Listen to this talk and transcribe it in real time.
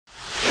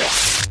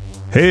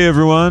Hey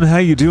everyone, how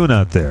you doing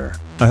out there?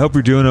 I hope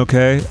you're doing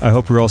okay. I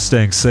hope you're all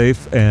staying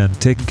safe and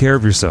taking care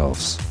of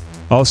yourselves.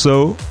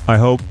 Also, I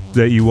hope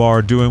that you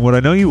are doing what I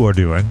know you are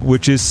doing,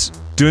 which is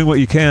doing what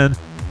you can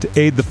to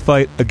aid the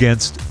fight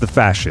against the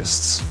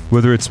fascists.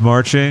 Whether it's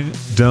marching,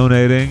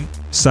 donating,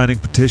 signing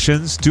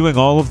petitions, doing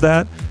all of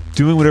that,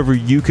 doing whatever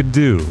you can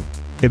do,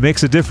 it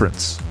makes a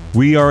difference.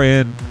 We are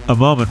in a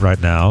moment right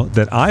now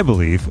that I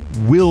believe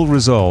will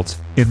result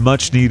in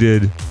much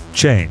needed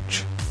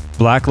change.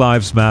 Black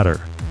Lives Matter.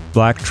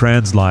 Black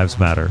trans lives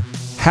matter.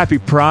 Happy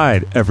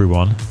Pride,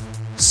 everyone.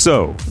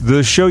 So,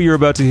 the show you're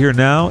about to hear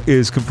now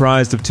is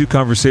comprised of two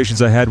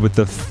conversations I had with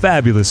the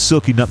fabulous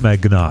Silky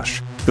Nutmeg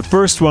Ganache. The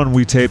first one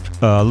we taped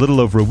a little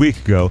over a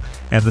week ago,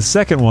 and the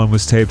second one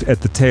was taped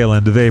at the tail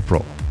end of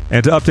April.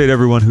 And to update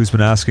everyone who's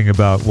been asking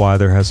about why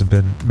there hasn't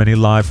been many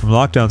live from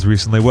lockdowns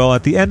recently, well,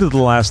 at the end of the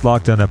last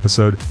lockdown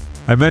episode,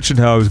 I mentioned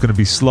how I was going to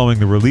be slowing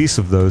the release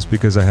of those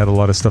because I had a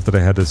lot of stuff that I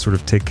had to sort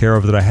of take care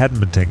of that I hadn't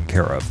been taking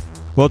care of.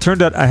 Well, it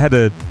turned out I had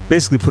to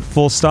basically put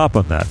full stop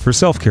on that for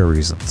self-care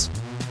reasons.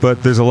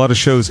 But there's a lot of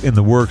shows in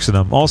the works, and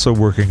I'm also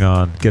working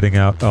on getting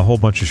out a whole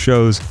bunch of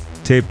shows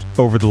taped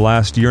over the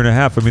last year and a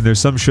half. I mean, there's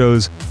some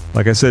shows,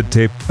 like I said,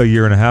 taped a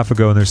year and a half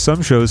ago, and there's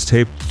some shows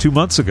taped 2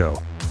 months ago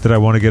that I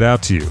want to get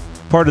out to you.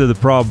 Part of the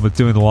problem with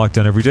doing the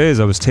lockdown every day is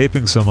I was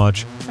taping so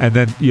much, and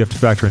then you have to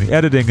factor in the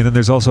editing, and then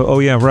there's also,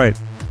 the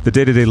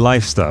day-to-day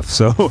life stuff.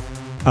 So,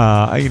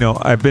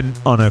 I've been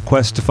on a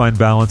quest to find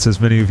balance,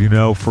 as many of you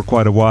know, for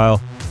quite a while,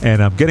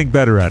 and I'm getting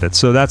better at it.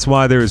 So that's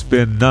why there's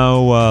been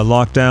no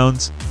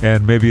lockdowns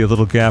and maybe a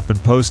little gap in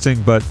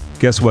posting. But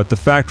guess what? The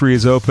factory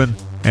is open,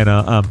 and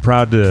I'm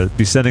proud to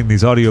be sending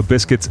these audio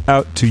biscuits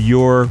out to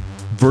your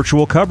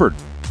virtual cupboard.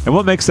 And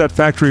what makes that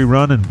factory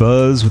run and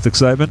buzz with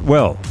excitement?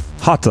 Well,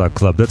 Hot Dog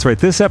Club. That's right.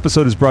 This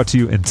episode is brought to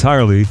you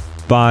entirely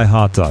by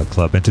Hot Dog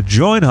Club. And to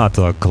join Hot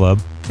Dog Club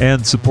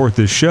and support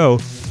this show,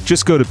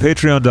 just go to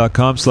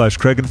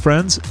patreon.com/Craig and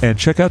Friends and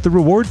check out the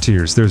reward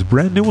tiers. There's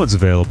brand new ones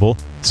available.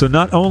 So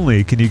not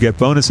only can you get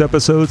bonus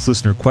episodes,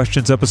 listener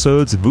questions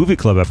episodes, and movie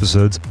club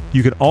episodes,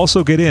 you can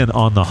also get in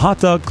on the Hot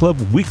Dog Club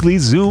weekly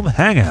Zoom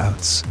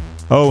Hangouts.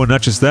 Oh, and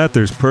not just that,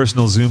 there's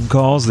personal Zoom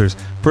calls, there's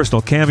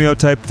personal cameo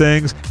type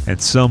things,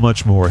 and so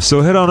much more.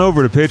 So head on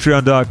over to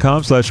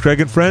patreon.com/Craig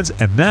and Friends,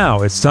 and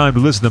now it's time to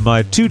listen to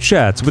my two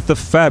chats with the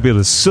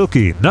fabulous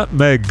Silky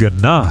Nutmeg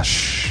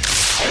Ganache.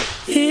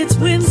 It's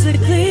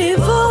whimsically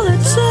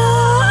volatile.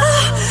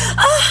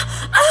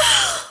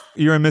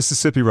 You're in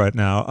Mississippi right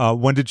now.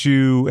 When did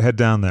you head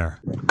down there?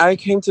 I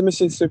came to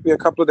Mississippi a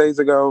couple of days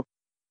ago.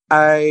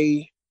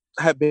 I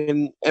had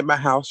been at my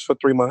house for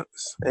 3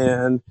 months,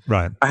 and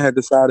Right. I had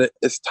decided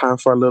it's time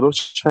for a little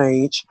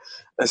change.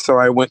 And so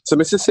I went to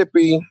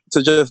Mississippi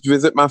to just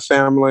visit my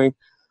family,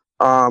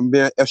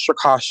 being extra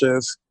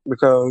cautious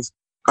because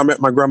I'm at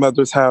my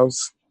grandmother's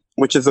house,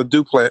 which is a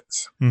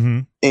duplex.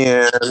 Mm-hmm.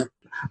 And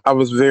I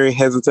was very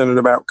hesitant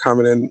about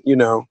coming and,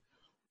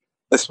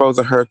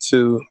 exposing her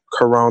to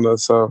corona.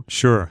 So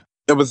Sure.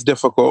 it was a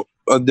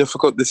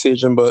difficult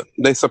decision, but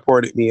they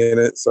supported me in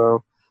it.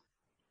 So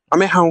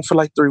I'm at home for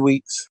like 3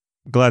 weeks.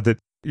 Glad that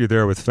you're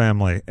there with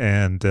family,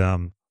 and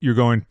you're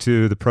going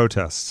to the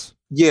protests.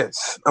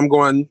 Yes, I'm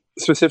going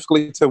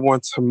specifically to one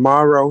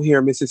tomorrow here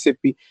in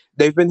Mississippi.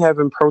 They've been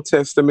having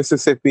protests in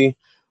Mississippi,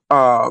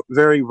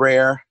 very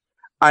rare.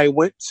 I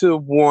went to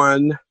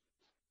one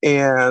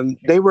and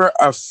they were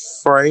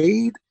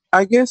afraid,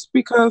 I guess,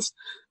 because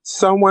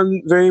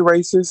someone very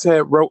racist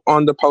had wrote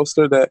on the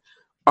poster that,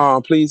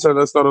 please let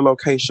us know the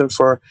location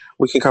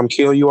we can come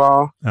kill you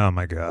all. Oh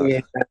my God. Yeah.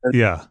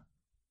 Yeah.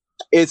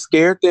 It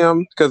scared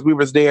them because we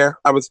was there.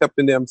 I was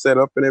helping them set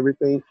up and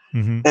everything.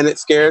 Mm-hmm. And it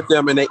scared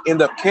them and they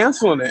end up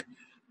canceling it.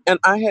 And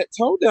I had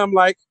told them,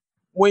 like,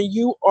 when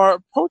you are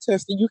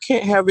protesting, you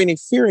can't have any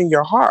fear in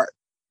your heart.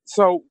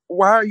 So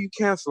why are you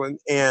canceling?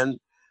 And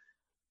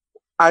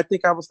I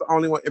think I was the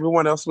only one.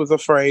 Everyone else was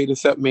afraid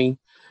except me.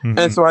 Mm-hmm.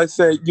 And so I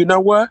said, you know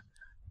what?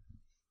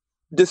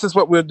 This is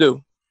what we'll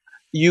do.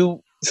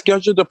 You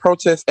schedule the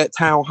protest at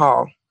Town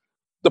Hall.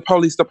 The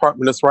police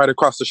department is right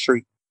across the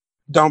street.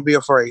 Don't be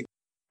afraid.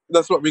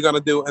 That's what we're going to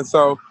do. And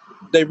so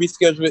they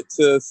rescheduled it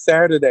to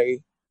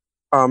Saturday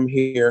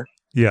here.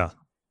 Yeah.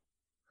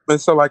 And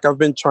so, like, I've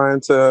been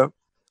trying to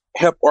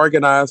help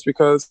organize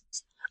because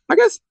I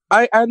guess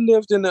I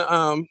lived in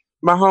my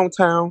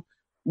hometown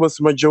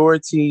was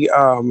majority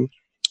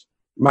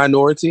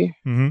minority.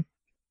 Mm-hmm.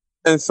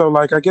 And so,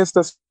 like, I guess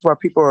that's why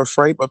people are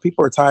afraid, but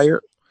people are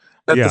tired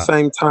at the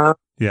same time.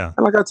 Yeah.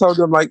 And like I told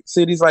them, like,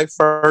 cities like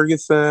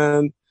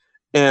Ferguson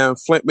and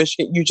Flint,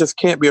 Michigan, you just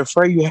can't be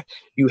afraid.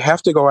 You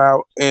have to go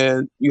out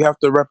and you have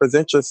to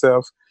represent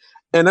yourself.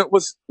 And it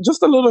was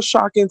just a little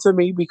shocking to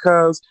me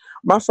because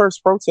my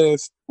first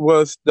protest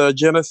was the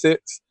Genesis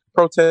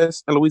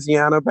protest in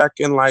Louisiana back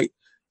in like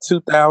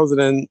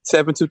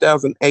 2007,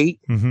 2008.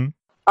 Mm-hmm.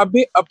 A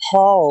bit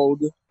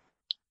appalled.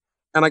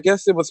 And I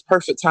guess it was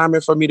perfect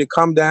timing for me to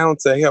come down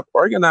to help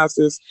organize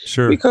this.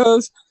 Sure.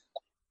 Because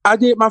I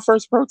did my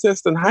first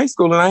protest in high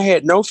school and I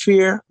had no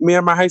fear. Me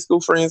and my high school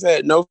friends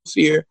had no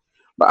fear.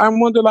 But I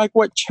wonder, like,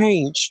 what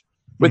changed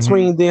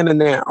between then and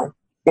now?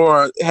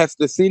 Or has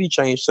the city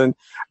changed and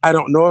I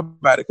don't know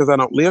about it because I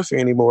don't live here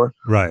anymore?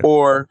 Right.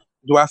 Or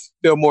do I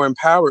feel more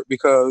empowered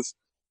because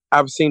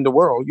I've seen the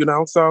world, you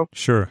know? So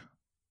Sure.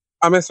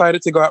 I'm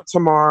excited to go out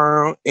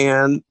tomorrow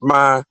and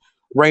my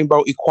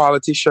rainbow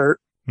equality shirt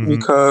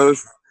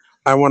because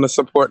I want to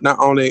support not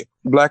only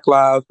Black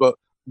lives, but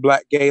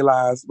Black gay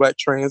lives, Black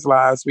trans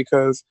lives,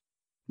 because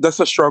that's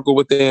a struggle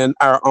within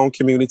our own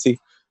community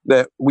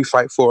that we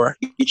fight for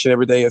each and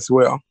every day as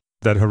well.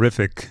 That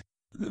horrific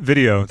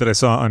video that I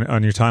saw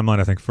on your timeline,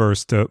 I think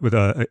first, with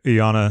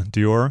Iana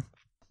Dior.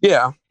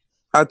 Yeah,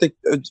 I think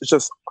it's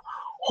just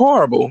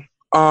horrible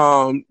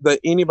that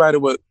anybody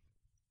would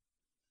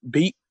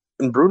beat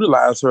and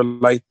brutalize her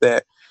like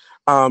that.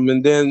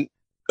 And then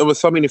there was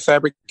so many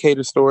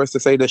fabricated stories to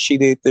say that she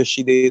did this,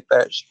 she did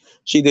that,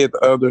 she did the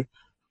other.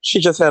 She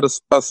just had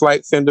a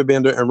slight fender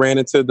bender and ran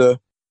into the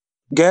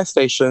gas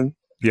station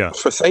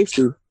for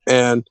safety.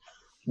 And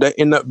that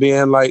ended up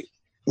being like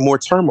more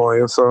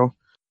turmoil. So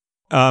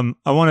I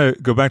want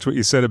to go back to what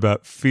you said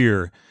about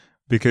fear,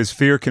 because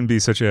fear can be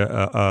such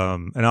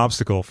an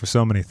obstacle for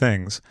so many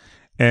things.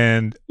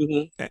 And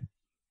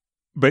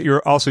but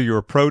your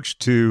approach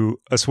to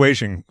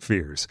assuaging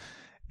fears,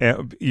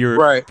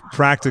 your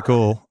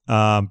practical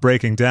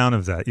breaking down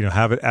of that,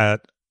 have it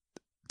at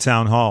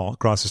town hall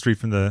across the street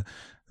from the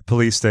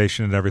police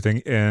station and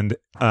everything. And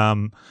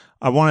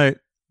I want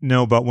to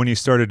know about when you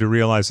started to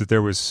realize that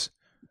there was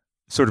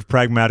sort of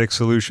pragmatic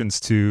solutions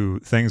to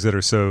things that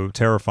are so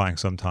terrifying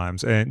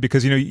sometimes. And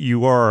because,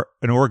 you are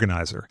an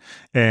organizer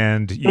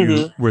and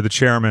you were the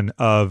chairman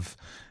of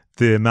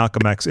the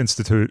Malcolm X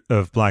Institute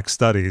of Black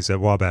Studies at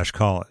Wabash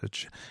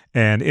College.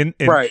 And in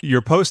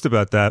your post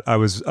about that, I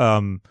was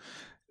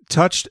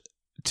touched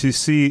to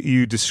see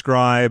you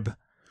describe.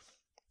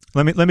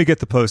 Let me get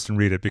the post and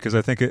read it, because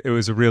I think it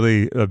was a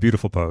really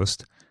beautiful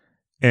post.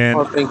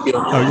 And thank you.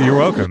 You're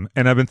welcome.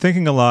 And I've been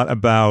thinking a lot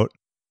about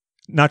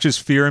not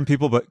just fear in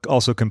people, but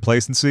also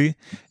complacency.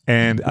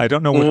 And I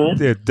don't know what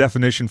the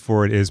definition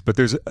for it is, but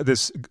there's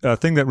this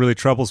thing that really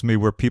troubles me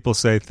where people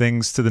say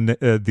things to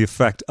the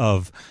effect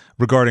of,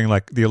 regarding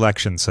like the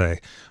election, say,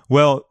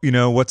 well,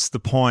 what's the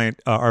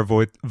point? Our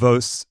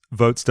votes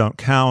don't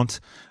count.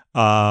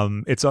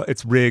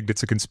 It's rigged.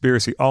 It's a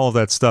conspiracy. All of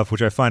that stuff,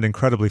 which I find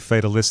incredibly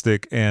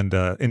fatalistic and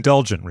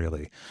indulgent,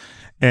 really.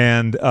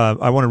 And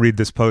I want to read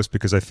this post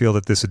because I feel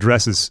that this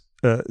addresses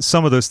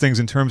some of those things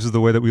in terms of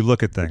the way that we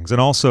look at things. And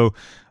also,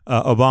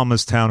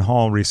 Obama's town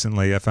hall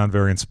recently, I found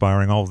very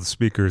inspiring. All of the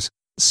speakers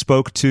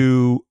spoke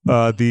to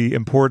the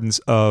importance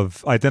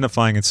of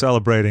identifying and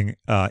celebrating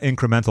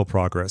incremental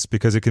progress,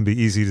 because it can be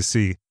easy to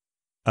see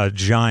a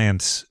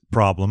giant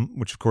problem,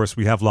 which of course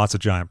we have lots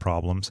of giant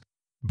problems.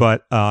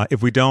 But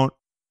if we don't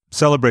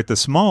celebrate the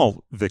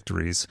small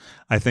victories,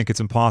 I think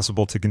it's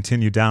impossible to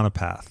continue down a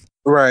path.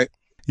 Right.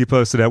 You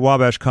posted, at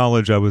Wabash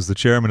College, I was the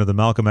chairman of the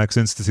Malcolm X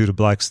Institute of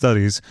Black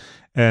Studies,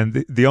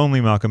 and the only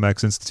Malcolm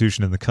X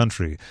institution in the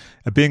country.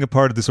 And being a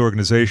part of this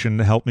organization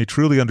helped me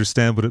truly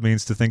understand what it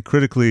means to think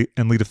critically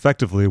and lead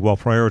effectively while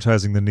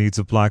prioritizing the needs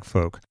of Black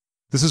folk.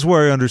 This is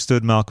where I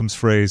understood Malcolm's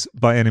phrase,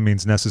 by any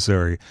means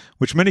necessary,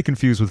 which many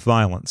confuse with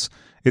violence.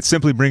 It's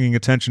simply bringing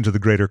attention to the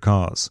greater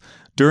cause.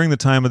 During the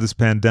time of this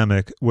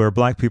pandemic, where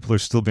Black people are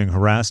still being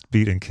harassed,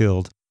 beat, and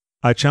killed,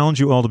 I challenge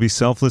you all to be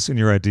selfless in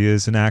your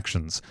ideas and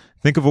actions.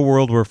 Think of a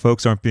world where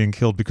folks aren't being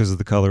killed because of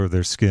the color of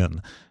their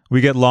skin. We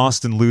get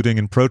lost in looting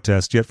and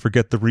protest, yet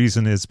forget the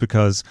reason is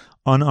because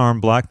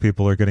unarmed Black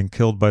people are getting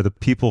killed by the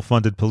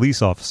people-funded police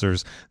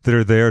officers that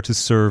are there to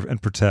serve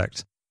and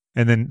protect.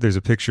 And then there's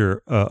a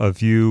picture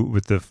of you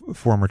with the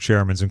former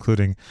chairmans,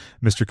 including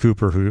Mr.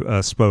 Cooper,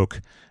 who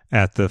spoke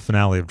at the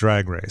finale of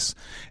Drag Race.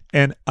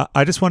 And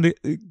I just wanted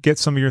to get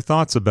some of your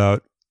thoughts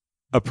about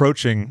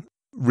approaching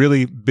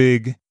really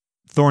big,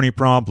 thorny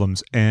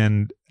problems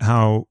and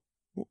how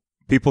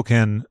people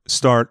can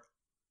start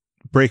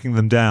breaking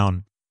them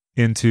down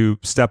into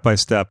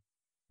step-by-step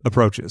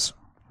approaches.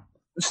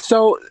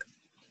 So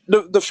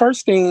the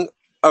first thing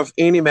of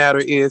any matter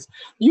is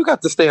you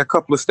got to stay a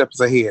couple of steps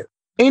ahead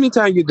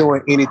anytime you're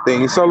doing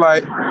anything. So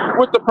like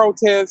with the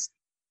protests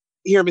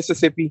here in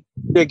Mississippi,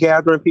 they're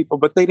gathering people,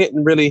 but they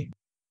didn't really,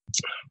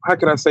 how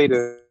can I say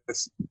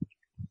this?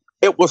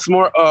 It was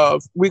more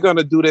of, we're going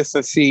to do this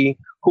and see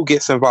who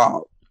gets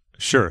involved.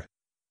 Sure.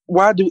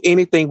 Why do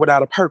anything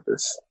without a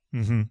purpose?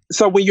 Mm-hmm.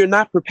 So when you're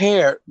not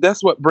prepared,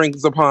 that's what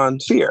brings upon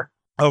fear.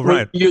 Oh,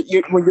 right.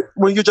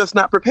 When you're just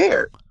not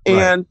prepared. Right.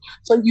 And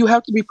so you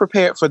have to be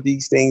prepared for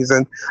these things.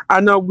 And I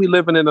know we're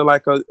living in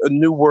a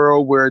new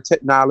world where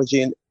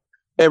technology and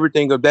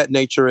everything of that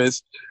nature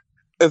is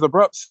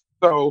abrupt.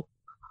 So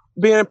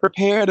being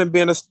prepared and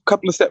being a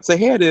couple of steps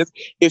ahead is,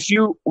 if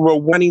you were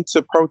wanting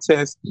to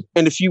protest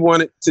and if you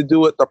wanted to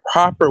do it the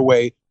proper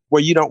way,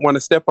 where you don't want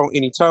to step on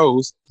any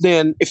toes,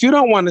 then if you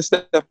don't want to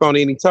step on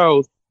any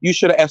toes, you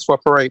should have asked for a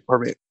parade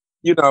permit,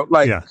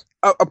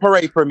 a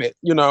parade permit,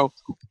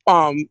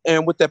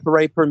 and with that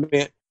parade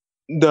permit,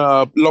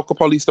 the local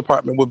police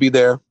department will be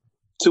there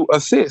to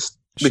assist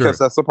because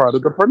that's a part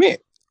of the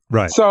permit.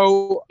 Right.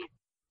 So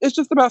it's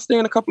just about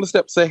staying a couple of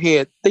steps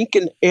ahead,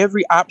 thinking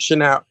every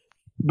option out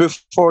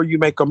before you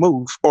make a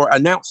move or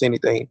announce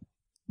anything,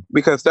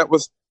 because that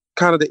was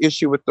kind of the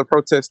issue with the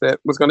protest that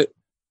was going to,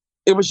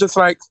 it was just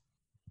like,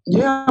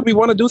 yeah, we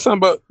want to do something,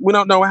 but we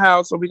don't know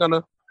how, so we're going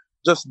to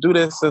just do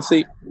this and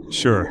see.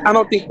 Sure. I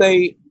don't think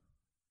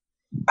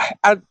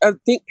I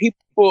think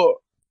people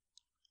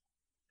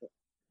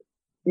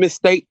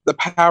mistake the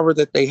power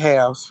that they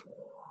have,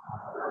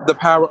 the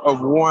power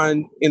of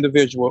one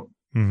individual.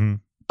 Mm-hmm.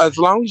 As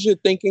long as you're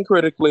thinking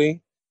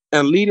critically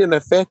and leading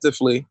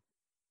effectively,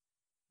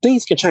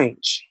 things can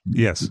change.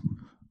 Yes.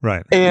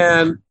 Right.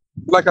 And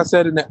like I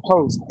said in that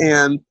post,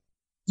 and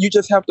you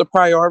just have to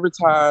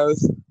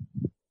prioritize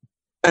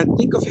and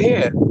think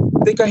ahead.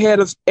 Think ahead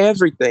of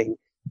everything.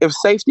 If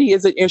safety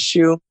is an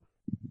issue,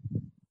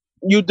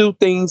 you do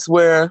things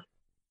where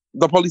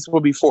the police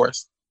will be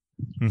forced.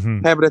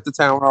 Mm-hmm. Have it at the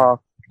town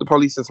hall. The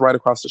police is right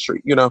across the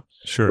street, you know?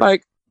 Sure.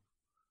 Like,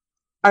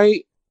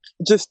 I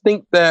just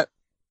think that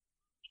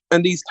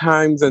in these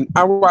times, and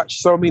I watch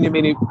so many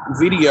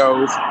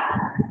videos,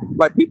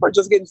 like people are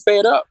just getting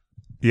fed up.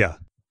 Yeah.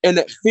 And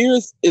that fear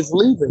is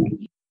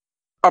leaving.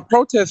 A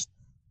protest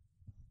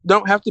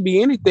don't have to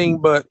be anything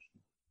but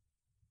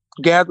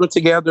gathering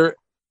together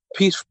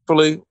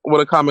peacefully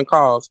with a common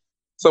cause.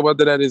 So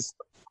whether that is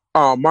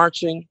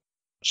marching,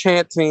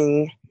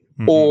 chanting,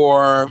 mm-hmm.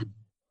 or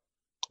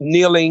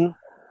kneeling,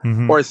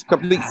 mm-hmm. or it's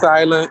complete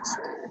silence,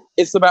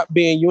 it's about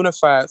being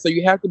unified. So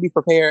you have to be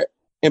prepared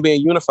and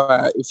being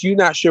unified. If you're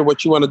not sure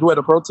what you want to do at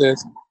a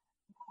protest,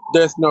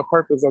 there's no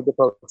purpose of the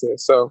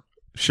protest. So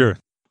sure,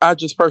 I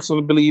just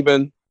personally believe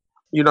in,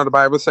 the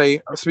Bible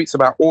speaks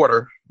about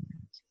order.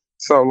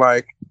 So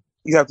like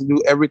you have to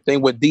do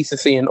everything with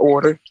decency and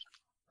order.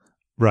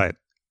 Right.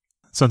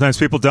 Sometimes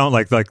people don't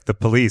like the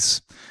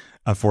police,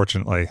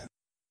 unfortunately.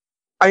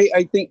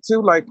 I think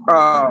too, like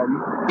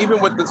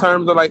even with the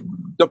terms of like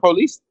the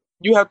police,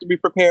 you have to be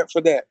prepared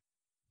for that.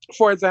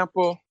 For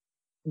example,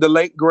 the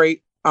late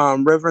great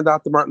Reverend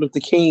Dr. Martin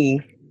Luther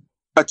King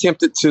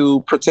attempted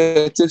to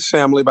protect his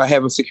family by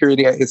having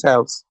security at his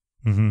house.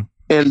 Mm-hmm.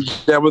 And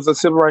there was a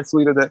civil rights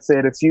leader that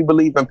said, if you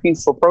believe in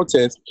peaceful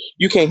protest,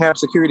 you can't have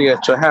security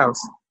at your house.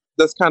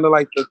 That's kind of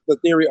like the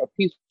theory of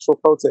peaceful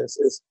protest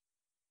is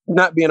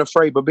not being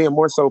afraid, but being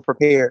more so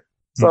prepared.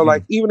 So mm-hmm.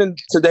 like even in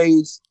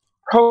today's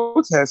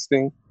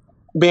protesting,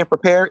 being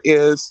prepared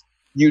is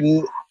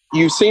you've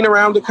seen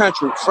around the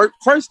country.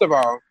 First of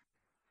all,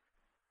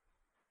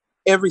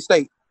 every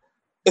state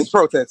is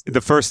protesting.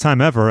 The first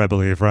time ever, I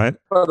believe, right?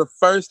 For the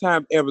first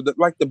time ever,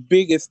 the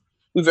biggest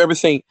we've ever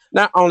seen.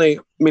 Not only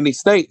many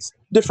states,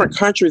 different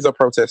countries are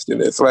protesting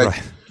this. Like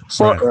right.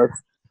 for right.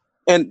 us.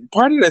 And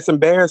part of that's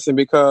embarrassing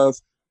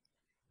because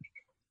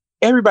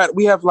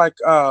we have like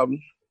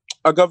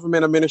a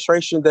government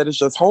administration that is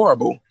just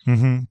horrible.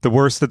 Mm-hmm. The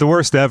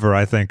worst ever,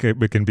 I think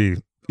it can be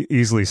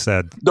easily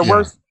said. The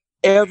worst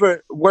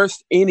ever,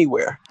 worst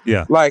anywhere.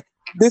 Yeah. Like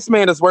this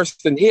man is worse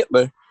than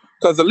Hitler,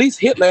 because at least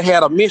Hitler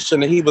had a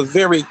mission and he was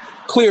very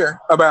clear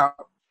about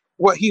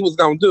what he was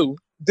going to do.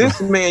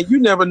 This man, you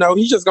never know.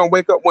 He's just going to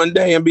wake up one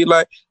day and be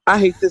like, I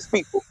hate this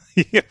people.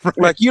 Yeah, right.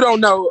 Like, you don't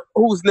know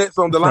who's next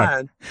on the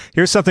line.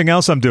 Here's something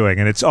else I'm doing,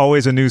 and it's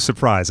always a new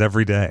surprise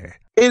every day.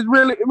 It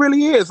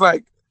really is.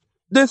 Like,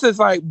 this is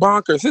like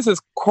bonkers. This is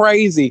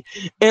crazy.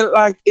 And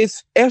like,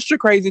 it's extra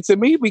crazy to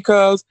me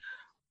because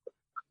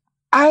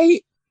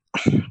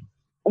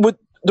with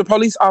the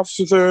police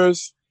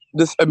officers,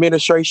 this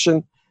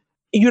administration,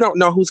 you don't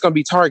know who's going to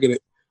be targeted.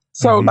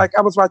 So mm-hmm. like,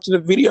 I was watching a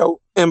video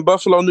in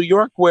Buffalo, New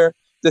York, where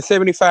the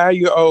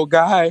 75-year-old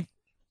guy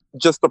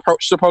just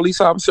approached the police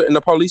officer, and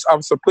the police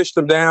officer pushed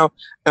him down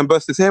and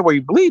bust his head where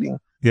he's bleeding.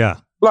 Yeah.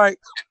 Like,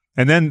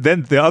 and then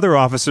the other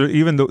officer,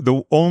 even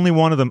the only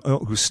one of them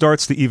who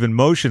starts to even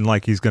motion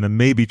like he's going to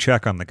maybe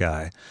check on the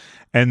guy.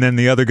 And then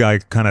the other guy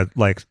kind of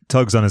like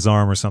tugs on his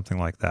arm or something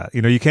like that.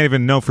 You can't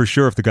even know for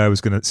sure if the guy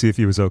was going to see if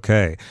he was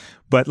okay.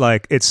 But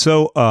like, it's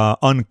so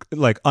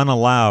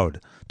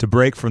unallowed to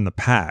break from the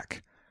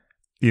pack.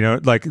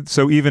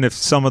 So even if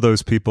some of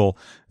those people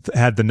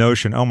had the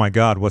notion, oh my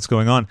God, what's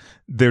going on?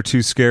 They're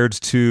too scared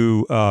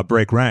to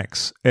break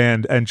ranks.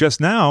 And just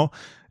now,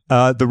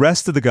 the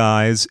rest of the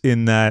guys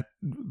in that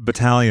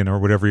battalion or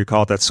whatever you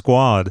call it, that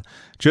squad,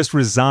 just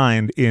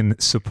resigned in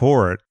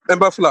support. In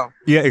Buffalo.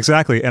 Yeah,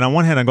 exactly. And on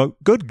one hand, I go,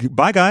 good,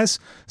 bye guys,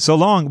 so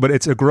long. But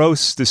it's a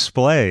gross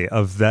display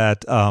of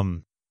that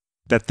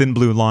thin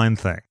blue line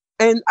thing.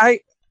 And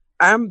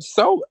I'm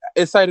so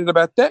excited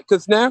about that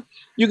because now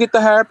you get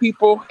to hire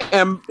people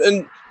and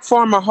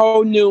form a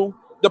whole new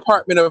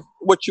department of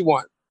what you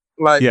want.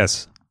 Like,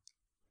 yes,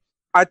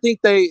 I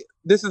think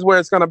this is where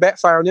it's going to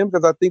backfire on them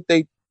because I think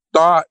they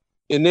thought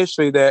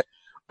initially that,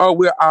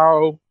 we'll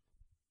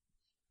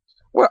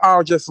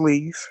all just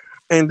leave.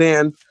 And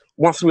then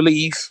once we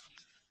leave,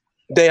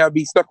 they'll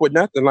be stuck with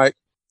nothing. Like,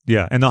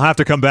 yeah, and they'll have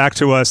to come back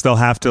to us. They'll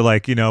have to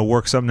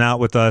work something out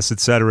with us, et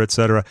cetera, et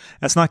cetera.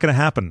 That's not going to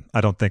happen, I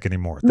don't think,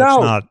 anymore.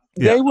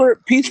 They were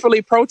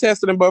peacefully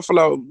protesting in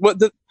Buffalo.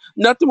 But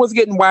nothing was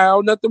getting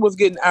wild. Nothing was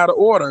getting out of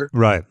order.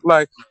 Right.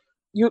 Like,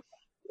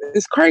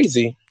 it's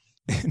crazy.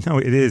 No,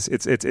 it is.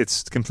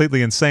 It's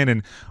completely insane.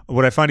 And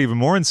what I find even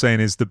more insane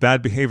is the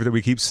bad behavior that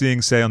we keep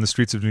seeing, say, on the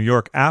streets of New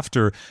York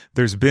after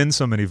there's been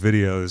so many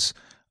videos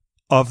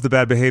of the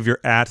bad behavior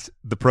at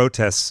the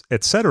protests,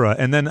 et cetera.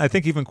 And then I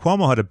think even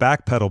Cuomo had to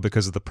backpedal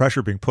because of the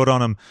pressure being put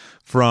on him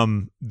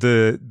from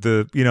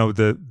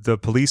the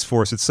police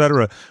force, et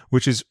cetera,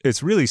 which is,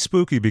 it's really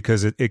spooky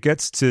because it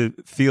gets to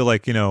feel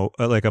like,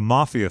 like a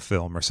mafia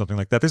film or something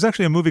like that. There's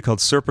actually a movie called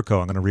Serpico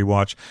I'm going to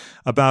rewatch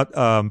about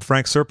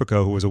Frank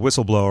Serpico, who was a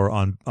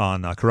whistleblower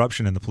on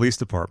corruption in the police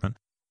department.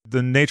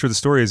 The nature of the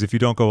story is if you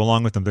don't go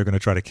along with them, they're going to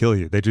try to kill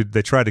you.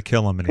 They tried to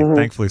kill him, and he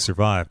thankfully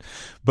survived.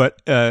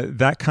 But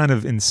that kind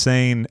of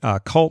insane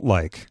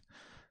cult-like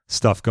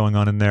stuff going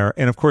on in there.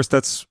 And of course,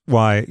 that's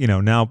why,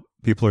 now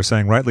people are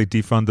saying rightly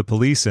defund the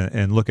police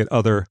and look at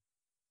other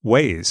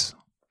ways.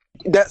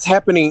 That's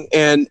happening,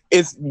 and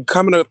it's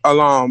coming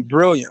along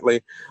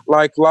brilliantly.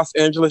 Like Los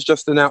Angeles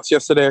just announced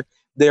yesterday,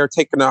 they're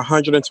taking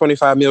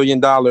 $125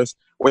 million,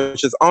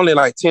 which is only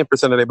like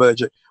 10% of their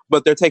budget.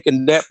 But they're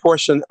taking that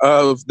portion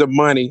of the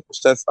money,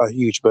 which that's a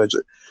huge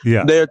budget.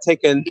 Yeah. They're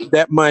taking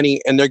that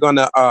money and they're going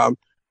to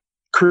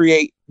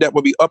create, that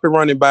will be up and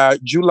running by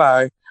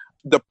July,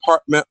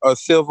 Department of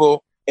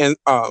Civil and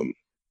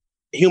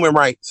Human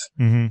Rights,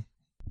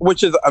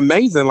 which is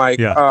amazing. Like,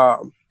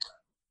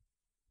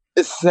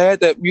 it's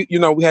sad that,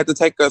 we had to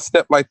take a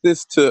step like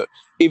this to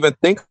even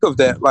think of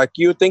that. Like,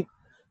 you think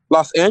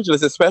Los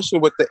Angeles, especially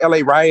with the LA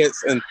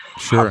riots and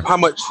how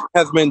much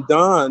has been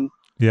done.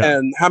 Yeah.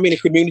 And how many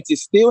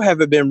communities still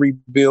haven't been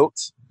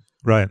rebuilt.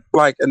 Right.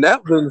 Like, and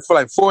that's been for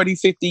like 40,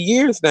 50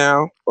 years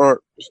now.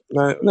 Or,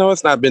 no,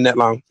 it's not been that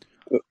long.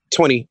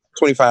 20,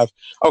 25.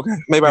 Okay,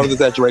 maybe I was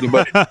exaggerating,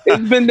 but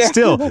it's been that.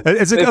 Still,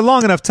 it's a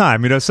long enough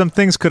time. Some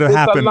things could have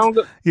happened.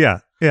 Yeah.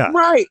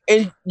 Right.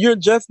 And you're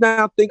just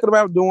now thinking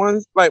about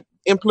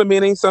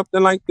implementing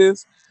something like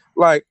this.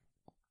 Like,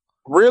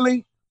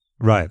 really?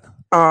 Right.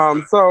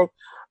 So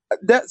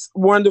that's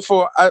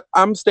wonderful.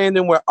 I'm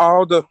standing with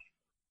all the,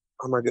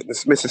 oh my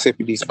goodness,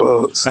 Mississippi, these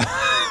bugs.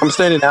 I'm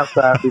standing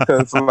outside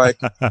because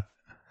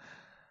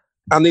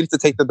I needed to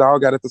take the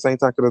dog out at the same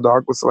time because the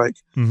dog was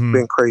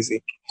being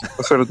crazy.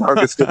 So the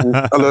dog is getting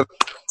a little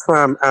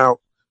time out.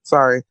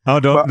 Sorry. Oh,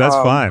 that's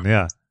fine.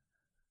 Yeah.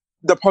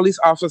 The police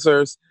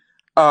officers,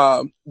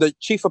 the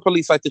chief of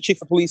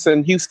police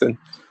in Houston,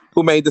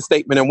 who made the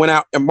statement and went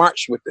out and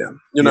marched with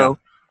them, know.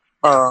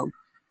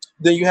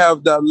 Then you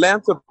have the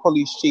Atlanta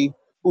police chief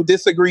who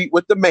disagreed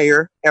with the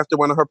mayor after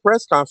one of her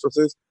press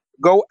conferences,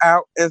 go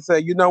out and say,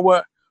 you know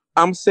what?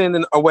 I'm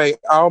sending away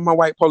all my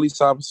white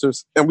police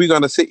officers, and we're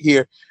going to sit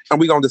here and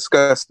we're going to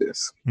discuss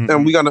this. And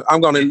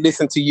I'm going to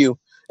listen to you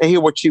and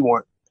hear what you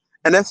want.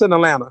 And that's in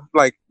Atlanta.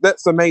 Like,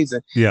 that's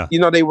amazing. Yeah.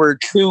 They were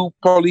 2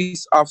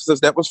 police officers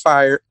that was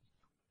fired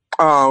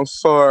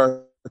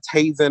for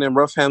tasing and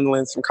rough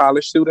handling some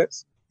college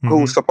students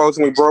who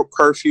supposedly broke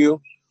curfew,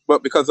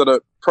 but because of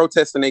the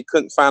protesting, they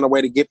couldn't find a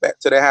way to get back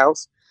to their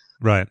house.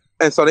 Right.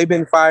 And so they've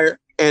been fired.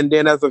 And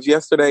then as of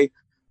yesterday,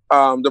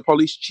 the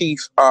police chief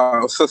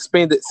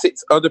suspended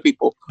 6 other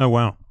people. Oh,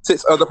 wow.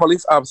 6 other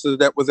police officers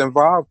that was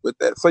involved with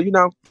that. So,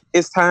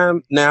 it's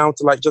time now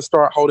to just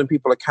start holding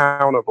people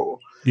accountable.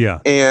 Yeah.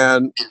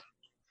 And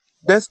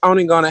that's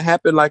only going to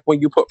happen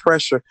when you put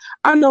pressure.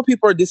 I know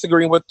people are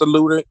disagreeing with the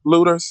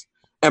looters.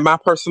 In my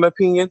personal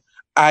opinion,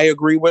 I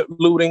agree with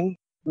looting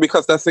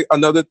because that's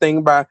another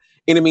thing by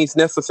any means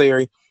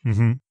necessary.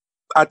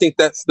 I think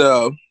that's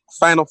the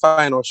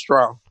final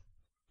straw.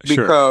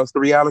 Because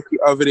the reality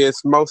of it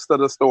is most of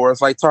the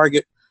stores like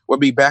Target will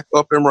be back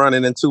up and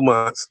running in 2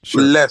 months.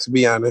 Let's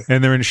be honest.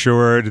 And they're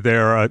insured.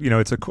 They're,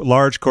 it's a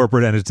large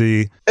corporate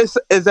entity. It's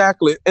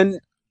exactly.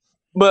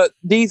 But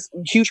these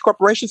huge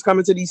corporations come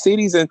into these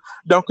cities and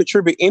don't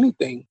contribute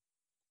anything.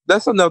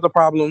 That's another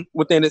problem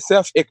within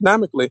itself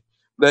economically,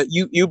 that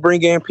you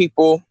bring in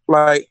people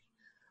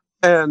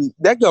and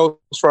that goes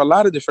for a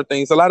lot of different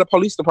things. A lot of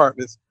police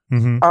departments.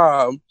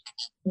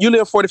 You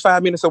live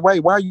 45 minutes away.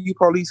 Why are you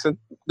policing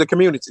the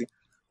community?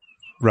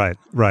 Right.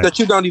 That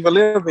you don't even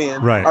live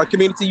in. Right. A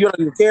community you don't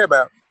even care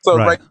about. So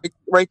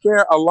right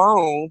there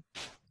alone,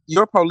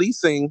 your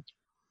policing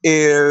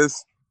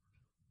is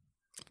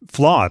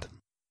flawed.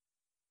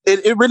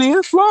 It really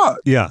is flawed.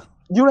 Yeah.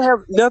 You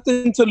have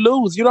nothing to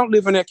lose. You don't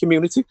live in that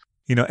community.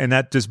 And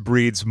that just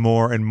breeds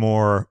more and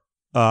more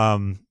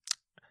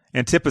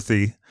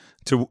antipathy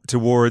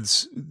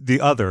towards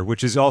the other,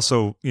 which is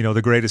also,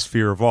 the greatest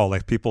fear of all,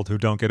 like people who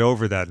don't get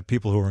over that,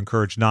 people who are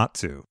encouraged not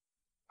to.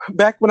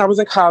 Back when I was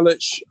in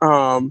college,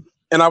 and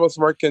I was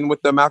working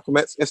with the Malcolm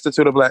X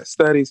Institute of Black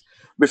Studies,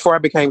 before I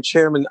became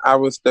chairman, I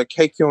was the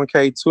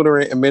KQ&K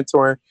tutoring and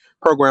mentoring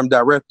program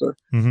director.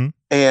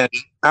 And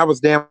I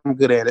was damn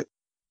good at it.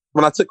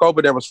 When I took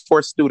over, there was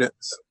 4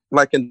 students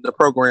in the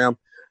program.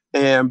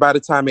 And by the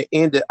time it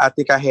ended, I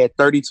think I had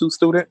 32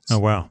 students. Oh,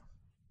 wow.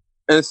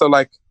 And so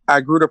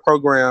I grew the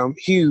program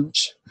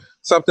huge,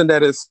 something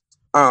that is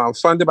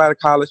funded by the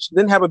college.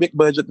 Didn't have a big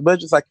budget. The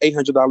budget's like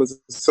 $800 a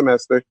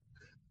semester.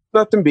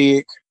 Nothing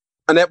big.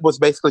 And that was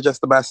basically just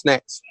to buy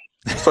snacks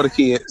for the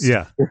kids.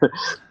 Yeah.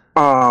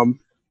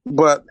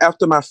 But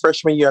after my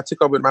freshman year, I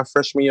took over my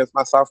freshman year,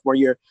 my sophomore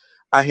year,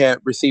 I had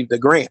received a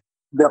grant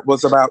that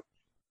was about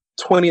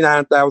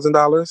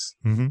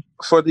 $29,000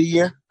 for the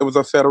year. It was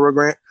a federal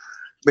grant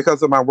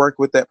because of my work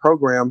with that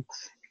program.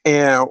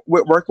 And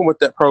with working with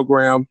that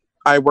program,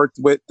 I worked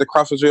with the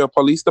Crawfordsville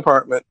Police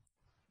Department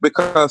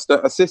because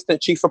the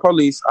assistant chief of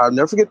police, I'll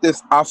never forget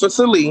this,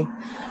 Officer Lee,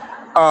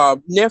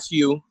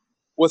 nephew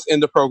was in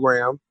the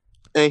program.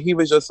 And he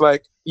was just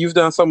like, you've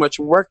done so much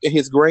work and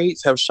his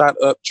grades have shot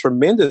up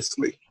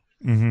tremendously.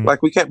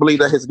 Like, we can't believe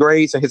that his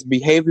grades and his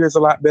behavior is a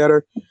lot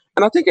better.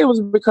 And I think it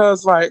was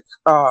because, like,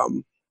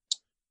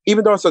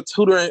 even though it's a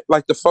tutoring,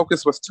 like the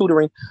focus was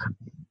tutoring,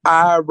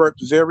 I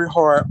worked very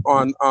hard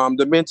on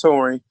the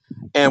mentoring,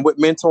 and with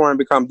mentoring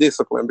become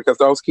discipline, because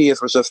those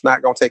kids was just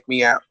not going to take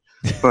me out.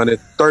 When there's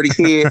 30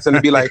 kids and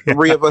it'd be like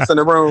 3 of us in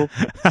the room,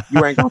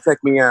 you ain't going to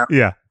take me out.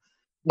 Yeah.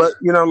 But,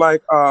 you know,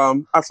 like,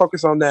 I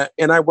focus on that.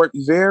 And I worked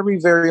very,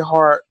 very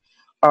hard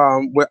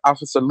with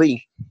Officer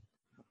Lee,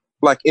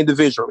 like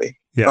individually.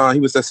 Yeah. He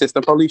was the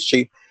assistant police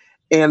chief.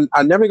 And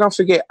I never going to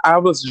forget, I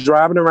was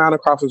driving around in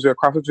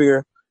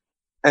Crawfordsville,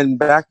 and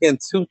back in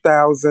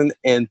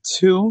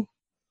 2002,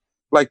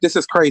 like, this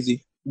is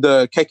crazy.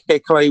 The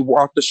KKK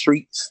walked the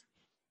streets,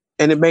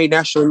 and it made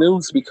national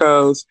news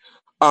because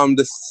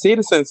the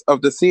citizens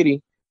of the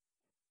city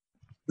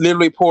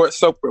literally poured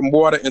soap and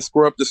water and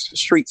scrubbed the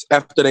streets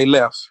after they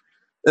left.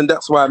 And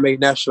that's why it made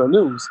national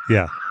news.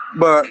 Yeah.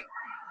 But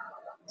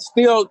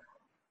still,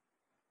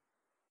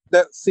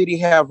 that city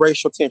have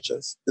racial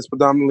tensions. It's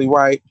predominantly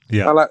white.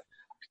 Yeah.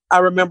 I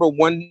remember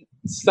one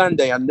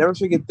Sunday, I'll never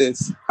forget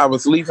this. I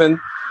was leaving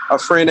a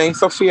friend named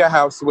Sophia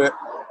house with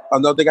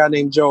another guy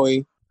named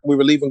Joey. We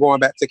were leaving, going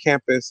back to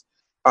campus.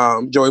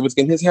 Joey was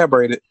getting his hair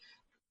braided.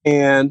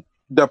 And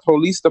the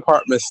police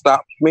department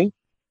stopped me.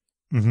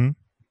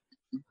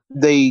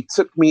 They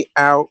took me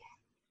out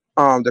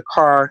the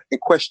car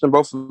and questioned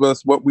both of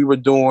us what we were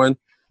doing.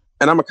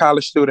 And I'm a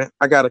college student.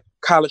 I got a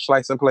college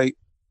license plate.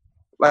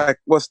 Like,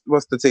 what's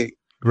the take?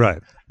 Right.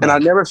 And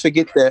I'll never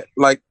forget that.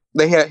 Like,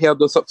 they had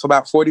held us up for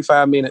about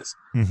 45 minutes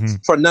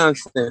for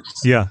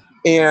nonsense. Yeah.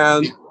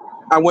 And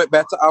I went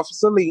back to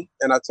Officer Lee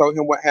and I told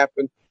him what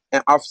happened.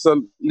 And Officer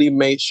Lee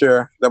made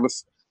sure that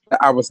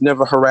I was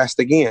never harassed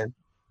again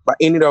by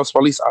any of those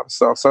police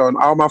officers. So in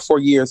all my 4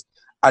 years,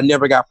 I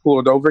never got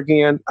pulled over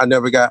again. I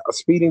never got a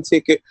speeding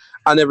ticket.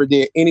 I never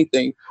did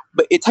anything.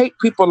 But it takes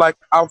people like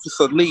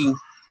Officer Lee,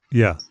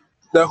 yeah,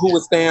 who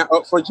would stand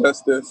up for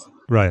justice,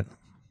 right,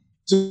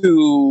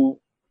 to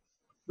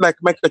like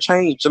make a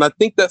change. And I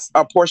think that's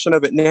a portion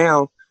of it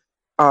now,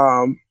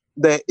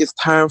 that it's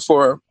time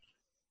for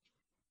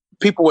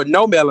people with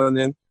no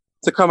melanin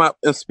to come out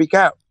and speak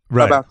out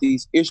about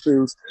these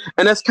issues.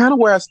 And that's kind of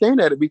where I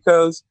stand at it,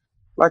 because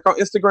like on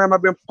Instagram,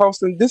 I've been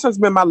posting, this has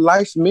been my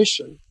life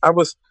mission. I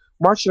was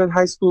marching in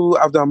high school.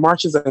 I've done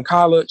marches in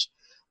college.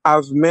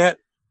 I've met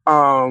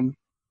Reverend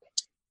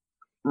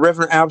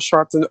Al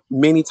Sharpton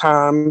many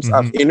times.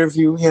 I've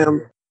interviewed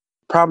him.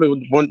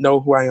 Probably wouldn't know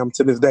who I am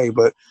to this day,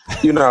 but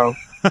you know,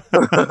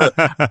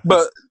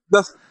 but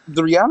that's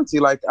the reality.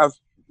 Like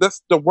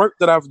that's the work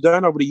that I've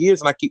done over the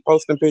years, and I keep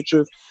posting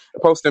pictures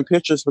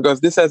because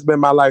this has been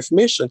my life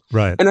mission.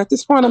 Right. And at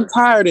this point, I'm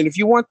tired. And if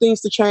you want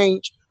things to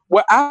change,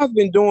 what I've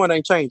been doing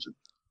ain't changing.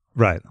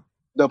 Right.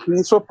 The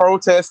peaceful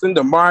protesting,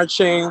 the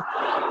marching,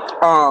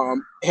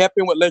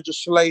 helping with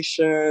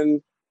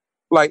legislation,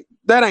 like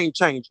that ain't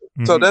changing.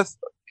 So that's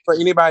for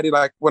anybody.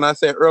 Like when I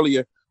said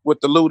earlier with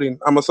the looting,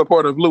 I'm a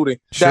supporter of looting.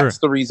 Sure. That's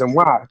the reason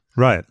why.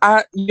 Right.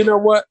 You know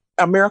what?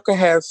 America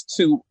has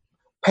to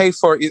pay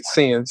for its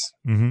sins.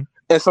 And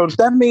so does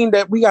that mean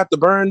that we got to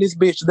burn this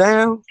bitch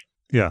down?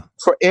 Yeah.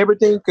 For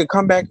everything can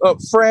come back up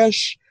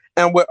fresh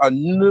and with a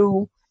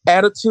new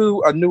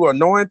attitude, a new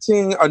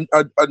anointing,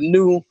 a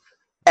new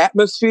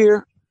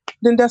atmosphere?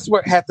 Then that's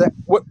what had to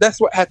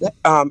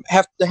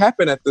have to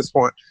happen at this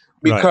point,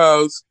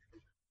 because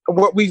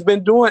what we've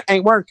been doing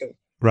ain't working.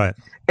 Right.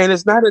 And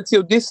it's not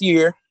until this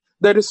year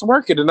that it's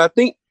working. And I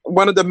think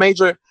one of the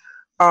major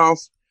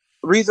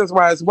reasons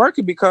why it's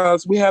working,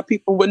 because we have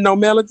people with no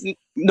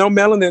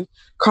melanin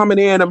coming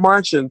in and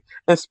marching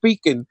and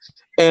speaking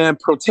and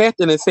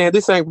protesting and saying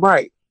this ain't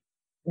right.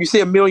 You see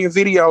a million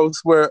videos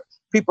where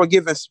people are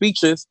giving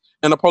speeches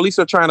and the police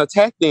are trying to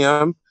attack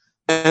them,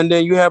 and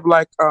then you have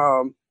like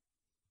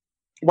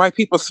white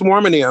people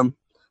swarming them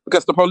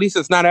because the police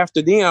is not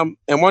after them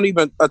and won't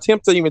even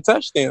attempt to even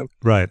touch them.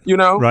 Right. You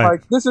know, right.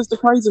 Like this is the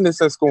craziness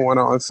that's going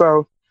on.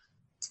 So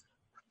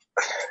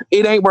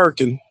it ain't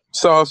working.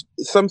 So if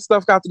some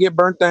stuff got to get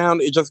burnt down,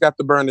 it just got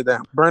to burn it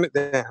down. Burn it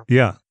down.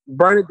 Yeah.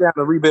 Burn it down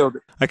and rebuild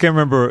it. I can't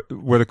remember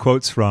where the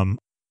quote's from.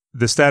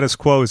 The status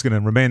quo is going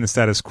to remain the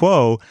status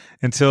quo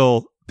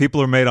until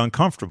people are made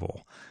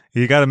uncomfortable.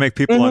 You got to make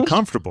people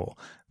uncomfortable.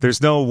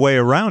 There's no way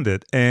around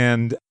it.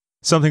 And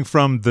something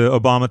from the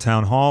Obama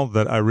town hall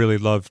that I really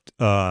loved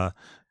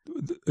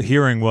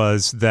hearing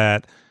was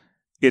that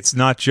it's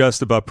not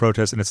just about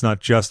protest and it's not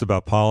just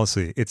about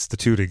policy. It's the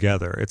two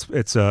together.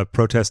 It's a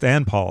protest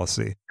and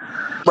policy.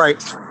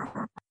 Right.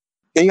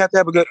 And you have to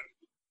have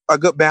a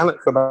good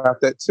balance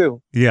about that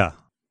too. Yeah.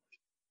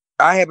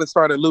 I haven't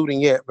started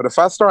looting yet, but if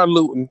I start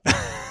looting,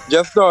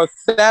 just so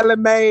Sally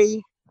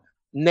Mae,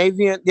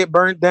 Navient get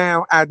burnt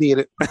down, I did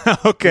it.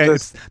 Okay,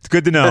 it's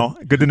good to know.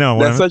 Good to know.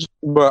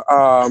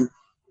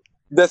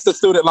 That's the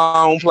student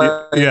loan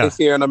place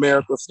here in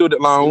America.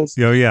 Student loans.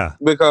 Oh yeah,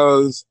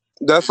 because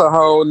that's a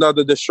whole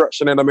nother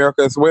destruction in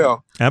America as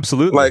well.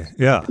 Absolutely. Like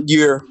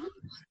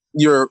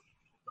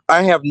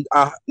I have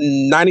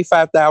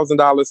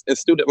 $95,000 in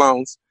student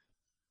loans,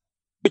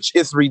 which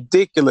is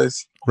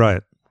ridiculous.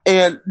 Right.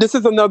 And this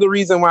is another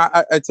reason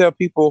why I tell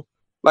people,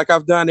 like,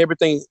 I've done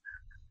everything.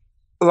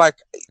 Like,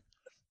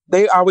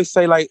 they always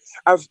say, like,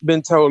 I've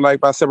been told, like,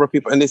 by several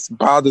people, and this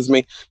bothers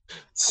me,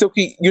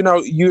 Silky, you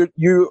know,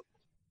 you,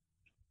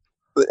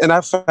 and I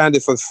find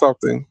this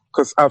insulting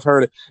because I've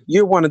heard it.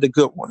 You're one of the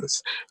good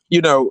ones. You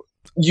know,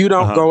 you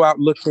don't go out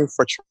looking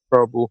for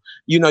trouble.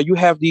 You know, you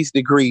have these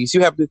degrees.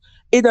 You have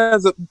it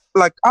doesn't,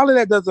 like, all of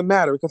that doesn't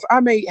matter because I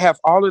may have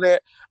all of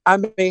that. I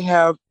may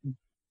have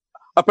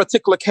a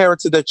particular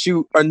character that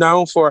you are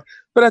known for,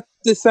 but at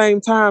the same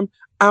time,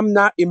 I'm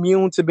not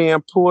immune to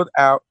being pulled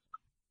out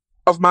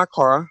of my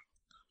car.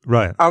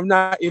 Right. I'm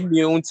not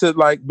immune to,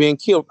 like, being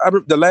killed.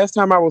 The last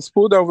time I was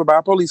pulled over by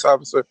a police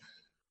officer,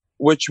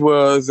 which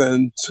was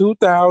in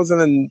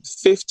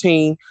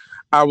 2015,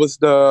 I was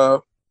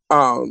the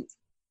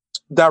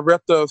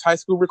director of high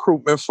school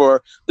recruitment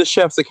for the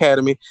Chef's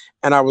Academy,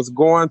 and I was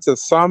going to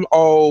some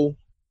old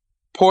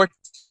port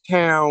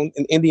town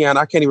in Indiana.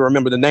 I can't even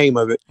remember the name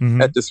of it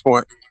at this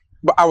point.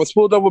 But I was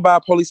pulled over by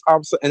a police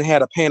officer and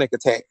had a panic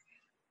attack.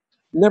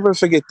 Never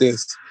forget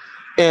this.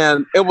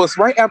 And it was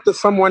right after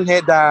someone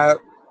had died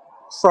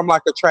from,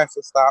 like, a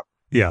traffic stop.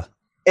 Yeah.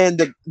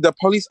 And the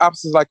police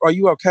officer's like, "Are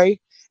you okay?"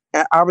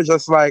 And I was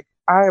just like,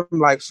 I am,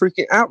 like,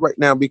 freaking out right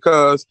now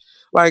because,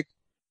 like,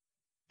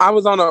 I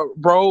was on a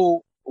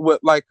road with,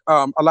 like,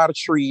 a lot of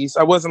trees.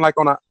 I wasn't, like,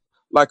 on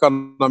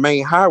a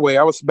main highway.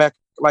 I was back,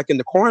 like, in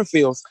the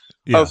cornfields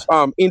of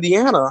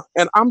Indiana.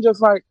 And I'm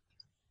just like,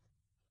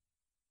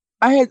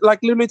 I had, like,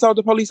 literally told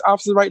the police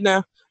officer right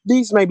now,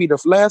 these may be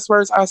the last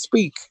words I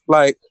speak.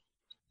 Like,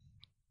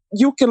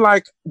 you can,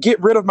 like,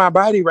 get rid of my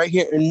body right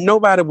here and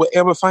nobody will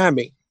ever find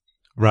me.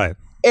 Right.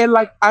 And,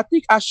 like, I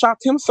think I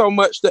shocked him so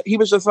much that he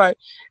was just like,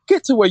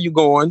 get to where you're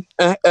going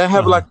and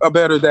have, like, a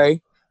better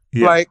day.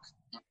 Yeah. Like,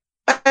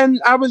 and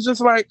I was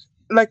just like,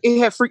 it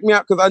had freaked me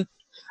out because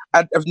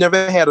I've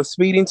never had a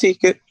speeding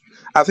ticket.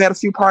 I've had a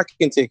few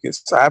parking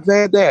tickets. So I've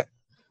had that.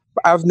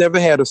 But I've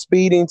never had a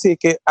speeding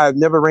ticket. I've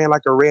never ran,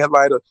 like, a red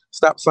light or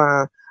stop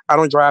sign. I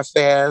don't drive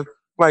fast.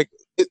 Like,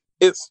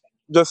 it's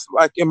just,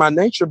 like, in my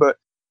nature. But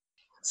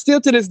still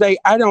to this day,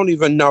 I don't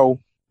even know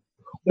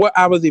what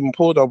I was even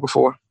pulled over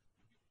for.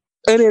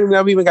 And it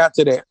never even got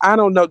to that. I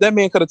don't know. That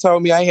man could have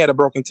told me I had a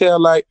broken tail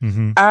light.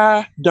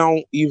 I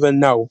don't even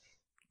know.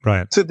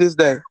 Right. To this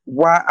day,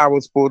 why I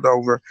was pulled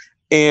over.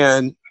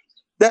 And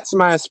that's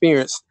my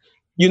experience.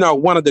 You know,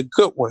 one of the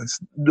good ones.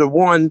 The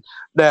one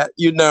that,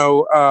 you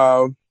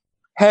know,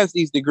 has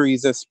these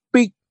degrees and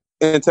speak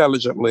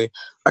intelligently.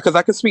 Because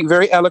I can speak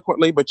very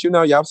eloquently, but, you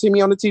know, y'all see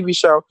me on the TV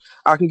show.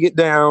 I can get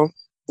down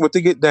with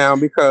the get down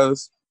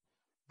because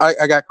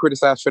I got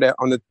criticized for that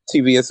on the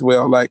TV as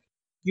well. Like,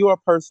 you're a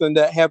person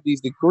that have these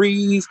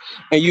degrees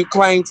and you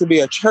claim to be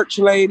a church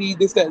lady,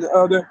 this, that, and the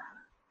other.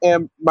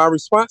 And my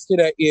response to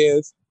that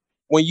is,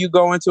 when you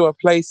go into a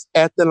place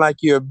acting like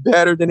you're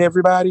better than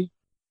everybody,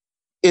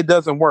 it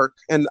doesn't work.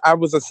 And I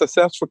was a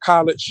successful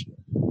college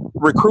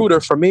recruiter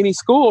for many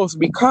schools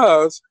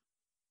because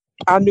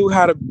I knew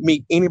how to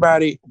meet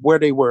anybody where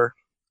they were.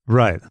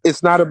 Right.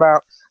 It's not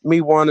about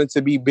me wanting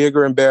to be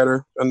bigger and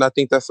better. And I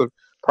think that's a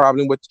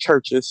problem with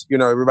churches. You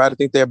know, everybody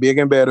think they're big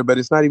and better, but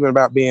it's not even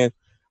about being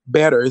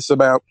better. It's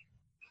about,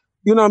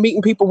 you know,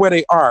 meeting people where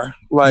they are.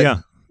 Like,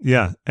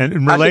 yeah,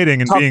 and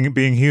relating and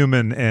being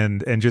human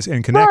and just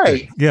in connected.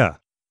 Right. Yeah,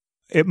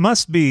 it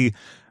must be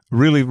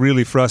really,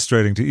 really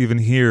frustrating to even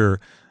hear.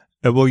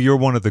 Well, you're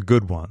one of the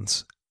good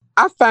ones.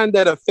 I find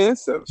that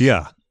offensive.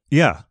 Yeah.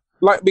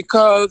 Like,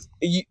 because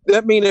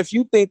that means if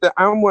you think that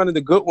I'm one of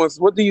the good ones,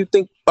 what do you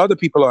think other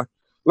people are?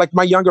 Like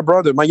my younger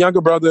brother. I'll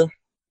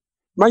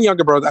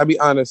be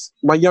honest.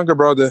 My younger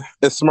brother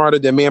is smarter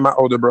than me and my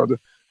older brother.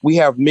 Me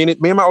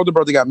and my older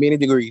brother got many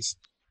degrees.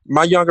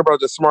 My younger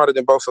brother is smarter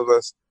than both of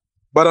us.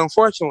 But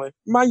unfortunately,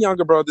 my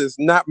younger brother is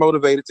not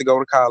motivated to go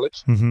to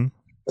college.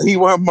 He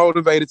wasn't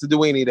motivated to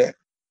do any of that.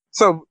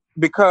 So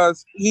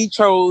because he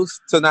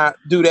chose to not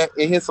do that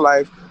in his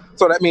life,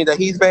 so that means that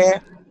he's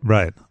bad.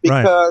 Right.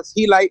 Because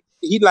he liked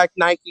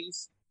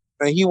Nikes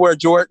and he wore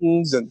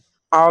Jordans and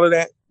all of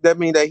that. That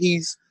means that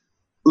he's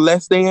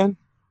less than?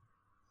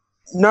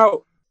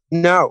 No,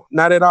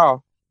 not at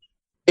all.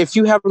 If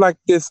you have, like,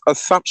 this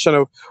assumption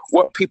of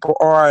what people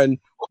are and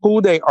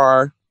who they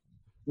are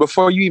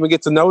before you even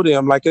get to know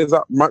them, like as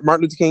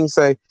Martin Luther King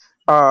say,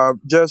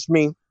 judge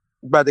me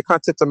by the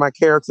content of my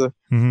character.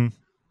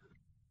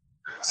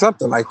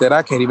 Something like that.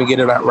 I can't even get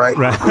it out right.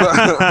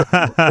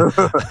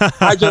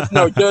 I just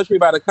know, judge me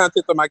by the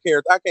content of my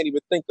character. I can't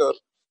even think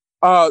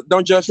of,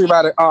 don't judge me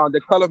by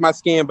the color of my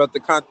skin, but the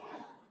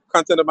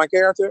content of my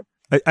character.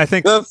 I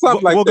think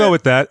Something like we'll that. go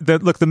with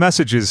that. Look, the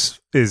message is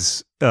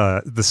the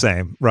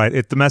same,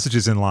 right? The message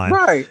is in line.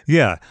 Right.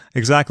 Yeah,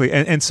 exactly.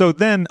 And so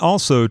then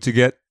also to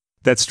get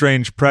that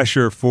strange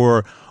pressure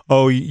for,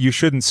 oh, you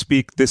shouldn't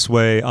speak this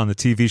way on the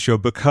TV show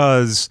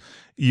because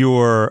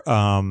you're,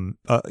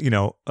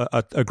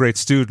 a great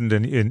student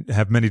and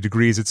have many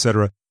degrees,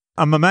 etc.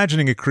 I'm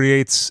imagining it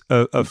creates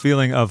a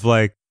feeling of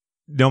like,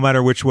 no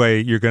matter which way,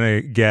 you're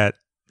going to get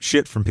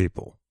shit from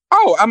people.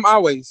 Oh, I'm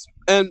always.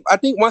 And I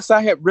think once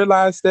I had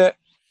realized that,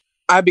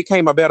 I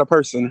became a better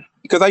person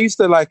because I used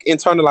to like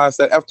internalize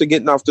that after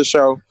getting off the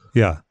show.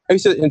 Yeah. I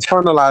used to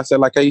internalize that.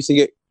 Like I used to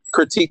get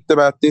critiqued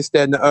about this,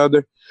 that, and the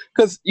other.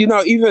 Because,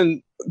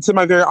 even to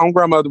my very own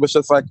grandmother was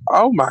just like,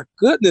 oh my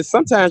goodness,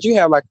 sometimes you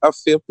have like a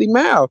filthy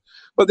mouth.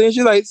 But then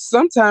she's like,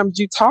 sometimes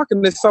you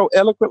talking this so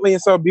eloquently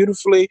and so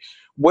beautifully,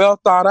 well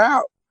thought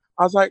out.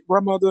 I was like,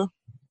 grandmother,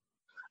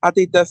 I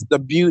think that's the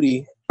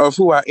beauty of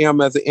who I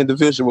am as an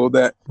individual,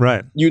 that,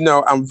 right.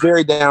 I'm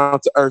very down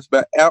to earth,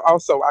 but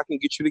also I can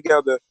get you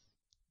together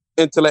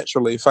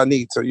intellectually if I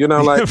need to,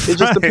 like it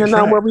just depends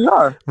on where we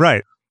are.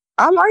 Right.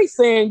 I like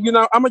saying,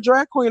 I'm a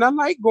drag queen. I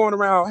like going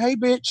around, hey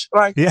bitch.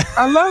 Like, yeah.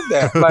 I love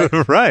that. Like,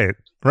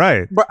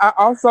 right. But I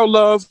also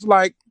love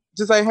like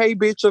to say, hey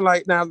bitch, and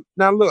like now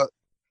look,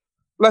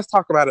 let's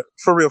talk about it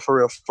for real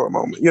for a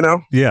moment,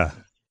 Yeah.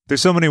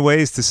 There's so many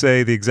ways to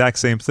say the exact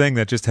same thing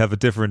that just have a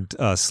different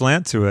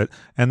slant to it.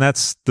 And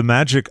that's the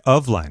magic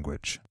of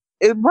language.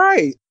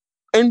 Right.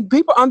 And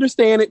people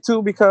understand it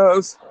too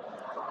because,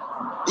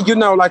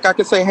 like I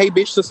could say, hey,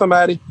 bitch to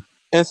somebody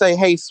and say,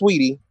 hey,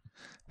 sweetie.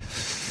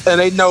 And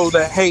they know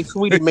that, hey,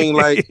 sweetie mean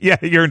like, yeah,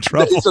 you're in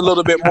trouble. It's a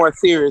little bit more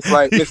serious.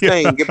 Like, Miss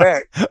Thing, get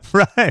back.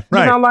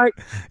 Right.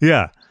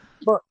 Yeah.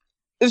 But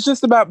it's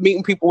just about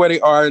meeting people where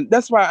they are. And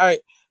that's why I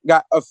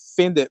got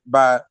offended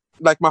by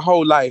like my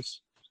whole life,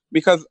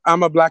 because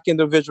I'm a Black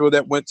individual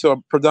that went to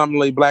a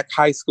predominantly Black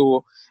high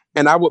school.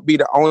 And I would be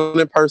the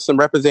only person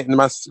representing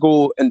my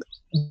school and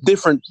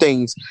different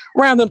things,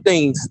 random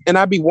things. And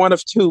I'd be one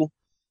of two,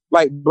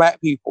 like, Black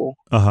people.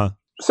 Uh-huh.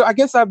 So I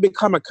guess I've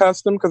become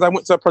accustomed because I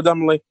went to a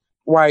predominantly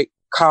white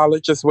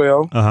college as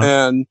well. Uh-huh.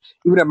 And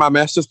even at my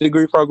master's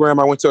degree program,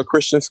 I went to a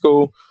Christian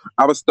school.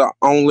 I was the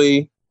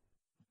only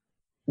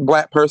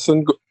Black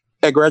person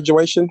at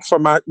graduation for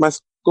my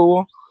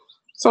school.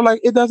 So,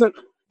 like, it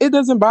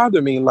doesn't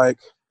bother me. Like,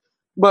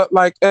 but,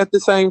 like, at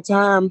the same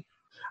time,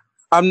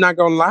 I'm not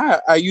going to lie.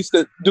 I used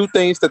to do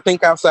things to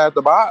think outside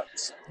the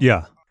box.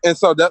 Yeah. And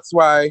so that's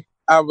why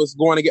I was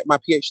going to get my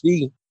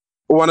PhD.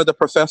 One of the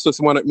professors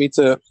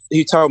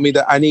he told me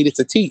that I needed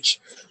to teach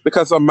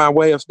because of my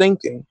way of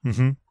thinking.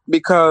 Mm-hmm.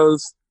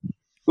 Because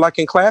like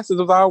in classes,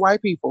 it was all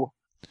white people.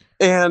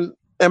 And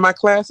in my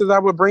classes, I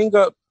would bring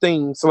up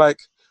things like,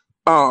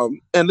 and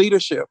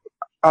leadership,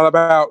 all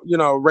about,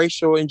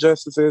 racial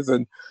injustices.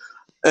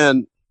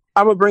 And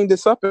I would bring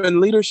this up in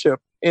leadership,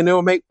 and it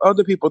will make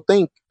other people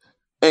think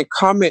and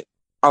comment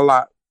a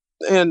lot.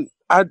 And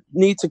I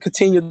need to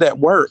continue that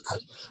work.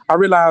 I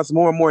realize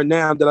more and more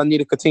now that I need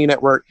to continue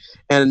that work.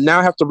 And now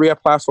I have to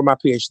reapply for my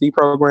PhD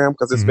program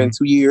because it's been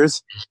 2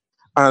 years.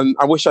 I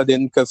wish I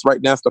didn't, because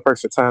right now it's the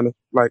perfect time to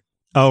start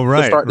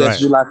that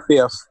July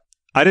 5th.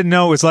 I didn't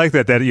know it was like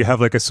that you have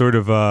like a sort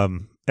of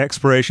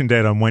expiration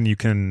date on when you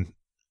can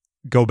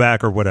go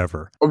back or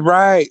whatever.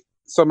 Right.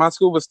 So my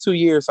school was 2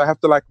 years. So I have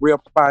to like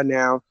reapply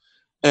now.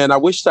 And I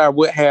wish I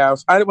would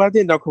have. I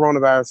didn't know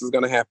coronavirus was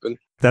going to happen.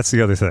 That's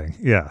the other thing.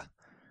 Yeah.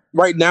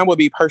 Right now would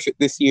be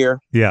perfect this year.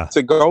 Yeah.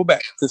 To go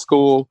back to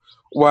school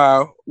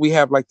while we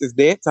have like this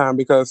dead time,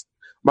 because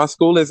my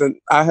school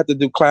I had to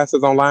do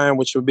classes online,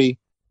 which would be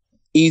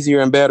easier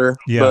and better.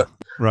 Yeah. But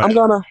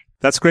right.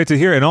 That's great to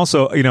hear. And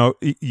also,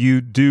 you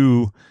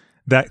do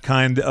that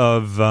kind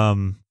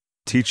of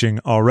teaching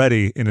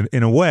already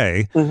in a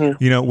way,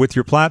 with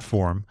your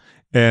platform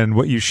and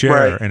what you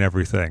share and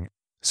everything.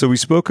 So we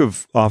spoke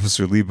of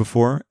Officer Lee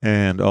before,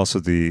 and also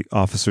the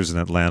officers in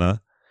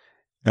Atlanta.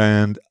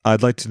 And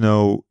I'd like to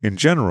know, in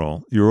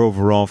general, your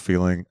overall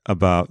feeling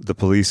about the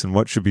police and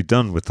what should be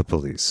done with the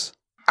police.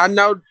 I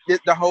know that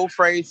the whole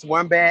phrase,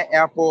 one bad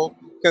apple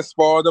can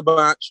spoil the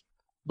bunch.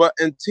 But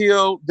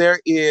until there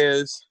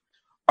is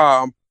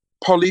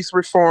police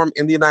reform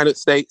in the United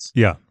States,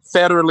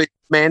 federally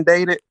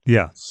mandated,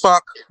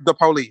 fuck the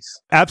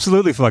police.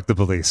 Absolutely fuck the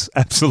police.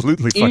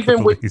 Absolutely fuck the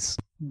police.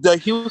 With the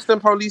Houston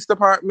Police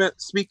Department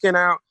speaking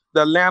out,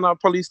 the Atlanta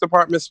Police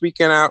Department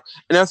speaking out,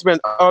 and there's been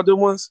other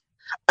ones,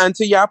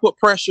 until y'all put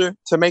pressure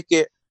to make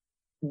it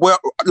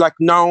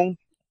known.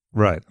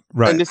 Right.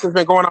 And this has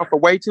been going on for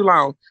way too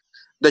long,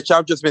 that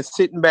y'all just been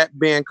sitting back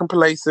being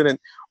complacent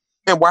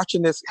and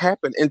watching this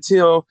happen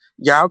until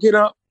y'all get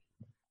up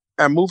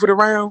and move it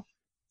around.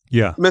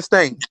 Yeah. Miss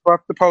Thing,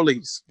 fuck the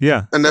police.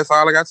 Yeah. And that's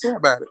all I got to say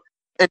about it.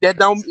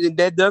 And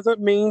that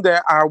doesn't mean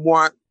that I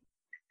want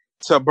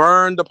to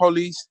burn the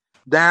police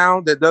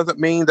down. That doesn't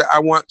mean that I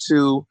want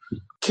to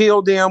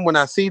kill them when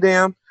I see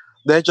them.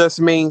 That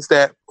just means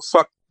that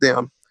fuck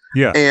them.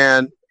 Yeah.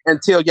 And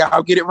until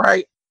y'all get it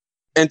right,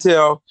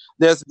 until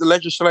there's the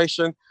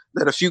legislation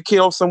that if you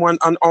kill someone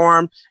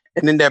unarmed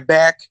and in their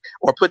back,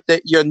 or put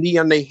your knee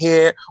on their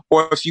head,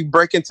 or if you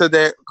break into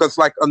their, because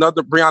like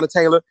another Breonna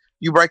Taylor,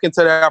 you break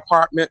into their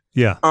apartment.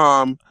 Yeah.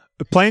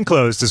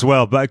 Plainclothes as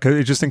well, but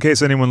just in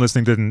case anyone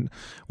listening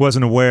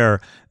wasn't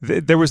aware,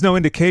 there was no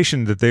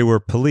indication that they were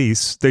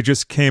police. They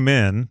just came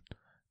in,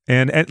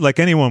 and like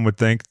anyone would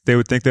think, they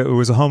would think that it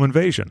was a home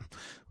invasion.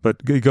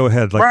 But go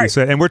ahead, like you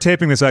said. And we're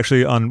taping this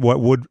actually on what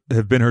would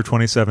have been her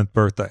 27th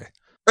birthday.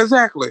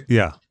 Exactly.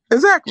 Yeah.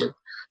 Exactly.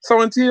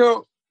 So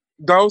until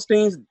those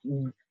things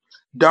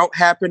don't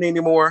happen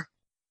anymore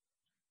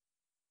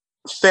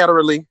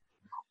federally,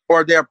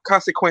 or there are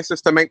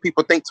consequences to make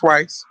people think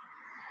twice,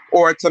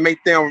 or to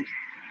make them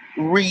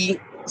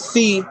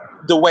see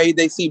the way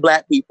they see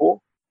Black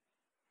people,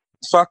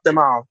 fuck them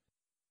all.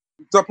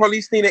 The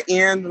police need to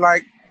end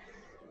like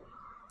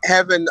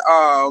having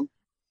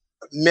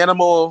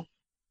minimal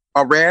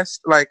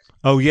arrest, like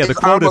the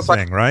quota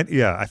thing, like, right?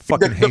 Yeah, I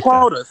fucking hate the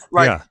quotas. That.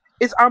 Like yeah.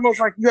 It's almost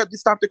like you have to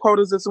stop the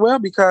quotas as well,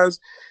 because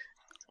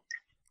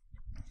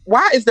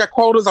why is there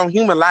quotas on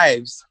human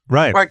lives?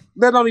 Right. Like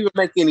that don't even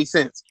make any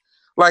sense.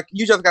 Like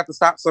you just got to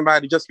stop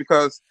somebody just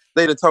because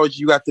they done told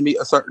you got to meet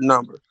a certain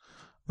number.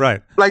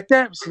 Right. Like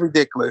that's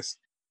ridiculous.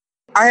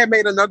 I had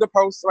made another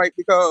post, like,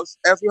 because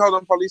as we hold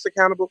them police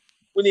accountable,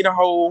 we need to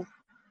hold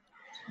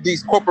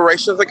these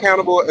corporations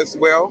accountable as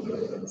well.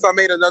 So I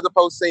made another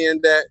post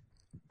saying that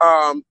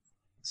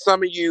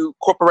some of you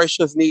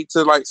corporations need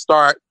to like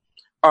start.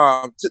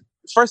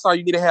 First of all,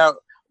 you need to have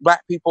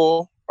Black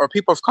people or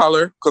people of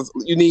color, because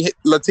you need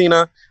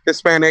Latina,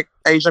 Hispanic,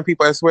 Asian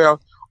people as well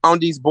on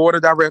these board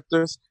of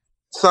directors.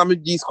 Some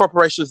of these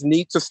corporations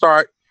need to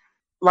start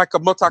like a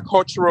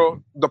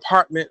multicultural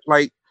department,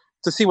 like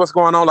to see what's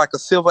going on, like a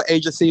civil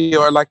agency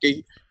or like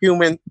a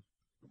human,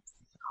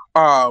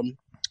 what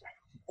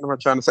am I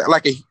trying to say?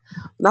 Like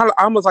not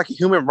almost like a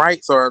human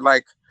rights, or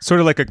like sort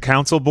of like a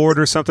council board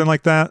or something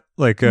like that.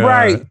 Like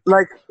right,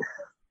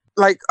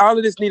 like all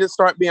of this need to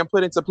start being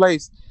put into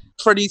place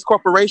for these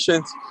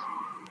corporations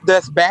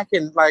that's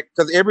backing, like,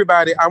 because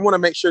everybody, I want to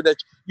make sure that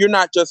you're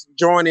not just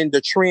joining the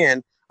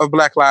trend of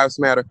Black Lives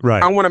Matter.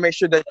 Right. I want to make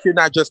sure that you're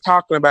not just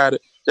talking about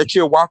it, that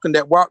you're walking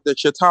that walk,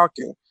 that you're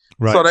talking.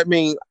 Right. So that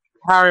means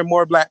hiring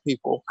more Black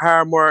people,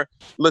 hiring more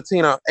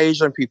Latino,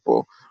 Asian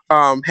people,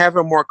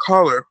 having more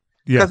color.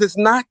 Because it's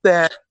not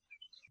that,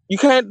 you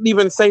can't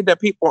even say that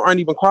people aren't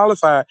even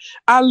qualified.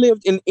 I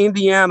lived in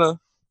Indiana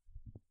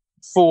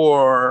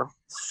for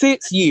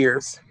 6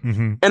 years,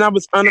 mm-hmm. and I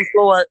was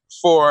unemployed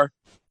for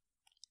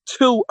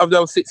 2 of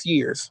those 6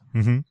 years.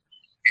 Mm-hmm.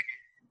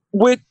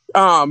 With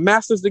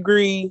master's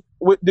degree,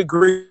 with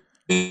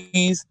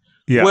degrees,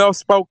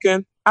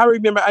 well-spoken. I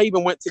remember I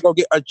even went to go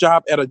get a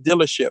job at a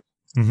dealership.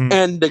 Mm-hmm.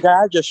 And the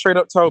guy just straight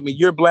up told me,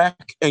 "You're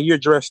Black and you're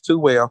dressed too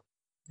well."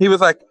 He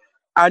was like,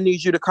 "I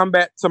need you to come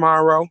back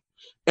tomorrow,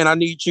 and I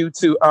need you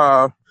to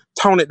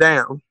tone it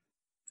down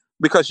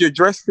because you're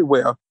dressed too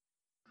well."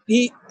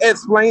 He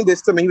explained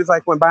this to me. He was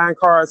like, when buying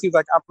cars, he was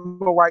like,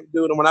 "I'm a white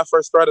dude, and when I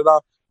first started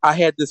off, I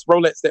had this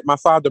Rolex that my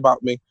father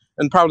bought me,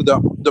 and probably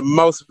the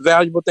most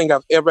valuable thing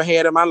I've ever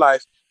had in my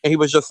life." And he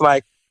was just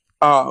like,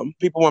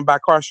 people wouldn't buy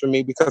cars from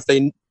me because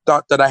they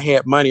thought that I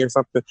had money or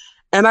something.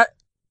 And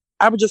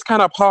I was just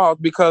kind of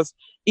appalled, because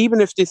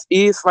even if this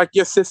is like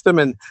your system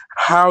and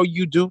how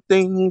you do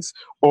things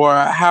or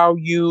how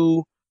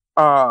you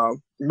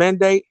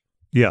mandate,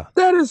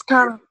 that is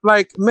kind of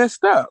like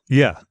messed up.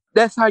 Yeah.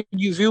 That's how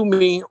you view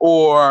me,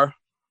 or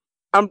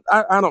I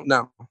don't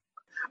know.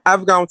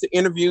 I've gone to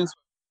interviews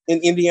in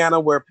Indiana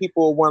where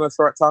people want to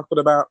start talking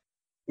about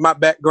my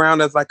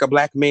background as like a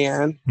Black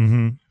man,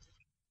 mm-hmm.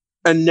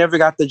 and never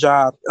got the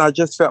job. I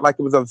just felt like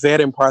it was a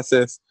vetting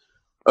process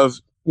of,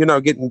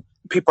 getting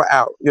people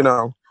out,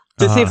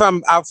 to see if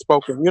I'm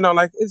outspoken,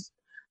 like it's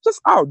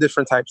just all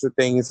different types of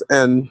things.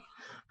 And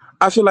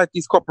I feel like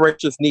these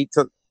corporations need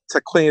to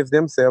cleanse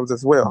themselves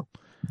as well.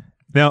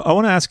 Now, I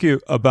want to ask you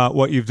about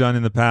what you've done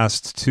in the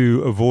past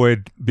to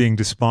avoid being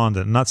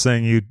despondent. I'm not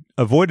saying you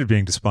avoided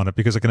being despondent,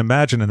 because I can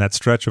imagine in that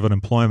stretch of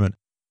unemployment,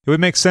 it would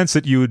make sense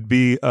that you would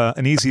be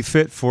an easy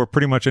fit for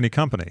pretty much any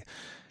company.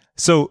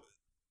 So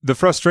the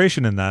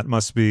frustration in that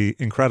must be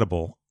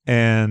incredible.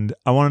 And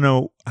I want to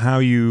know how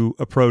you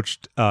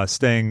approached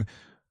staying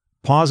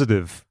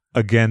positive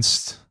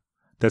against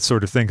that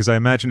sort of thing, because I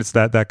imagine it's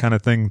that kind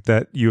of thing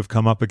that you have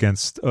come up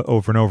against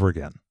over and over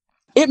again.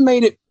 To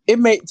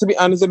be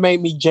honest, it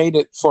made me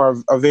jaded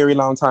for a very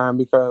long time,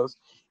 because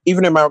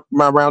even in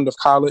my round of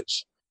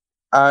college,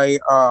 I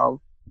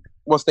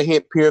was the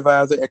head peer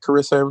advisor at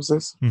Career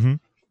Services. Mm-hmm.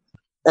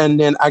 And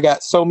then I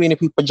got so many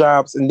people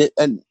jobs, and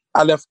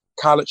I left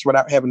college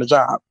without having a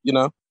job,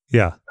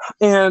 Yeah.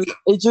 And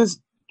it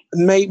just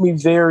made me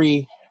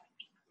very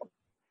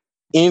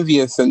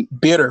envious and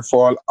bitter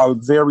for a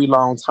very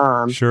long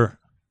time. Sure.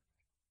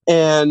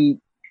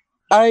 And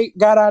I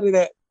got out of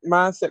that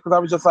mindset because I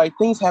was just like,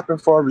 things happen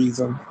for a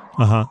reason.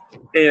 Uh-huh.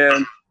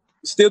 And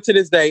still to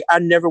this day, I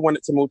never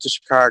wanted to move to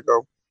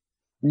Chicago.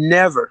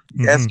 Never.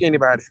 Mm-hmm. Ask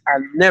anybody. I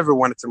never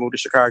wanted to move to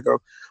Chicago.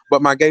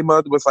 But my gay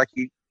mother was like,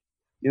 you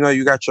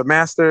got your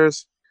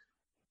master's.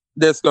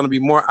 there's going to be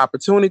more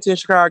opportunity in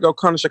Chicago,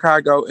 come to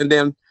Chicago. And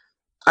then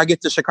I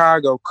get to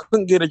Chicago,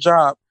 couldn't get a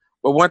job.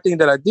 But one thing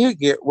that I did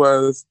get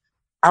was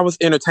I was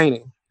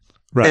entertaining.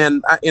 Right.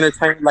 And I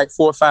entertained like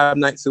 4 or 5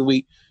 nights a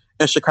week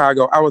in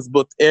Chicago. I was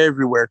booked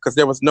everywhere because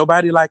there was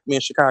nobody like me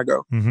in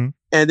Chicago. Mm-hmm.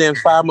 And then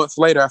 5 months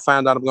later, I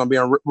found out I'm going to be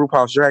on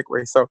RuPaul's Drag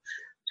Race. So,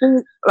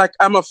 like,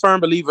 I'm a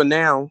firm believer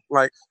now.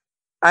 Like,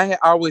 I had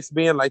always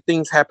been like,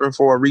 things happen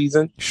for a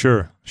reason.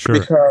 Sure.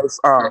 Because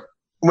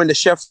when the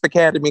Chef's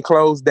Academy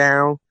closed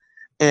down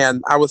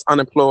and I was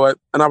unemployed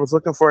and I was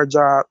looking for a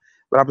job,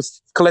 but I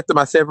was collecting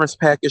my severance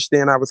package,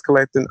 then I was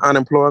collecting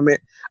unemployment.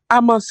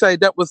 I must say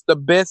that was the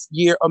best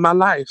year of my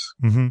life.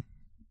 Mm-hmm.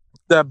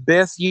 The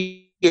best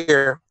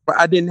year. But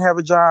I didn't have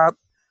a job.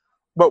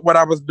 But what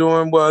I was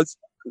doing was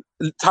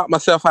taught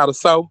myself how to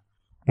sew,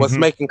 was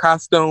making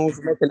costumes,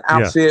 making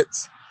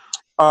outfits.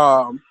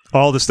 Yeah.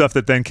 All the stuff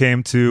that then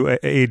came to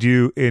aid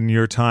you in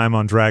your time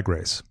on Drag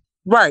Race.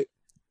 Right.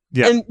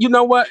 Yeah. And you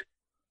know what?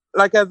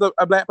 Like, as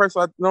a Black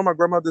person, I know my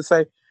grandmother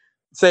say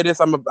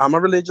this, I'm a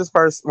religious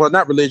person. Well,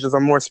 not religious,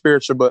 I'm more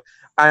spiritual, but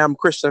I am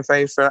Christian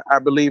faith. So I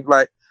believe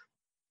like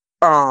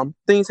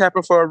things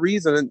happen for a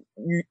reason,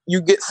 and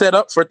you get set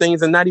up for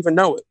things and not even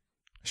know it.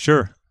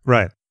 Sure.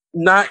 Right.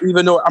 Not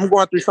even know it. I'm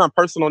going through something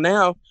personal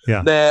now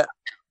that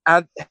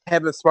I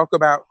haven't spoke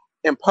about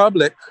in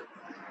public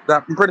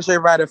that I'm pretty sure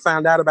everybody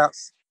found out about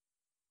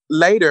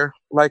later.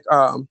 Like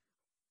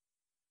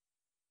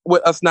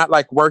with us not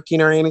like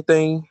working or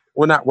anything.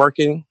 We're not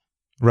working.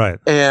 Right.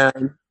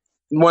 And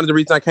one of the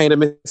reasons I came to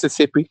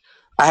Mississippi,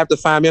 I have to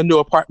find me a new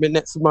apartment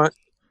next month.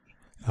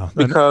 Oh,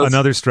 because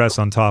another stress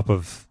on top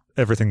of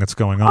everything that's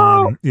going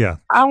on. Yeah.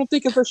 I don't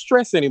think it's a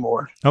stress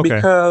anymore. Okay.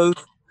 Because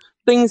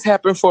things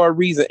happen for a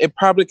reason. It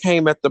probably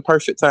came at the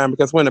perfect time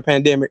because we're in a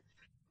pandemic.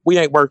 We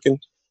ain't working.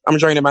 I'm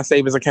draining my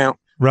savings account.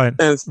 Right.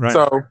 And right.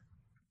 so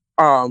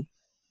I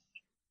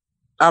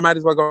might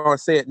as well go and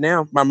say it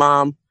now. My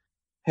mom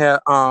had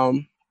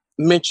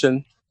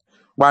mentioned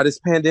while this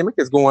pandemic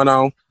is going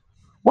on,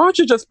 why don't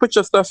you just put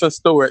your stuff in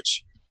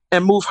storage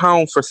and move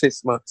home for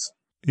 6 months?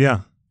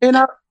 Yeah. And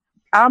I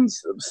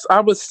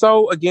was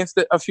so against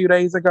it a few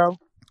days ago.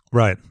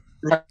 Right.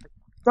 Like,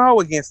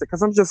 so against it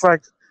because I'm just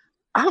like,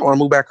 I don't want to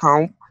move back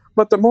home.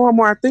 But the more and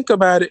more I think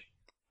about it,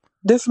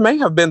 this may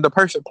have been the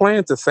perfect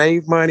plan to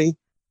save money.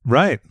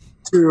 Right.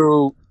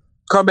 To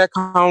come back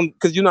home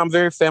because, you know, I'm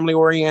very family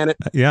oriented.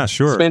 Yeah,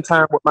 sure. Spend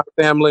time with my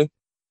family.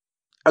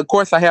 Of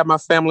course, I have my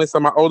family.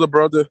 So my older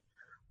brother,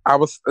 I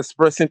was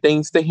expressing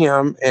things to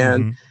him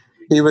and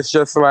he was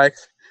just like,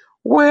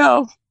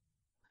 well,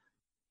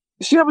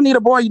 if you ever need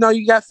a boy, you know,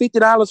 you got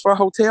 $50 for a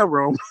hotel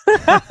room.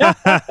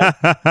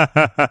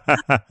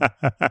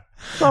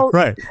 So,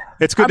 right.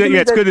 It's good.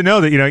 It's good to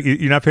know that, you know,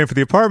 you're not paying for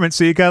the apartment,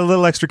 so you got a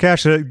little extra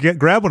cash to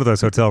grab one of those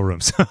hotel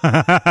rooms.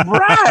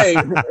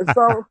 Right.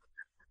 So,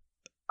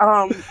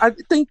 I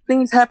think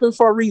things happen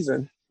for a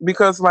reason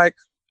because, like,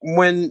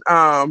 when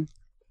I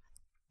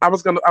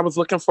was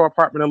looking for an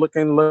apartment and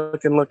looking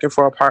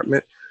for an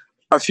apartment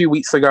a few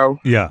weeks ago.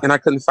 Yeah. And I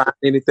couldn't find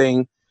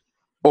anything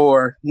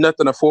or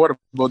nothing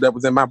affordable that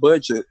was in my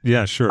budget.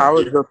 Yeah, sure. I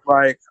was just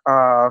like,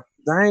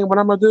 dang, what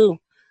I'm gonna do?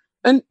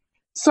 And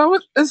so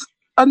it's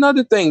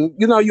another thing,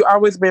 you know, you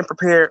always been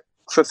prepared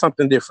for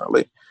something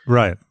differently.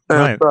 Right.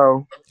 And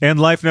so, and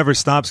life never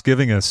stops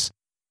giving us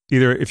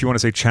either, if you want to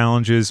say,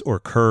 challenges or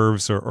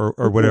curves or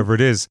whatever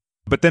it is.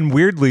 But then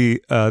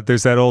weirdly,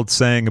 there's that old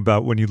saying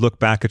about when you look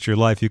back at your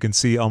life, you can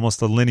see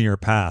almost a linear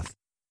path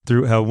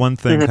through how one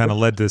thing kind of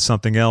led to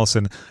something else.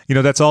 And, you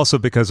know, that's also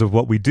because of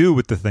what we do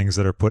with the things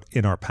that are put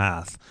in our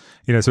path.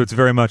 You know, so it's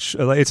very much,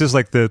 it's just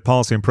like the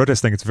policy and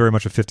protest thing. It's very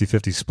much a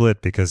 50-50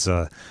 split because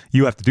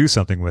you have to do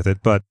something with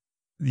it. But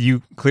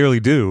you clearly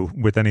do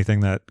with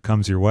anything that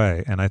comes your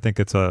way. And I think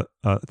it's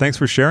thanks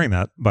for sharing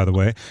that, by the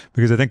way,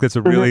 because I think that's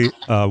a really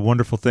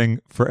wonderful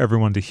thing for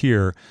everyone to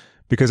hear.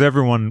 Because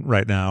everyone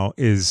right now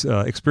is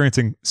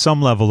experiencing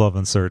some level of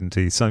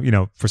uncertainty. Some, you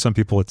know, for some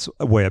people it's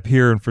way up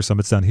here, and for some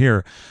it's down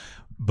here.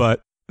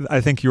 But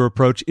I think your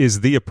approach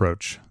is the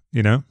approach.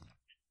 You know?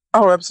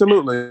 Oh,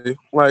 absolutely.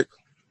 Like,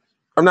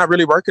 I'm not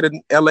really working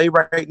in LA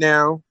right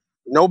now.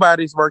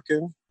 Nobody's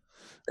working.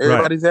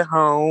 Everybody's at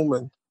home,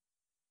 and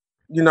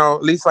you know,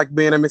 at least like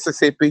being in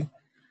Mississippi.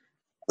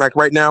 Like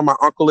right now, my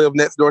uncle lives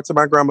next door to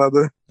my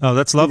grandmother. Oh,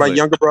 that's lovely. My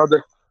younger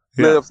brother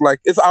lives like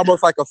it's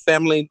almost like a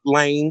family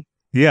lane.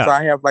 Yeah. So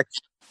I have like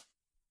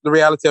the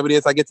reality of it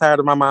is I get tired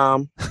of my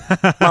mom.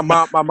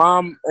 my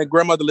mom and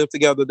grandmother live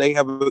together.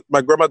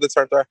 My grandmother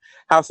turned her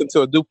house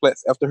into a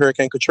duplex after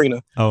Hurricane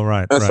Katrina. Oh,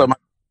 right. And so my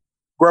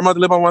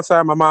grandmother live on one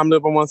side, my mom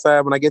live on one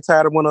side. When I get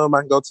tired of one of them, I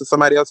can go to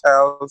somebody else's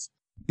house.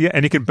 Yeah,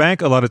 and you can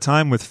bank a lot of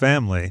time with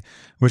family,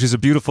 which is a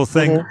beautiful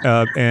thing.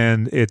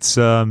 And it's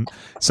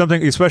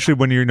something, especially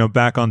when you're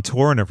back on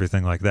tour and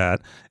everything like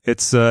that.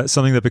 It's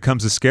something that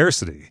becomes a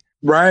scarcity.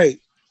 Right.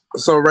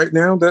 So right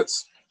now,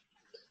 that's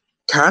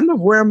kind of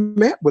where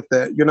I'm at with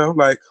that, you know,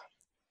 like,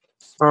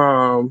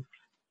 I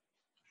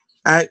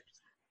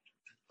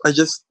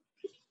just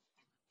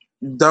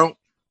don't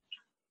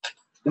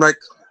like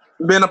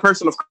being a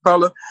person of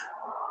color.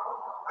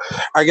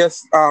 I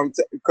guess to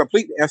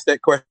completely answer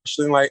that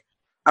question, like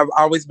I've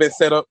always been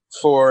set up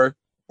for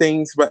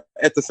things, but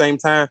at the same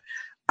time,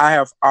 I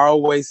have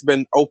always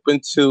been open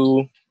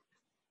to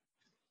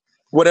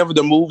whatever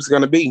the move's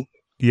going to be.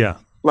 Yeah.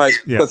 Like,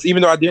 because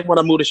even though I didn't want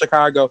to move to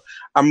Chicago,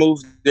 I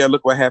moved there.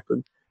 Look what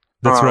happened.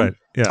 That's right.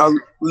 Yeah. A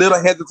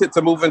little hesitant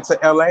to move into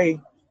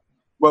LA,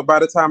 but by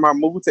the time I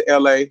moved to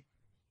LA,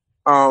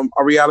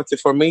 a reality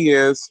for me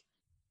is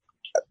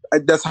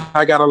that's how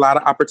I got a lot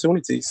of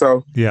opportunities.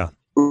 So yeah,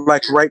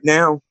 like right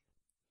now,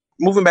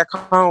 moving back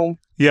home,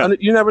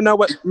 you never know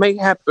what may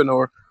happen,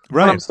 or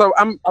right. So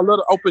I'm a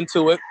little open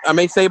to it. I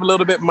may save a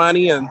little bit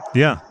money, and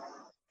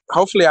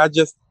hopefully I'm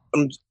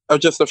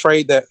just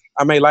afraid that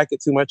I may like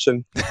it too much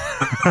and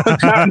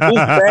not move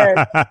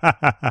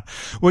back.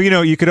 Well,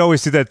 you could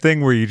always do that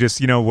thing where you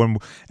just, when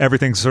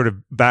everything's sort of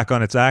back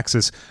on its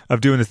axis,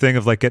 of doing the thing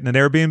of like getting an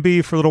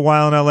Airbnb for a little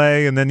while in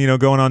LA and then,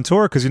 going on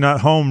tour, because you're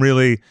not home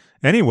really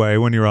anyway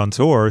when you're on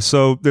tour.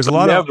 So there's a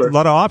lot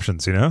of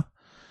options, Yeah.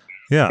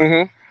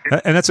 Mm-hmm.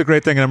 And that's a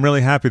great thing, and I'm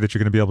really happy that you're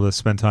going to be able to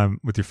spend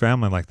time with your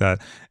family like that.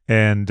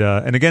 And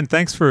again,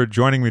 thanks for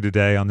joining me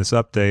today on this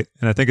update.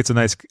 And I think it's a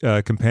nice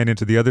companion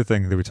to the other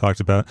thing that we talked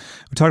about.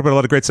 We talked about a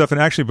lot of great stuff.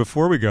 And actually,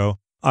 before we go,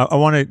 I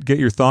want to get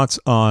your thoughts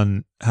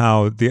on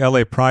how the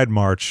LA Pride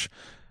March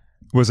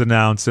was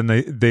announced, and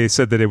they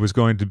said that it was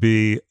going to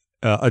be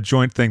a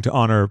joint thing to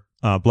honor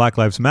Black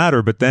Lives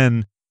Matter, but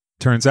then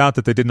turns out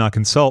that they did not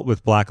consult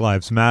with Black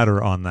Lives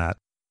Matter on that.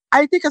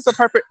 I think it's a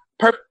perfect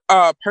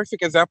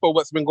example of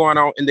what's been going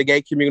on in the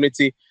gay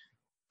community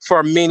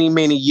for many,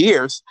 many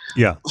years.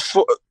 Yeah.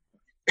 For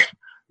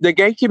the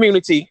gay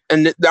community,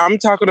 and I'm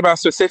talking about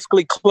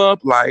specifically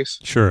club life,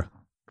 sure,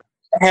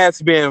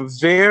 has been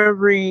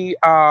very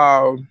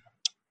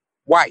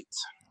white.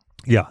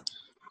 Yeah.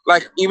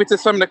 Like even to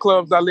some of the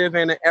clubs I live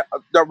in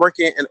that work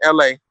in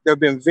LA, they've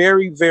been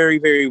very, very,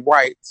 very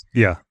white.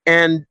 Yeah.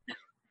 And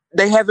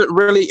they haven't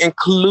really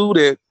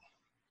included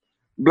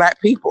Black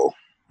people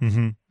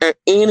in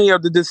any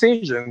of the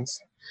decisions.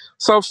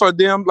 So for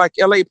them, like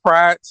LA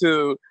Pride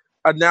to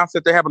announce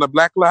that they're having a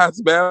Black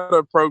Lives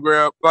Matter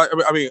program,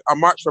 a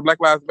march for Black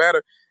Lives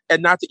Matter,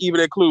 and not to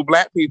even include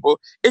Black people,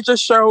 it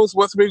just shows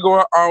what's been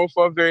going on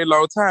for a very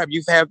long time.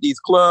 You've had these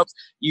clubs,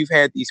 you've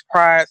had these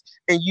prides,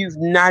 and you've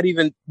not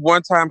even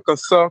one time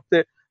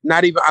consulted,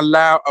 not even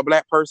allowed a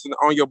Black person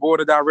on your board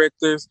of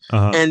directors.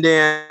 And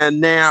then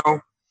now,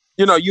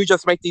 you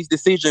just make these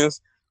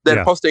decisions that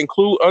are supposed to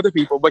include other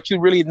people, but you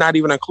really not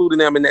even including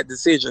them in that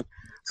decision.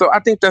 So I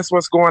think that's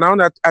what's going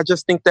on. I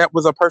just think that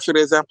was a perfect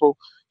example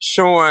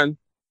showing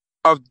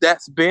of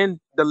that's been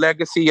the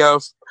legacy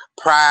of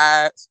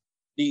Pride,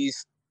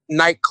 these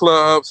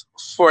nightclubs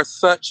for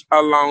such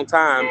a long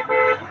time.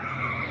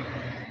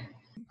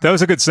 That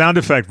was a good sound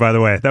effect, by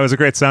the way. That was a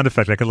great sound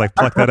effect. I could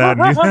pluck that out.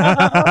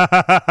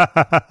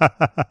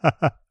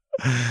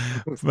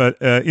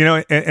 But,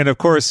 and of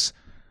course,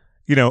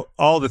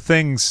 all the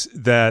things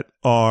that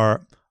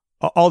are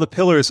all the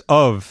pillars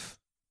of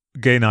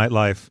gay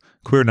nightlife,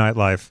 queer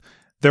nightlife,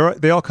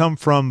 they all come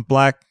from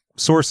Black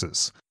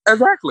sources.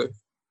 Exactly.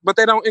 But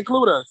they don't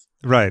include us.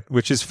 Right,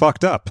 which is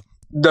fucked up.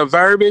 The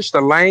verbiage,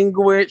 the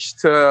language,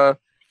 to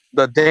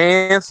the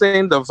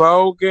dancing, the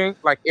voguing,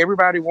 like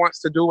everybody wants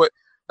to do it.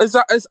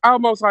 It's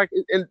almost like,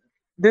 and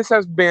this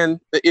has been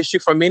the issue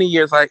for many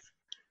years, like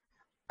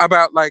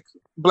about like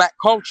Black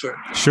culture.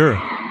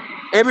 Sure.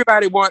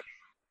 Everybody wants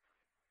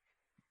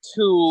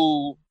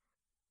to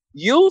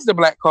use the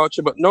Black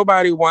culture, but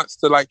nobody wants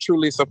to like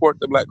truly support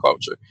the Black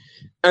culture.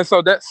 And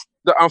so that's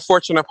the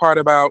unfortunate part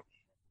about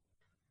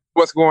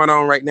what's going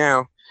on right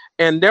now.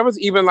 And there was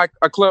even like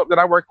a club that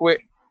I work with,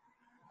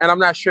 and I'm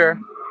not sure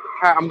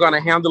how I'm going to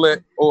handle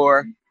it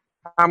or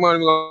how I'm going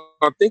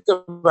to think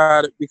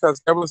about it,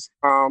 because there was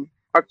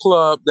a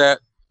club that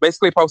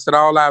basically posted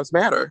All Lives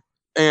Matter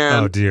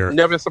and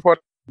never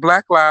supported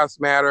Black Lives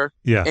Matter.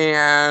 Yeah.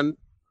 And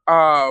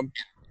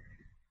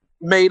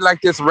made like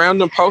this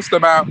random post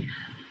about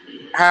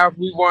how if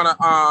we want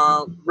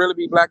to really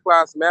be Black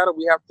Lives Matter,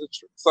 we have to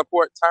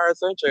support Tyra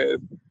Sanchez.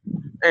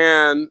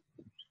 And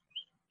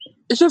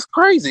it's just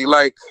crazy.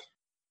 Like,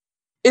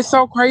 it's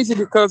so crazy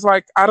because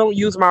like I don't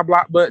use my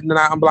block button and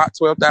I unblock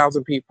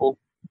 12,000 people.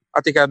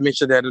 I think I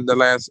mentioned that in the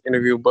last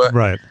interview, but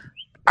right.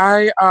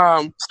 I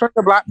start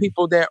to block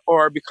people that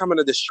are becoming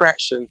a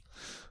distraction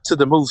to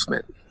the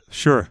movement.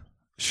 Sure.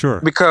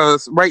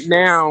 Because right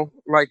now,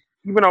 like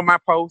even on my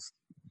post,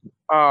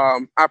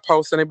 I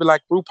post and they'd be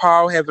like,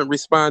 RuPaul haven't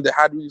responded.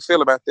 How do you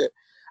feel about that?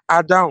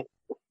 I don't,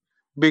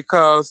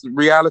 because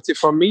reality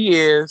for me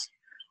is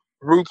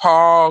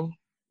RuPaul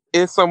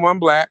is someone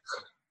Black.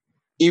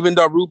 Even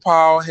though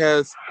RuPaul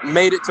has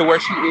made it to where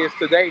she is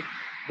today,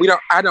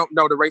 I don't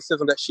know the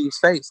racism that she's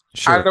faced.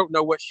 Sure. I don't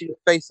know what she's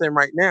facing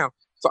right now.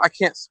 So I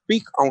can't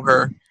speak on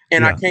her,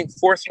 and I can't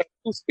force her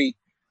to speak,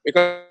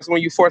 because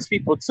when you force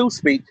people to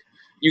speak,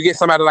 you get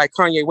somebody like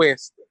Kanye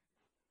West.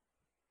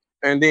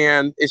 And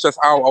then it's just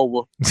all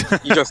over.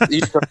 You just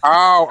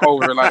all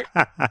over. Like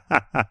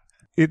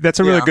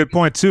that's a really good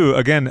point too.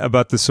 Again,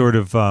 about the sort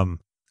of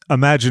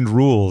imagined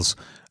rules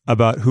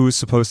about who's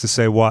supposed to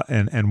say what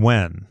and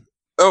when.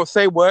 Oh,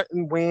 say what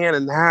and when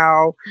and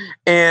how.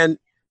 And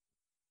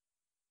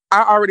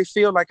I already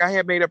feel like I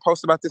had made a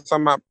post about this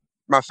on my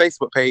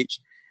Facebook page.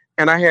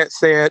 And I had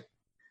said,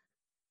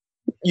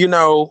 you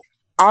know,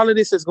 all of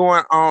this is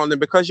going on. And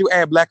because you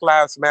add Black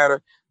Lives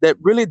Matter, that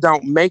really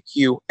don't make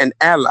you an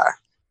ally.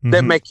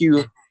 That make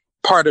you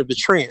part of the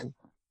trend.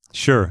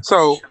 Sure.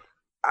 So,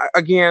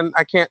 again,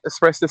 I can't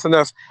express this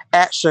enough.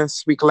 Actions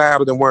speak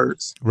louder than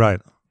words. Right.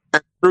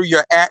 And through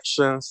your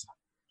actions,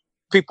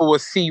 people will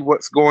see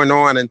what's going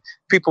on, and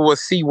people will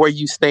see where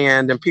you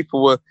stand, and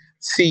people will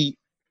see,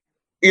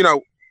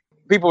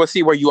 people will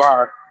see where you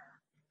are.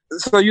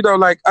 So,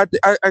 like,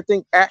 I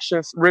think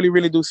actions really,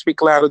 really do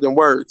speak louder than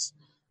words.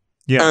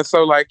 Yeah. And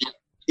so, like,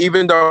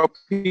 even though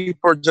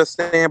people are just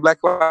saying Black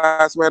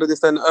Lives Matter,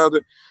 this and the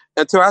other,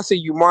 until I see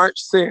you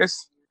march,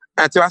 sis,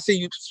 until I see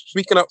you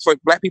speaking up for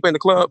Black people in the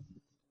club,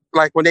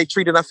 like when they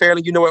treated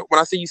unfairly, you know what, when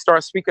I see you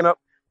start speaking up,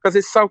 because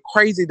it's so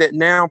crazy that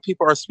now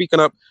people are speaking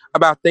up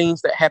about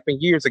things that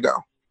happened years ago.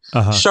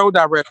 Show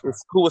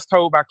directors who was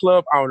told by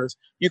club owners,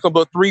 you can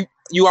book 3,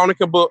 you only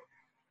can book,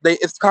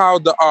 it's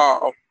called the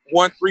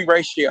 1-3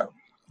 ratio.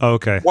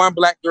 Okay. 1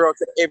 Black girl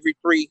to every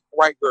 3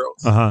 white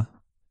girls.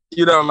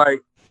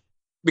 Like,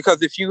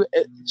 because if you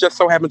just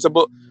so happen to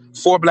book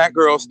 4 Black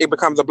girls, it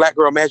becomes a Black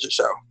girl magic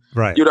show.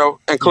 Right.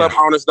 And club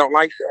owners don't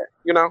like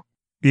that,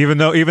 Even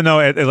though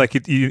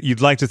like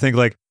you'd like to think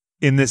like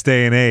in this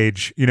day and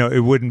age,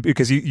 it wouldn't,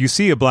 because you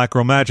see a Black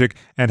girl magic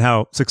and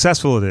how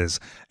successful it is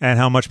and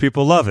how much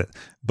people love it,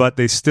 but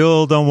they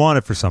still don't want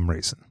it for some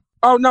reason.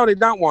 Oh, no, they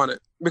don't want it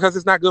because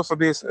it's not good for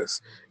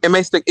business.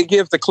 It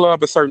gives the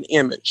club a certain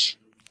image.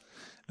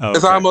 Okay.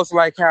 It's almost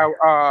like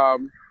how,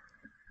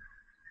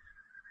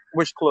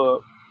 which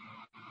club?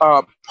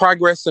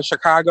 Progress in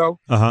Chicago.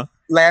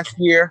 Last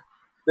year,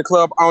 the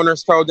club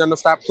owners told them to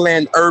stop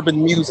playing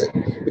urban music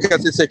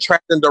because it's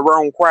attracting the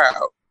wrong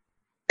crowd.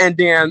 And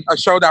then a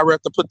show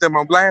director put them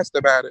on blast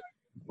about it.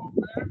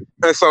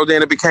 And so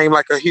then it became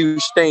like a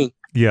huge thing.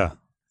 Yeah.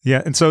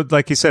 Yeah. And so,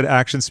 like you said,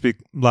 actions speak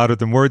louder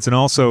than words. And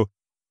also,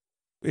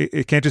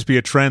 it can't just be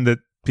a trend that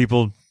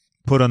people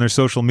put on their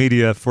social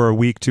media for a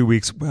week, 2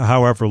 weeks,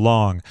 however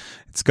long.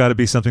 It's got to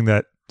be something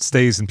that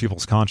stays in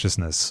people's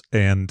consciousness.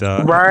 And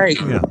right.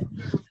 Yeah.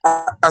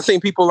 I've seen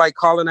people like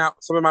calling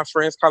out, some of my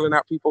friends calling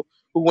out people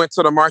who went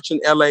to the march in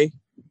LA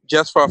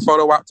just for a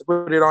photo op to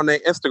put it on their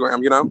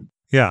Instagram,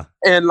 Yeah.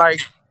 And like,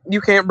 you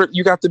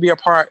got to be a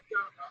part,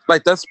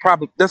 like that's a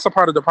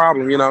part of the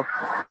problem,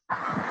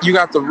 You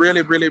got to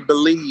really, really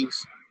believe.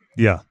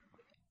 Yeah.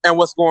 And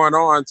what's going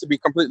on to be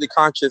completely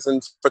conscious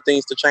and for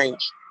things to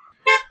change.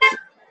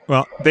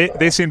 Well,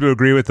 they seem to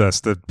agree with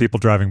us, the people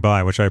driving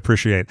by, which I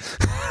appreciate.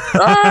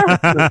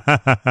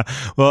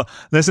 Well,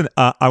 listen,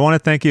 I want to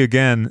thank you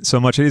again so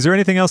much. Is there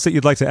anything else that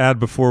you'd like to add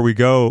before we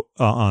go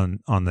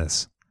on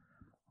this?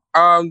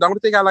 The only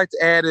thing I'd like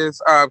to add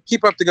is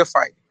keep up the good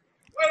fight.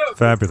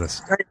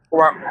 Fabulous.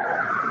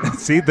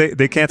 See,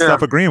 they can't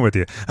stop agreeing with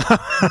you.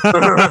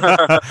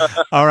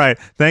 All right.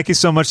 Thank you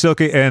so much,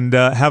 Silky, and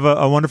have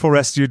a wonderful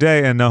rest of your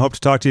day, and I hope to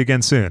talk to you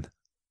again soon.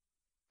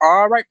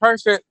 All right,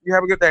 perfect. You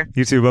have a good day.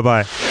 You too.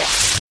 Bye-bye.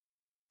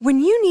 When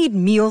you need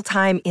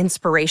mealtime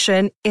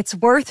inspiration, it's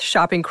worth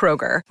shopping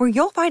Kroger, where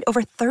you'll find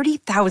over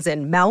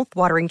 30,000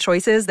 mouth-watering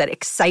choices that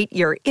excite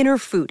your inner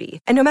foodie.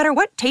 And no matter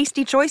what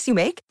tasty choice you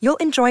make, you'll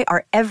enjoy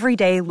our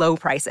everyday low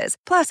prices,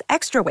 plus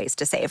extra ways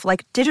to save,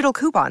 like digital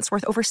coupons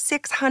worth over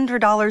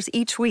 $600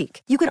 each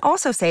week. You can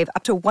also save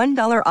up to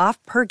 $1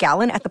 off per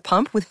gallon at the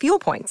pump with fuel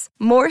points.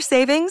 More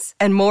savings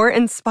and more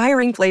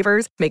inspiring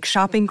flavors make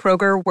shopping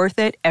Kroger worth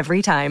it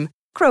every time.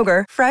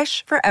 Kroger,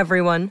 fresh for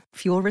everyone.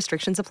 Fuel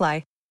restrictions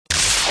apply.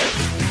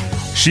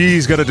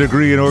 She's got a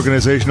degree in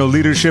organizational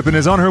leadership and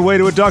is on her way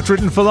to a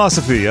doctorate in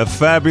philosophy, a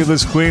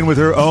fabulous queen with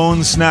her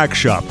own snack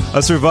shop,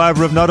 a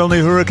survivor of not only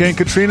Hurricane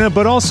Katrina,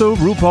 but also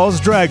RuPaul's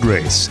Drag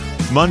Race.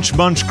 Munch,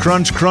 munch,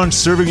 crunch, crunch,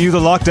 serving you the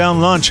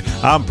lockdown lunch.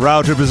 I'm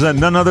proud to present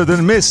none other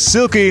than Miss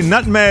Silky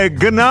Nutmeg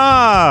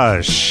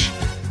Ganache.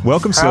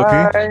 Welcome, Silky.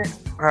 Hi.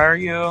 How are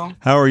you?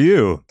 How are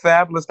you?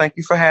 Fabulous. Thank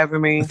you for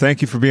having me.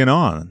 Thank you for being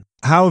on.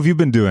 How have you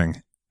been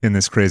doing in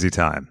this crazy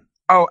time?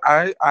 Oh,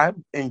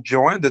 I'm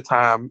enjoying the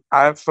time.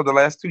 For the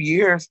last 2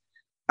 years,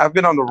 I've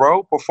been on the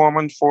road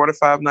performing 4 to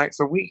 5 nights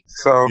a week.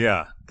 So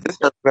yeah, this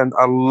has been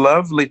a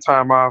lovely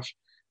time off.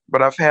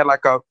 But I've had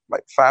like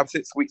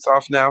 5-6 weeks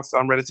off now, so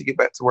I'm ready to get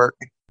back to work.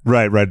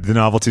 Right. The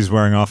novelty's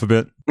wearing off a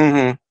bit.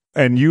 Mm-hmm.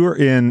 And you were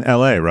in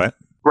LA, right?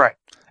 Right.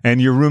 And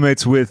you're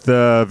roommates with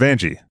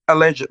Vanjie.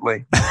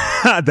 Allegedly.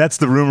 That's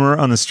the rumor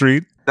on the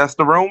street? That's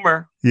the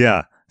rumor.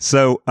 Yeah.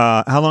 So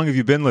how long have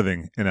you been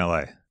living in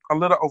LA? A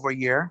little over a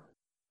year.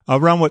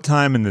 Around what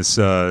time in this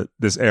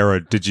era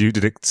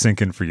did it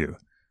sink in for you?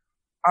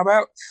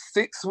 About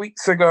 6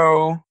 weeks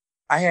ago,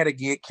 I had a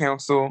gig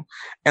cancel,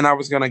 and I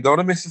was going to go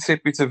to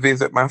Mississippi to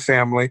visit my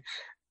family.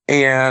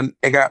 And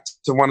it got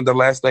to one of the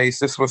last days.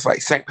 This was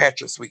like St.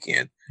 Patrick's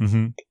weekend,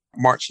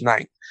 March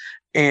 9th.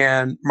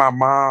 And my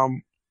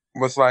mom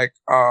was like,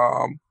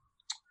 I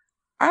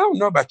don't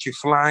know about you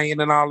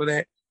flying and all of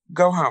that.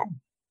 Go home.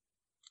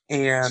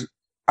 and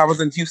I was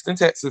in Houston,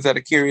 Texas at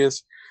a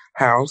Curious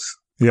house.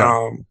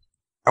 Yeah.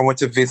 I went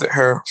to visit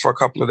her for a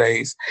couple of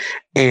days,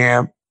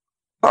 and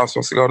I was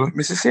supposed to go to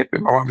Mississippi.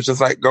 My mom was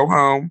just like, go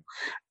home.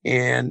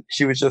 And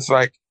she was just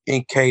like,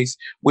 in case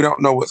we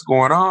don't know what's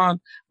going on,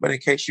 but in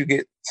case you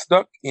get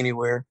stuck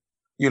anywhere,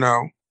 you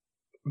know,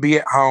 be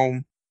at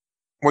home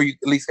where you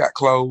at least got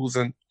clothes.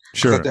 And 'cause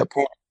Sure. at that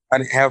point, I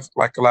didn't have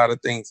like a lot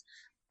of things.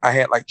 I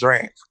had like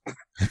drag.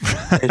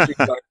 And she's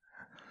like,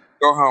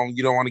 go home.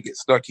 You don't want to get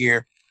stuck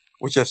here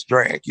with just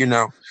drag, you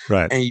know,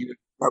 Right. and you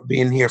are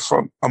being here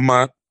for a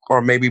month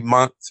or maybe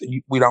months.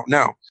 We don't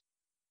know.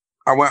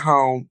 I went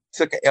home,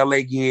 took a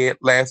LA gig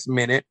last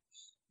minute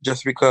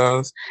just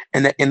because,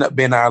 and that ended up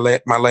being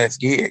my last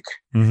gig,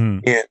 Mm-hmm.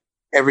 and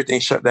everything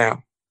shut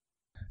down.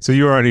 So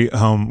you were already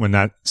home when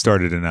that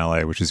started in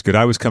LA, which is good.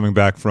 I was coming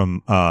back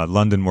from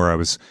London where I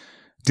was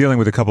dealing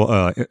with a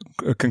couple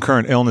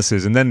concurrent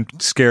illnesses and then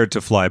scared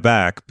to fly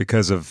back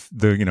because of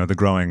the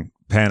growing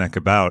panic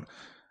about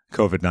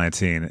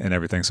COVID-19 and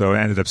everything. So I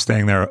ended up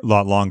staying there a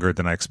lot longer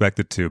than I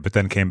expected to, but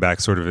then came back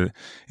sort of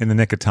in the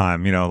nick of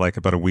time, like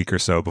about a week or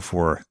so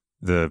before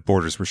the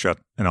borders were shut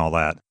and all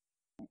that.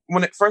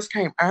 When it first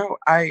came out,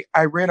 I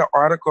read an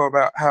article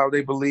about how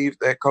they believed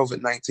that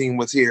COVID-19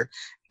 was here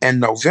in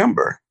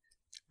November.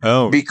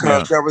 Oh,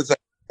 because there was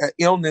an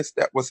illness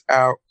that was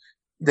out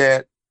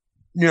that,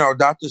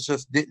 doctors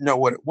just didn't know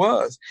what it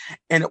was.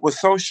 And it was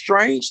so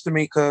strange to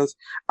me because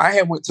I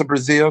had went to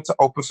Brazil to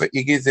open for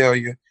Iggy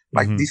Azalea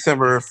like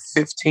December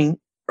 15th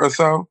or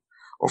so,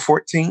 or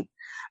 14th.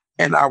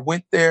 And I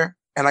went there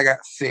and I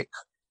got sick.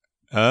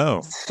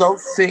 Oh. So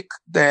sick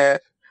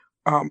that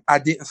I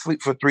didn't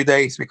sleep for 3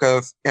 days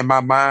because in my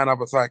mind, I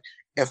was like,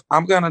 if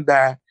I'm going to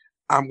die,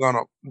 I'm going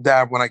to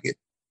die when I get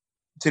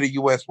to the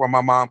U.S. where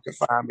my mom can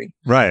find me.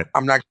 Right.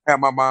 I'm not going to have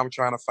my mom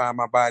trying to find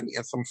my body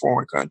in some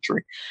foreign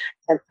country.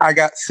 And I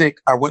got sick.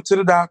 I went to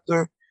the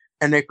doctor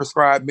and they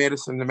prescribed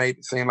medicine to make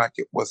it seem like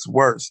it was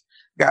worse.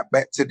 Got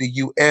back to the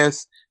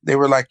U.S. They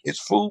were like, it's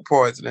food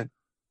poisoning.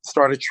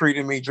 Started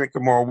treating me,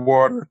 drinking more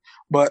water.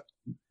 But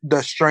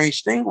the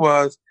strange thing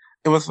was,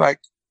 it was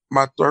like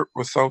my throat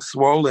was so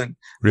swollen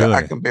that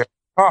I can barely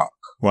talk.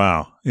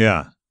 Wow.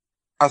 Yeah.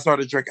 I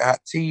started drinking hot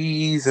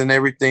teas and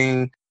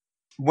everything.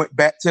 Went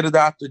back to the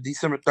doctor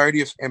December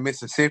 30th in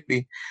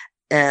Mississippi,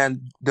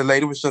 and the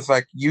lady was just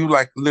like, you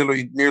like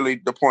literally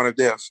nearly the point of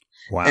death.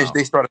 Wow. And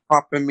they started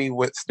pumping me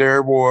with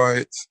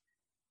steroids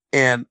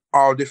and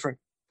all different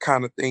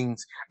kind of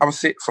things. I was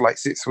sick for like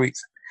 6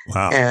 weeks.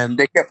 Wow. And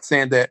they kept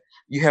saying that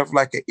you have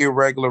like an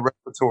irregular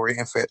respiratory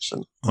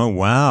infection. Oh,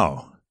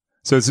 wow.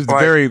 So it's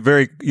very,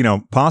 very,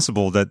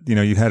 possible that,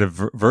 you had a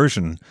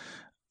version.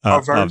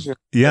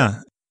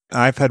 Yeah.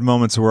 I've had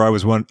moments where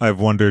I've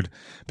wondered,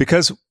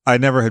 because I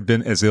never had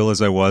been as ill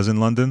as I was in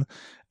London,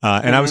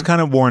 and I was kind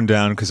of worn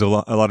down because a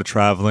lot of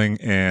traveling,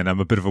 and I'm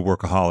a bit of a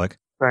workaholic.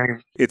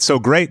 Same. It's so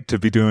great to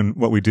be doing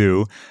what we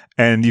do,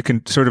 and you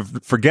can sort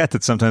of forget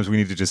that sometimes we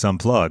need to just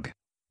unplug.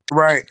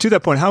 Right. To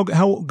that point, how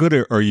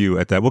good are you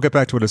at that? We'll get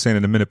back to what I was saying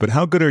in a minute, but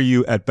how good are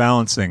you at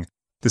balancing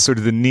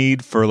the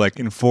need for like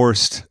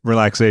enforced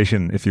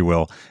relaxation, if you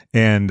will,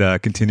 and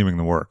continuing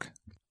the work?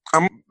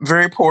 I'm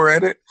very poor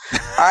at it.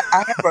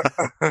 I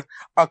have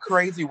a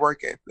crazy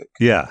work ethic.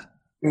 Yeah.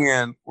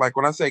 And like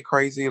when I say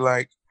crazy,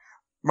 like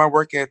my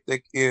work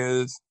ethic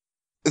is,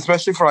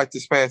 especially for like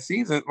this past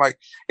season, like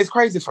it's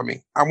crazy for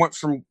me. I went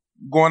from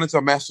going into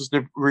a master's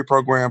degree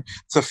program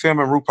to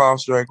filming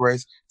RuPaul's Drag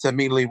Race to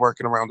immediately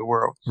working around the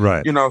world.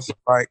 Right. So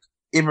like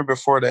even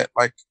before that,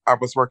 like I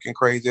was working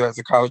crazy as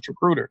a college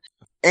recruiter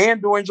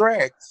and doing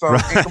drag. So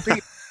and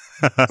competing.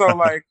 So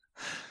like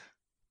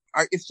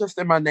it's just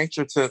in my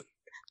nature to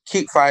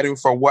keep fighting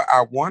for what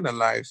I want in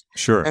life.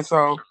 Sure. And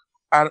so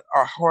I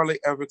hardly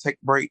ever take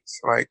breaks.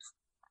 Like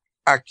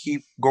I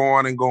keep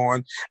going and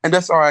going. And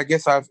that's all I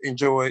guess I've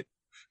enjoyed,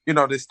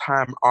 this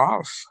time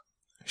off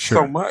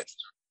so much.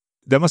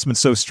 That must have been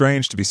so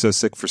strange to be so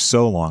sick for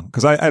so long.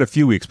 Because I had a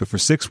few weeks, but for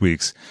 6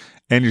 weeks,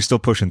 and you're still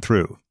pushing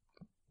through.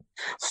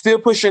 Still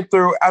pushing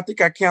through. I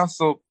think I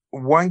canceled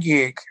one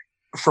gig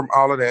from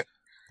all of that.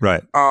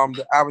 Right.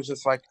 I was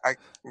just like,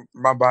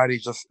 my body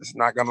just is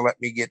not going to let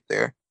me get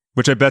there.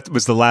 Which I bet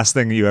was the last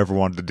thing you ever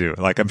wanted to do.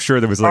 Like, I'm sure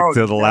there was like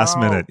the last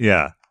minute.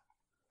 Yeah.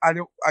 I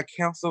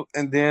canceled,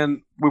 and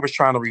then we was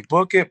trying to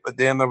rebook it, but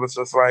then it was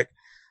just like,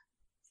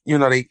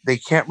 they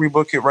can't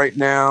rebook it right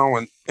now.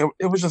 And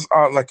it was just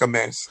all like a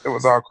mess. It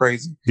was all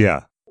crazy.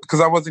 Yeah.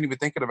 Because I wasn't even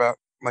thinking about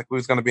like we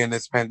was going to be in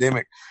this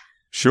pandemic.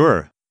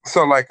 Sure.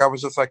 So like, I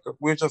was just like,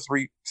 we'll just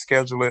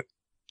reschedule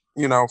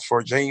it,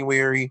 for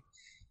January.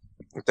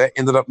 That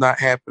ended up not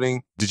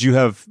happening. Did you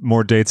have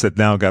more dates that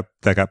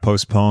got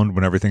postponed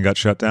when everything got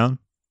shut down?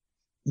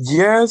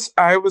 Yes,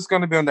 I was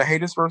going to be on the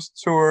Haters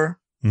tour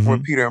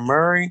with Peter and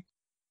Murray.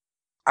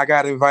 I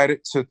got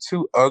invited to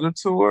 2 other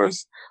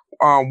tours,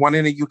 one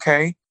in the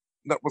UK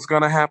that was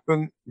going to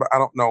happen, but I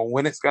don't know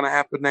when it's going to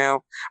happen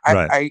now.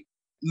 I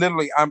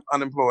literally, I'm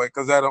unemployed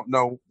because I don't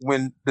know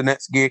when the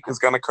next gig is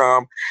going to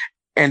come.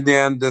 And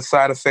then the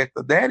side effect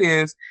of that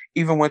is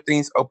even when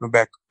things open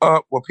back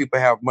up, where people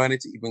have money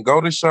to even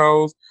go to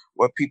shows,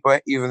 where people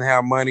even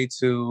have money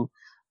to,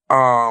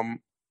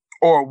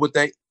 or would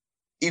they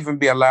even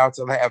be allowed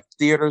to have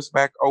theaters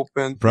back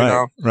open? Right, you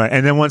know? right.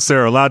 And then once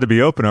they're allowed to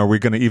be open, are we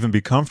going to even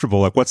be comfortable?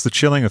 Like, what's the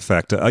chilling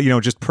effect?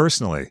 Just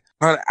personally.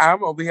 But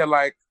I'm over here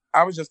like,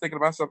 I was just thinking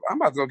to myself,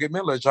 I'm about to go get me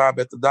a little job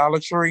at the Dollar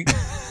Tree,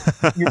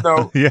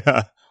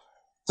 Yeah.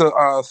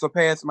 to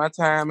surpass my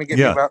time and get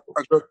me about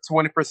a good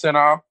 20%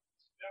 off.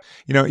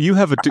 You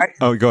have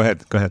oh, go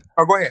ahead.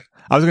 Oh, go ahead.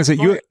 I was going to say,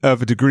 you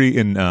have a degree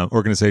in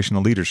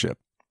organizational leadership.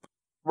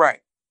 Right.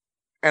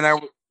 And I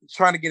was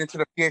trying to get into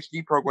the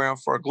PhD program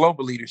for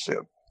global leadership.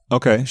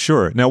 Okay,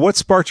 sure. Now, what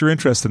sparked your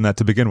interest in that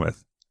to begin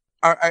with?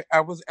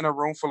 I was in a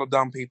room full of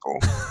dumb people.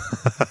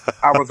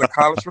 I was a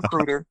college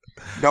recruiter.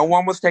 No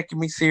one was taking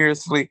me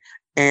seriously,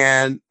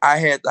 and I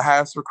had the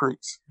highest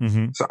recruits.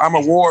 Mm-hmm. So I'm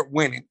award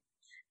winning,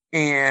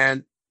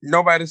 and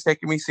nobody's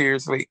taking me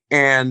seriously.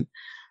 And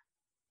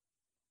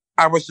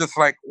I was just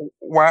like,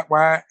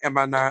 why am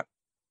I not,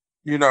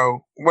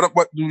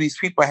 what do these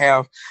people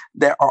have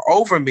that are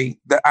over me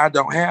that I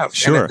don't have?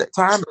 Sure. And at that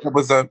time, it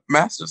was a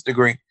master's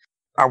degree.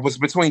 I was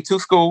between two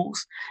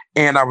schools,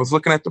 and I was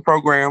looking at the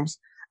programs,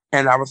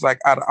 and I was like,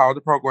 out of all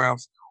the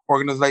programs,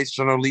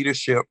 organizational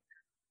leadership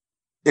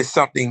is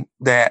something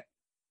that,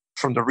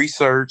 from the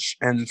research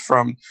and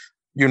from,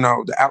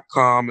 the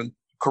outcome and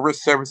career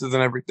services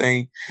and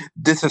everything,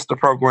 this is the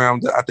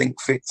program that I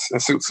think fits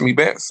and suits me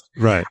best.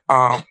 Right.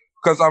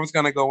 Because I was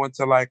going to go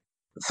into like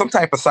some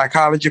type of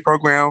psychology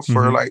program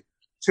for like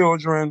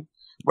children,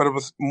 but it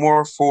was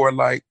more for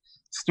like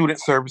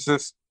student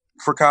services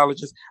for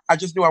colleges. I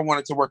just knew I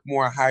wanted to work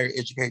more in higher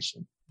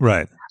education.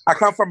 Right. I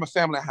come from a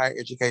family of higher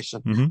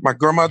education. Mm-hmm. My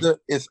grandmother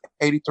is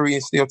 83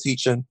 and still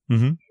teaching.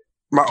 Mm-hmm.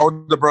 My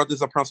older brother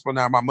is a principal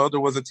now. My mother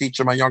was a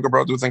teacher. My younger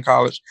brother was in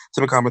college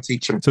to become a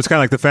teacher. So it's kind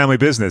of like the family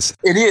business.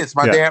 It is.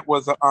 My dad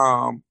was a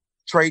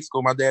trade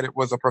school. My dad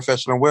was a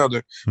professional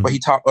welder, but he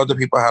taught other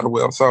people how to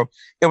weld. So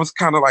it was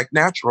kind of like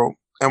natural.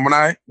 And when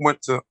I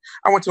went to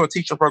a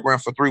teacher program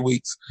for 3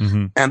 weeks,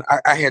 and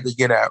I had to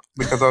get out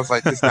because I was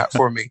like, it's not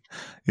for me.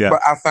 Yeah.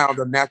 But I found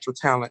a natural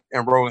talent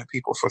enrolling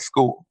people for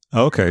school.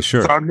 Okay,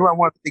 sure. So I knew I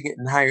wanted to get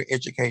in higher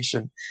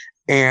education,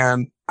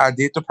 and I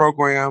did the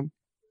program.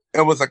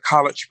 It was a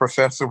college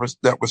professor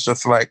that was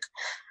just like,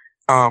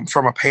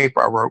 from a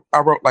paper I wrote.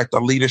 I wrote like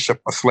the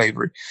leadership of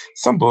slavery.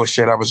 Some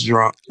bullshit. I was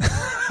drunk.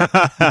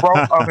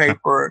 Wrote a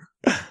paper.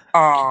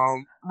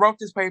 Wrote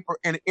this paper,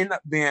 and it ended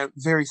up being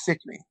very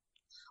sickening.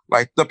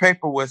 Like the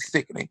paper was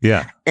sickening.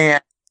 Yeah.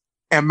 And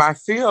my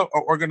field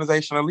of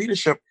organizational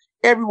leadership,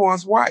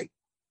 everyone's white.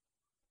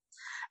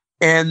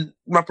 And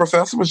my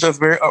professor was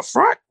just very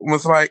upfront.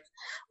 Was like,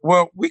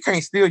 well, we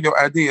can't steal your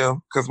idea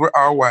because we're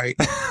all white.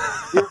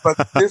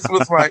 But this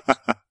was like,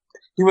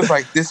 he was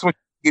like, this would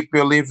get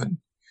you a living.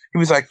 He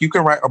was like, you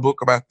can write a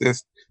book about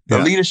this, the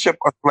leadership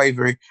of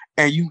slavery,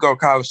 and you can go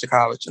college to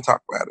college and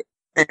talk about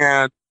it.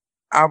 And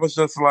I was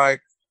just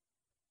like,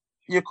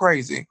 you're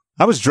crazy.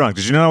 I was drunk.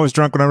 Did you know I was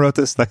drunk when I wrote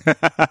this?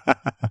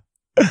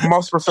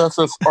 Most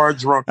professors are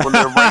drunk when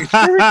they're writing.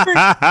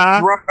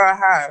 Drunk or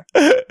high.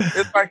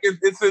 It's like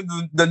it's in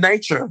the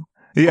nature of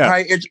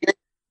higher education.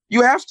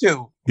 You have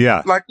to.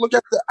 Yeah. Like, look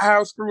at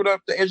how screwed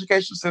up the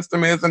education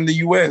system is in the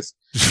U.S.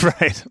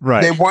 Right.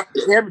 They want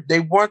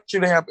you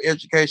to have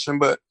education,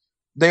 but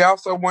they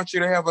also want you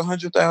to have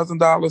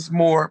 $100,000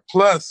 more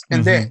plus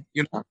in debt,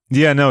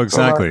 Yeah, no,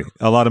 exactly. So,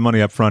 a lot of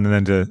money up front and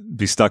then to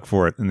be stuck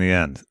for it in the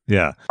end.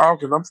 Yeah. Oh,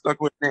 because I'm stuck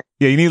with that.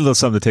 Yeah, you need a little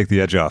something to take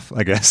the edge off,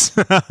 I guess.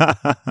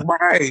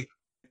 Right.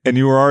 And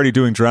you were already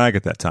doing drag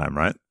at that time,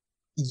 right?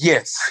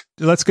 Yes.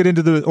 Let's get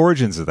into the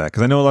origins of that,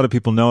 because I know a lot of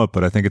people know it,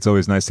 but I think it's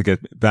always nice to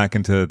get back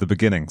into the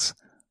beginnings.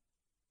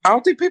 I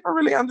don't think people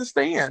really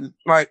understand.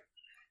 Like,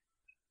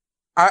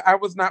 I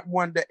was not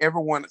one that ever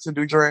wanted to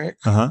do drag.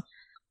 Uh-huh.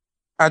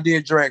 I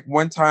did drag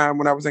one time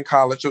when I was in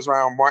college. It was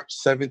around March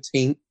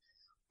 17th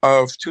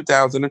of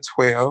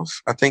 2012.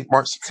 I think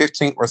March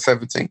 15th or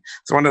 17th.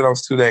 It's one of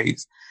those 2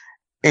 days.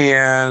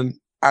 And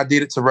I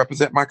did it to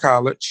represent my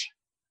college,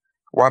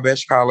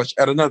 Wabash College,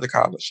 at another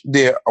college.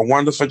 Did a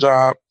wonderful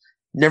job.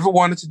 Never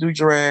wanted to do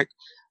drag.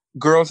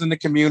 Girls in the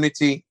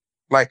community,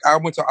 like I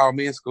went to all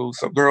men's school,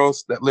 so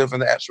girls that live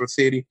in the actual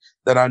city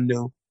that I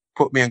knew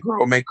put me in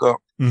girl makeup.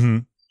 Mm-hmm.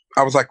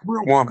 I was like a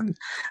real woman.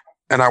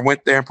 And I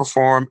went there and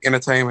performed,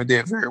 entertainment,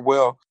 did very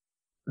well.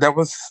 That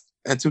was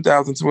in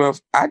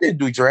 2012. I didn't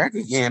do drag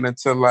again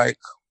until like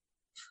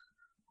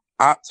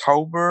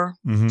October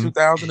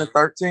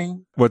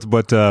 2013. What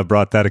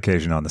brought that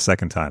occasion on the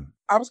second time?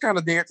 I was kind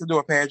of dared to do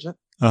a pageant.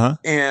 Uh-huh.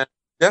 And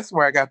that's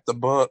where I got the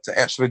bug to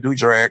actually do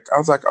drag. I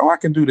was like, oh, I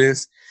can do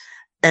this.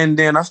 And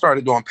then I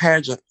started doing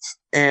pageants.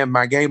 And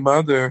my gay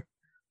mother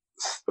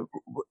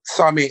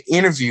saw me an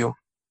interview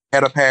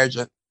at a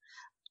pageant.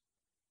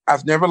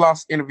 I've never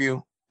lost an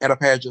interview at a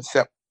pageant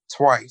except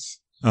twice.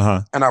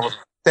 Uh-huh. And I was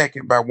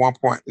second by 1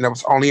 point. And that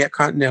was only at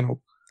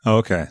Continental. Oh,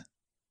 okay.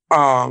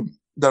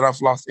 That I've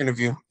lost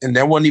interview. And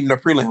that wasn't even the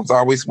prelims. I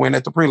always win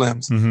at the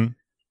prelims. Mm-hmm.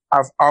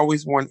 I've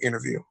always won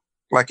interview.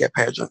 like at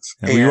pageants.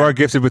 And you are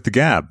gifted with the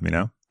gab, you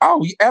know?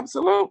 Oh,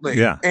 absolutely.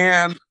 Yeah.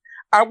 And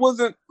I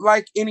wasn't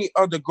like any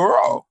other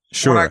girl.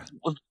 Sure.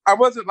 I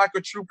wasn't like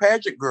a true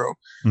pageant girl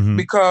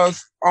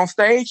because on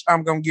stage,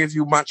 I'm going to give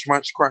you much,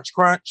 much crunch,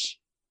 crunch.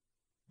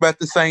 But at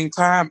the same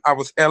time, I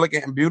was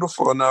elegant and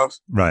beautiful enough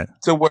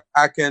to where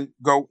I can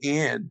go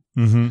in.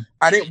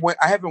 I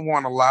haven't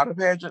won a lot of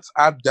pageants.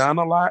 I've done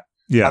a lot.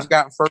 Yeah. I've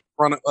gotten first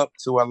runner up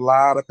to a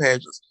lot of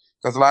pageants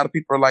because a lot of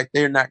people are like,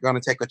 they're not going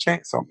to take a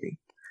chance on me.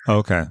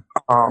 Okay.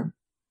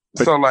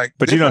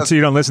 But you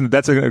don't listen.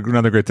 That's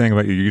another great thing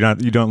about you.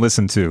 You don't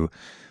listen to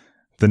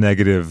the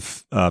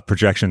negative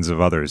projections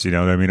of others. You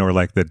know what I mean? Or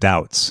like the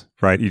doubts,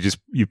 right?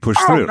 You push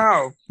through.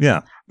 No.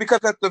 Yeah. Because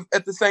at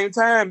the same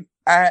time,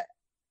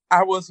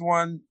 I was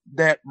one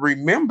that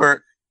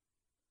remembered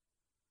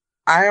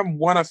I am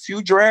one of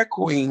few drag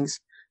queens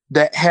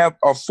that have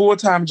a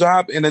full-time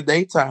job in the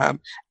daytime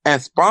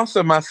and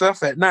sponsor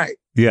myself at night.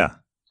 Yeah.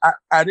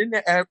 I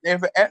didn't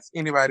ever ask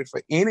anybody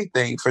for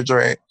anything for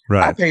drag.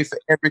 Right. I paid for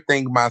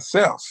everything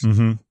myself.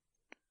 And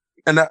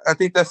I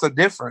think that's a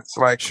difference,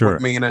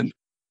 with me. And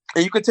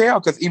you could tell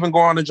because even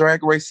going to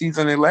Drag Race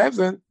season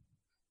 11,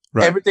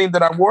 everything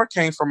that I wore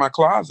came from my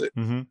closet.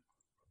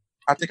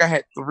 I think I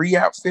had 3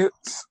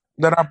 outfits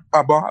that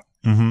I bought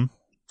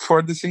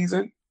for the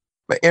season,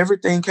 but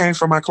everything came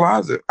from my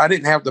closet. I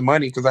didn't have the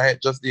money because I had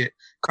just did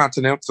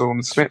Continental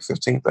and spent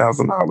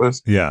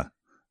 $15,000. Yeah.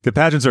 The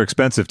pageants are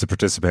expensive to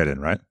participate in,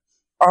 right?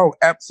 Oh,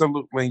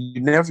 absolutely. You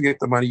never get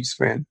the money you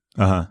spend.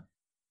 I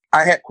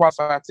had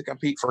qualified to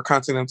compete for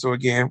Continental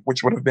again,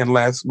 which would have been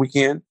last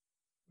weekend.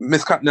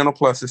 Miss Continental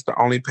Plus is the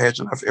only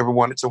pageant I've ever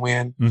wanted to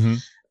win.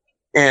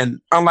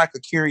 And unlike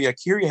Akira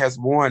has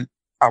won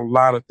a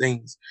lot of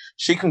things.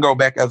 She can go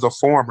back as a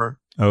former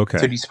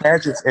to these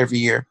pageants every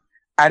year.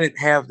 I didn't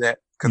have that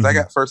because I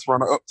got first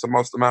runner up to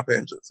most of my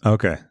pageants.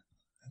 Okay.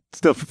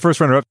 Still, first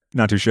runner up,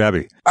 not too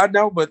shabby. I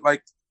know, but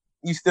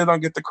you still don't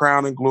get the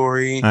crown and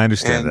glory. I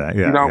understand that.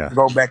 Yeah. You don't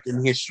go back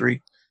in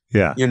history.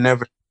 Yeah. You're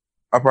never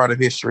a part of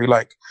history.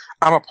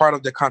 I'm a part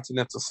of the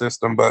Continental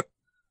system, but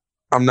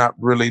I'm not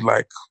really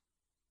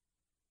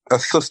a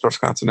sister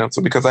of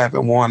Continental because I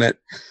haven't won it.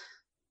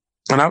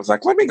 And I was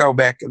like, let me go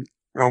back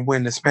and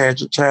win this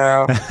pageant,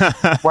 child.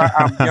 While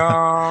I'm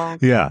young.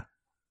 Yeah.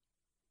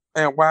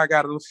 And why I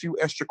got a few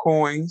extra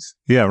coins.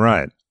 Yeah,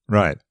 right.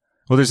 Well,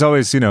 there's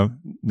always,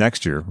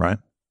 next year, right?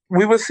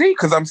 We will see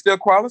because I'm still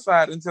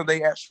qualified until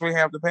they actually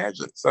have the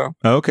pageant. So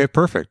okay,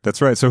 perfect. That's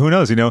right. So who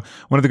knows? One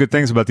of the good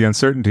things about the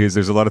uncertainty is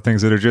there's a lot of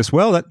things that are just,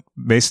 well, that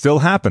may still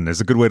happen.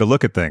 There's a good way to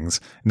look at things,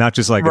 not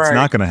just it's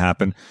not going to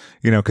happen.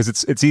 Because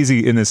it's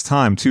easy in this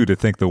time too to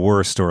think the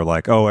worst or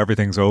oh,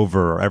 everything's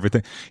over or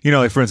everything.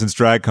 For instance,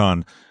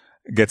 DragCon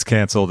gets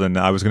canceled and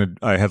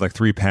I had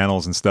 3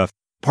 panels and stuff.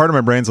 Part of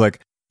my brain's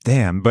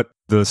damn, but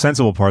the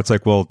sensible part's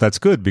well, that's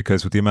good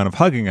because with the amount of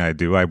hugging I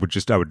do, I would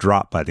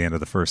drop by the end of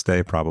the first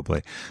day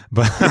probably.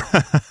 But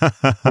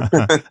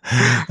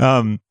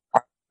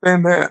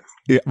and that.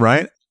 Yeah,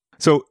 right.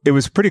 So it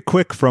was pretty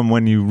quick from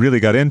when you really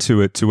got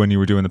into it to when you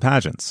were doing the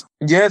pageants.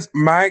 Yes,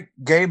 my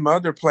gay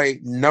mother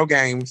played no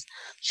games.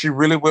 She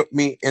really whipped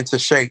me into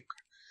shape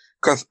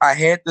because I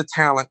had the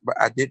talent, but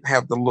I didn't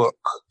have the look.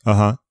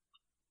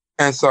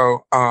 And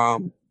so,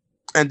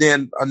 and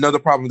then another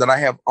problem that I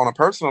have on a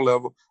personal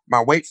level,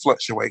 my weight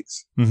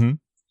fluctuates.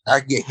 I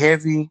get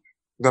heavy,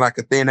 then I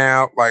could thin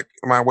out.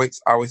 My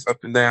weight's always up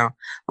and down.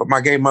 But my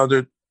gay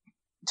mother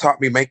taught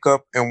me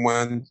makeup. And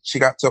when she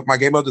got to, my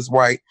gay mother's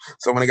white.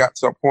 So when it got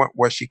to a point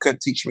where she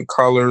couldn't teach me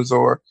colors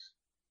or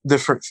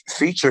different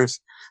features,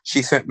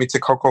 she sent me to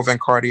Coco Van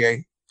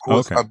Cartier, who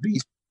was a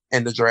beast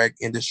in the drag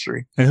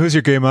industry. And who's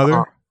your gay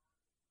mother?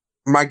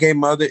 My gay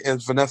mother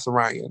is Vanessa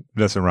Ryan.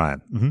 Vanessa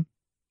Ryan.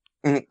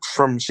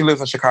 She lives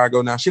in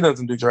Chicago now. She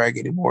doesn't do drag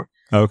anymore.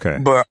 Okay.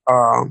 But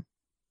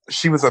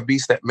she was a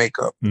beast at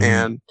makeup.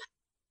 And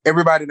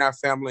everybody in our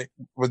family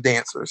was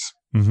dancers.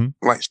 She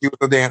was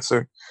a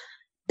dancer.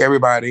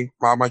 Everybody,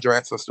 all my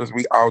drag sisters,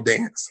 we all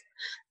dance.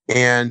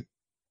 And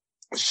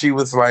she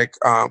was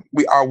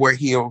we all wear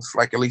heels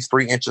at least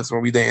 3 inches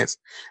when we dance.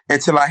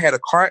 Until I had a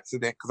car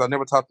accident, because I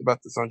never talked about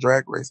this on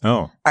Drag Race.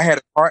 I had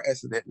a car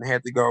accident and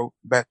had to go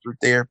back through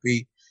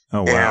therapy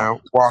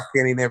and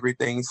walking and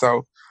everything.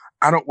 So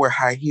I don't wear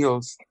high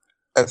heels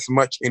as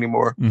much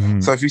anymore.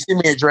 So if you see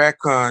me at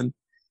DragCon,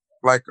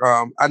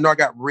 I know I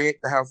got red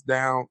the house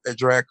down at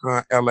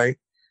DragCon LA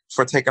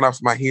for taking off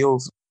my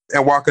heels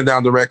and walking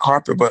down the red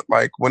carpet. But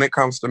when it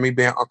comes to me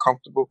being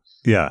uncomfortable,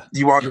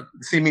 you want to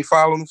see me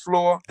fall on the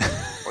floor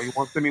or you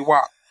want to see me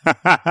walk?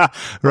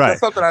 That's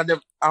something I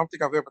don't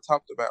think I've ever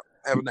talked about,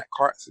 having that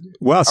car accident.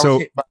 Wow. I was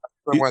hit by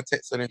someone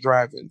texting and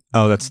driving.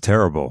 Oh, that's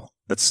terrible.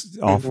 That's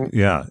awful.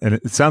 Yeah. And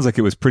it sounds like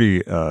it was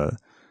pretty,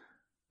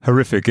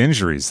 horrific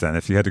injuries then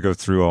if you had to go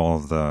through all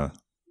of the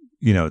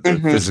the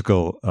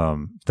physical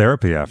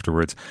therapy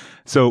afterwards.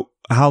 So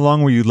how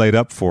long were you laid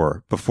up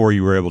for before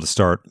you were able to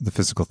start the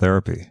physical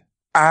therapy?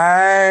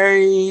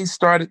 I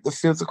started the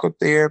physical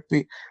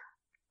therapy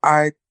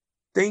I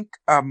think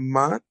a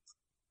month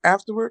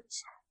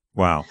afterwards.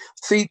 Wow.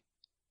 See,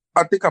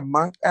 I think a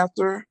month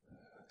after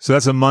So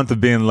that's a month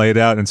of being laid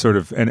out and sort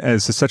of, and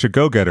as such a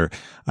go-getter,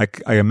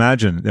 I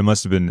imagine it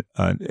must have been,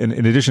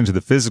 in addition to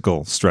the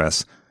physical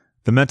stress,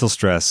 the mental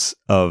stress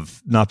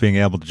of not being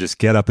able to just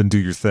get up and do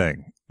your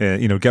thing,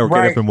 get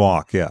up and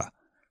walk. Yeah.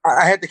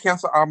 I had to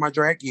cancel all my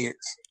drag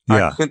gigs.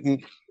 Yeah. I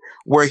couldn't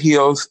wear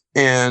heels,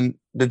 and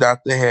the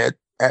doctor had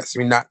asked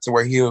me not to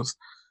wear heels,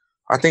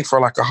 I think for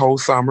like a whole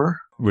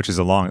summer. Which is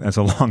that's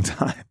a long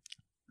time.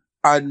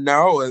 I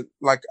know.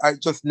 Like, I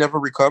just never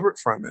recovered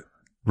from it.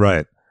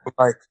 Right.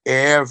 Like,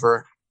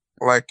 ever.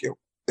 Like,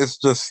 it's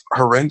just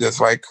horrendous.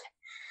 Like,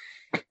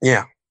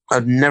 yeah,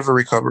 I've never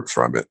recovered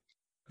from it.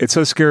 It's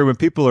so scary when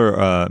people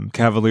are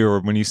cavalier, or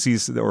when you see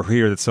or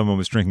hear that someone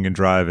was drinking and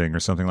driving or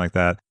something like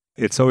that.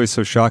 It's always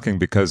so shocking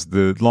because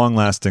the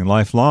long-lasting,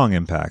 lifelong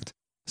impact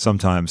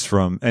sometimes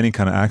from any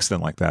kind of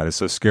accident like that is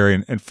so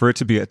scary. And for it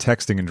to be a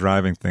texting and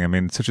driving thing, I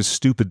mean, it's such a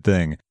stupid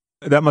thing.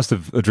 That must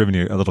have driven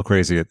you a little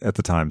crazy at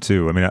the time,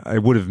 too. I mean, I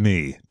would have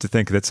to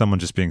think that someone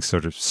just being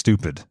sort of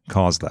stupid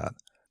caused that.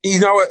 You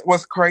know what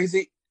was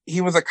crazy? He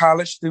was a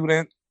college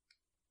student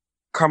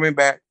coming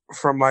back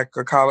from like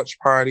a college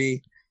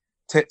party,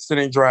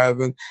 texting and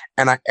driving,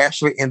 and I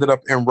actually ended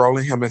up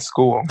enrolling him in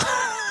school.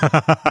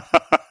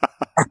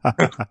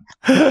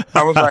 I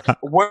was like,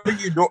 what are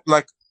you doing?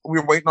 Like, we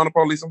were waiting on the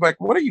police. I'm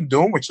like, what are you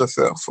doing with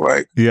yourself?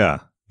 Like, yeah.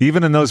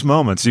 Even in those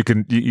moments, you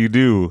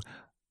do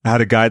how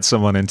to guide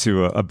someone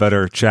into a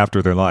better chapter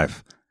of their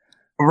life.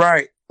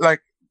 Right. Like,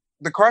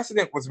 the car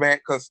accident was bad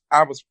because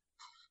I was,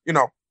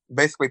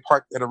 basically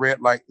parked at a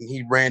red light and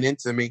he ran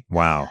into me.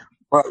 Wow.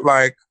 But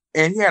like,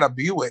 and he had a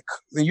Buick,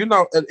 and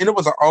it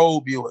was an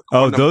old Buick.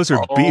 Oh, those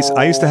are beasts.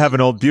 I used to have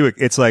an old Buick.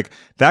 It's like,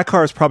 that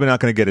car is probably not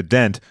going to get a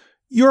dent.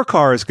 Your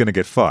car is going to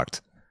get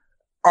fucked.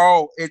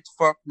 Oh, it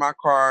fucked my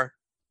car.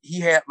 He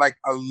had like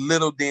a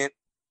little dent,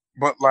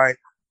 but like,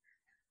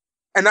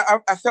 and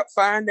I felt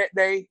fine that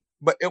day,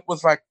 but it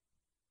was like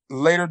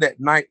later that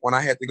night when I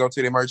had to go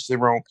to the emergency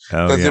room,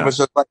 because it was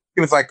just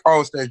like,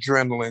 oh, it's the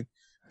adrenaline,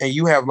 and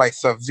you have like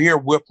severe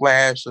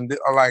whiplash, and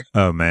like,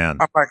 oh man,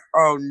 I'm like,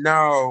 oh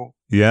no,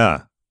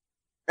 yeah.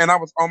 And I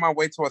was on my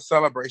way to a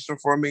celebration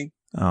for me.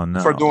 Oh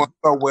no, for doing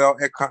so well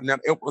at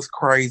Continental. It was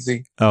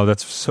crazy. Oh,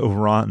 that's so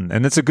rotten.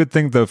 And it's a good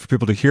thing though for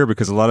people to hear,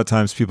 because a lot of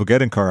times people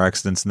get in car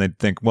accidents and they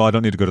think, well, I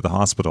don't need to go to the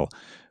hospital,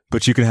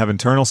 but you can have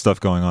internal stuff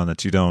going on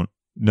that you don't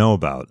know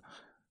about.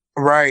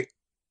 Right.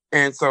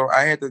 And so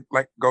I had to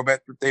like go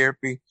back to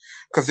therapy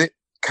because it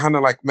kind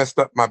of like messed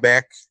up my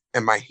back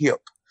and my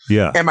hip.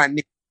 Yeah. And my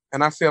knee.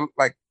 And I feel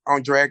like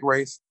on Drag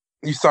Race,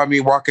 you saw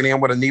me walking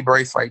in with a knee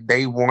brace like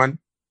day 1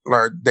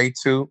 or day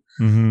 2.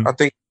 Mm-hmm. I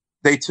think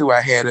day 2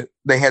 I had it.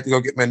 They had to go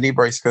get my knee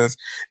brace because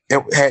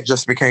it had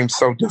just became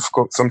so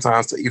difficult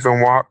sometimes to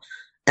even walk.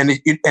 And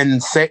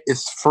set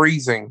is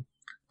freezing.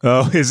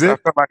 Oh, is it? I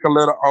feel like a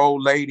little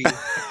old lady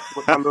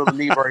with my little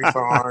knee brace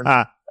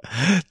on.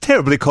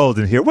 Terribly cold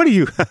in here. What are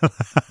you?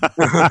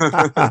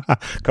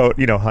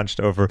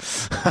 Hunched over.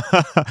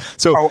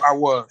 So. Oh, I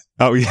was.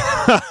 Oh,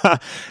 yeah.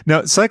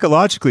 Now,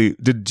 psychologically,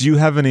 did you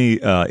have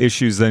any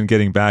issues then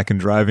getting back and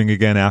driving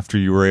again after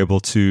you were able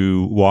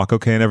to walk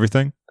okay and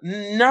everything?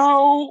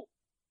 No,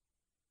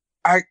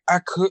 I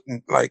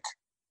couldn't. Like,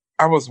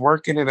 I was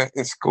working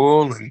in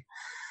school, and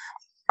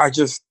I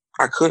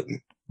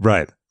couldn't.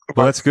 Right.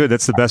 Well, that's good.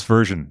 That's the best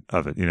version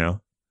of it,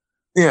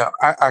 Yeah,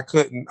 I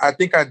couldn't. I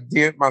think I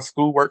did my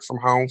schoolwork from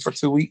home for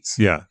 2 weeks.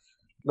 Yeah.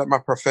 That my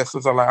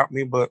professors allowed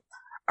me, but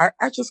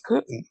I just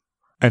couldn't.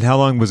 And how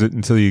long was it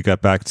until you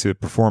got back to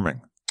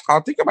performing? I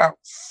think about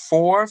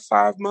 4 or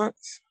 5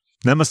 months.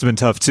 That must have been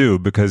tough too,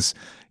 because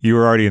you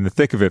were already in the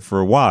thick of it for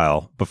a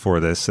while before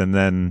this, and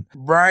then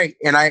right.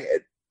 And I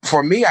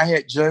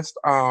had just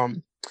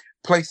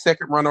placed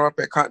second runner-up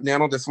at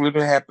Continental. This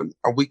literally happened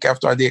a week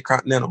after I did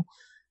Continental,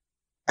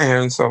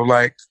 and so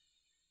like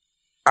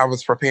I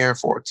was preparing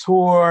for a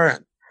tour,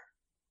 and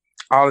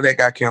all of that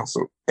got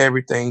canceled.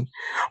 Everything,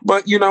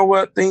 but you know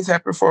what? Things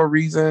happen for a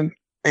reason,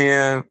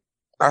 and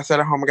I sat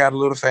at home and got a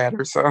little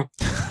fatter. So,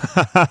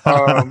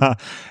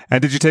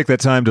 and did you take that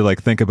time to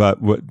like think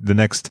about what the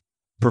next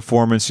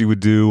performance you would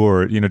do,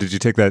 or did you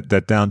take that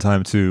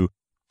downtime to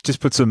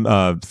just put some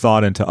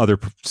thought into other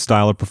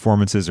style of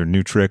performances or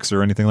new tricks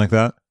or anything like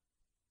that?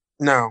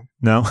 No.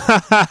 No.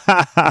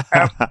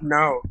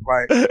 No.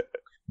 Like,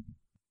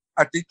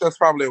 I think that's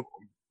probably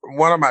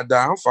one of my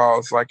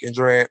downfalls, like in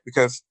drag,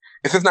 because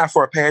if it's not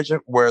for a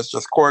pageant where it's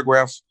just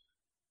choreographed,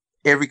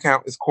 every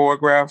count is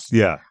choreographed.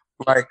 Yeah.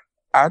 Like,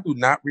 I do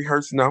not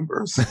rehearse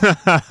numbers,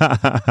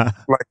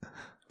 like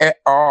at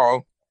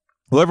all.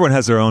 Well, everyone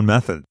has their own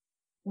method.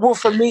 Well,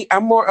 for me,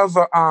 I'm more of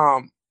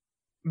a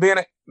being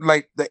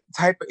like the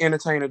type of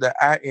entertainer that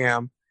I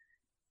am.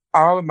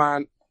 All of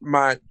my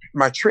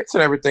tricks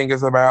and everything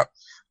is about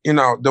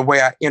the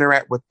way I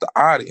interact with the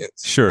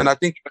audience. Sure. And I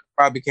think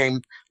I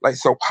became like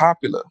so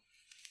popular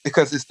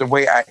because it's the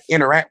way I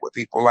interact with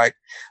people. Like,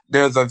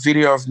 there's a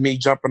video of me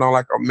jumping on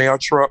like a mail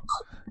truck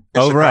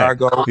in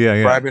Chicago, right.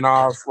 Yeah. driving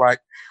off like.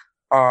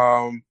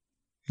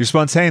 You're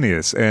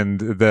spontaneous, and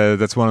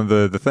that's one of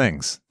the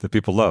things that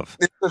people love.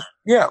 It's just,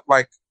 yeah,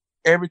 like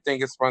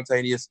everything is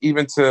spontaneous,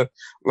 even to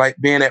like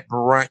being at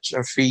brunch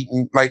and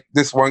feeding like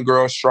this one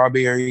girl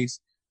strawberries.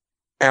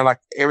 And like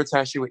every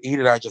time she would eat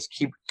it, I just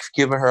keep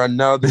giving her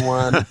another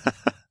one.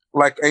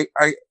 Like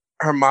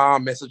her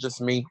mom messages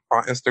me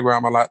on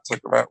Instagram a lot,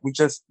 talk about we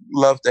just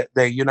love that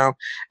day. You know,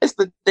 it's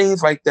the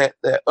things like that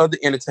that other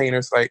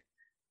entertainers, like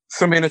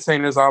some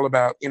entertainers, all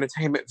about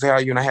entertainment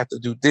value, and I have to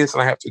do this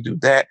and I have to do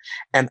that.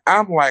 And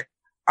I'm like,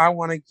 I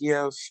want to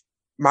give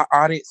my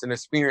audience an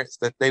experience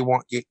that they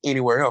won't get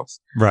anywhere else.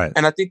 Right.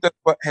 And I think that's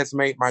what has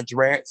made my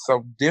drag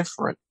so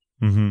different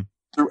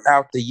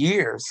throughout the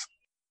years.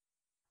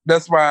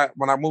 That's why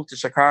when I moved to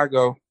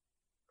Chicago,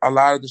 a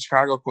lot of the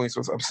Chicago queens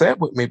was upset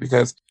with me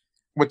because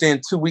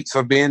within 2 weeks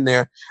of being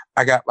there,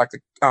 I got like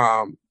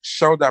a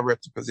show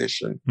director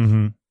position.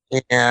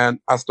 And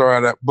I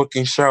started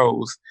booking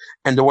shows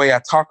and the way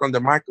I talk on the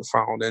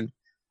microphone. And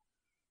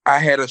I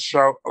had a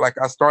show, like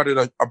I started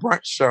a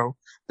brunch show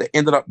that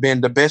ended up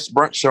being the best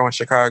brunch show in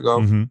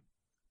Chicago.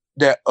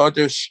 That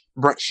other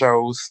brunch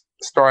shows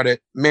started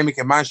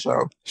mimicking my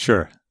show.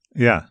 Sure.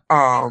 Yeah.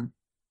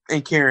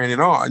 And carrying it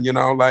on, you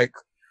know, like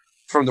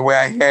from the way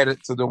I had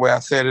it to the way I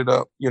set it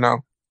up, you know.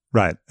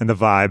 Right. And the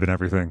vibe and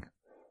everything.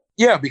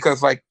 Yeah,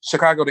 because like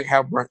Chicago didn't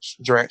have brunch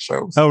drag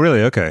shows. Oh,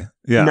 really? Okay.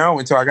 Yeah. No,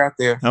 until I got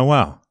there. Oh,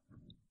 wow.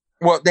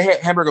 Well, they had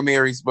Hamburger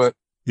Mary's, but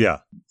yeah,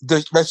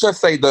 let's just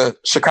say the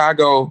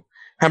Chicago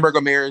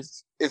Hamburger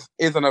Mary's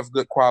isn't of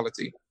good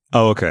quality.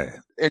 Oh, okay.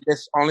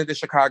 It's only the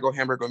Chicago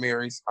Hamburger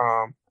Mary's.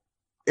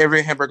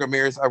 Every Hamburger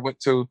Mary's I went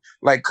to,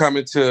 like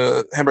coming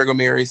to Hamburger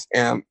Mary's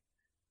and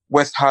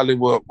West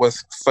Hollywood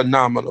was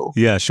phenomenal.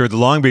 Yeah, sure. The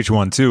Long Beach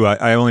one too.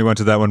 I only went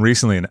to that one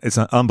recently, and it's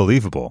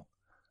unbelievable.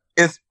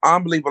 It's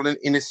unbelievable,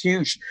 and it's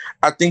huge.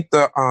 I think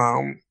the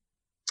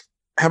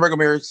Hamburger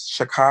Mary's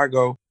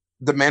Chicago,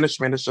 the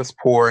management is just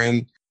poor,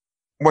 and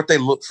what they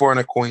look for in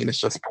a queen is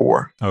just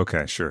poor.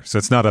 Okay, sure. So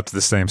it's not up to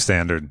the same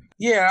standard.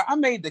 Yeah, I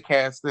made the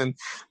cast, and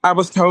I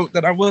was told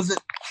that I wasn't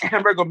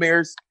Hamburger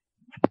Mary's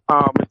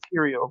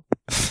material.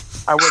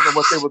 I wasn't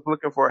what they was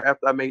looking for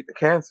after I made the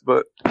cast,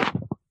 but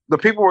the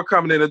people were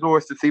coming in the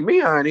doors to see me,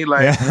 honey.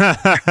 Like,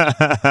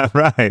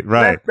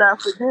 right. That's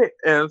not it.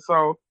 And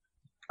so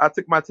I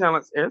took my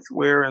talents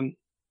elsewhere, and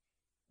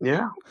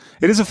yeah.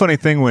 It is a funny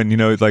thing when, you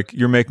know, like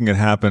you're making it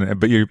happen,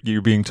 but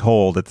you're being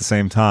told at the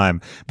same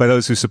time by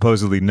those who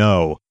supposedly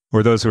know,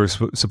 or those who are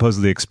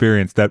supposedly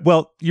experienced, that,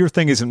 well, your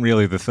thing isn't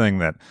really the thing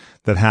that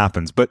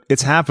happens, but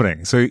it's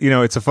happening. So, you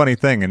know, it's a funny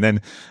thing. And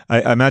then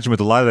I imagine with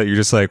a lot of that, you're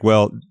just like,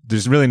 well,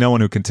 there's really no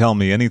one who can tell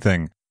me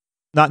anything.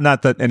 Not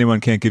that anyone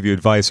can't give you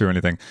advice or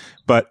anything,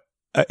 but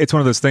it's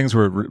one of those things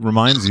where it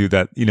reminds you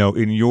that, you know,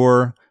 in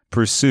your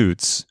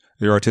pursuits,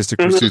 your artistic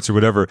pursuits or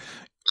whatever,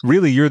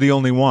 really you're the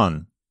only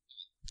one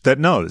that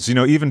knows. You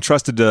know, even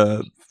trusted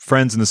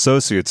friends and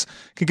associates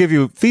can give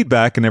you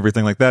feedback and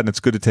everything like that, and it's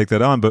good to take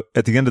that on. But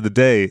at the end of the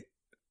day,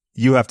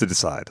 you have to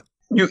decide.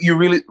 You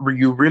really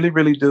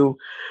do,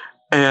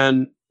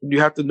 and you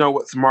have to know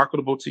what's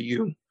marketable to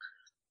you.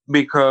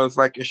 Because,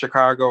 like in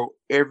Chicago,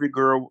 every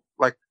girl,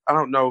 like I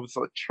don't know, it's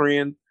a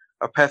trend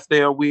of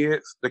pastel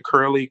wigs, the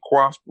curly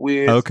coiffed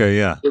wigs. Okay,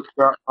 yeah. With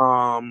the,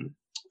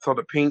 so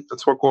the pink, the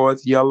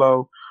turquoise,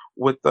 yellow,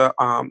 with the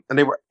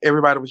and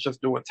everybody was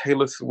just doing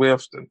Taylor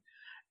Swift and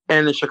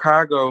in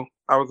Chicago,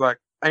 I was like,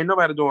 ain't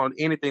nobody doing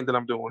anything that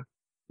I'm doing.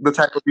 The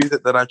type of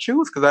music that I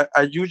choose, because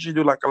I usually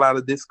do like a lot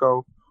of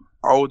disco,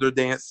 older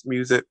dance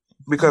music,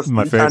 because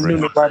I knew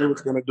nobody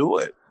was going to do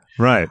it.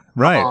 Right.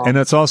 And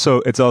it's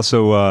also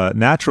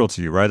natural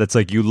to you, right? It's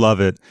like you love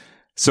it.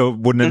 So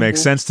wouldn't it make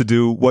sense to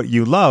do what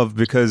you love?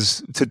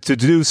 Because to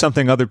do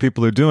something other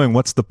people are doing,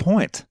 what's the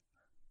point?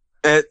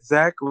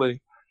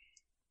 Exactly.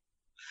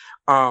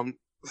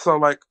 So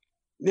like,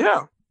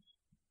 yeah.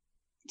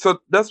 So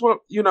that's what,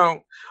 you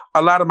know,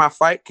 a lot of my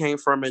fight came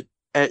from it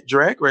at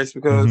Drag Race,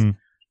 because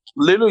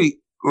literally,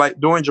 like,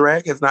 doing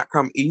drag has not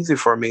come easy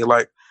for me.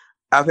 Like,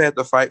 I've had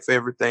to fight for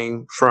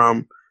everything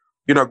from,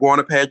 you know, going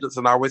to pageants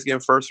and always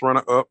getting first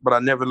runner up, but I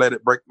never let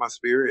it break my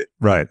spirit.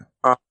 Right.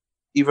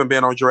 Even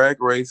being on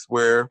Drag Race,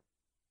 where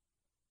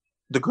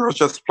the girls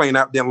just plain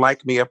out didn't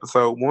like me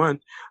episode 1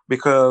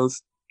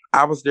 because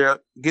I was there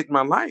getting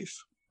my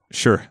life.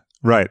 Sure.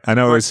 Right. I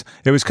know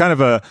it was kind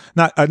of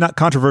not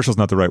controversial is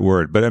not the right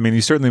word, but I mean,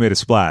 you certainly made a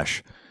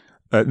splash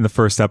in the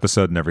first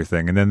episode and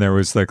everything. And then there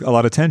was like a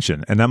lot of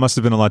tension, and that must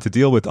have been a lot to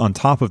deal with on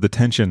top of the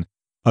tension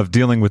of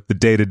dealing with the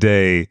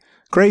day-to-day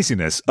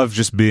craziness of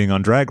just being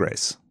on Drag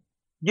Race.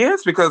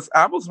 Yes, because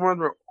I was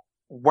wondering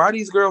why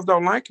these girls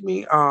don't like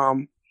me.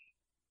 I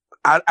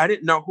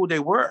didn't know who they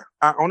were.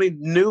 I only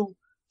knew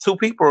 2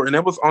 people, and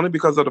it was only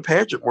because of the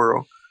pageant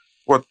world.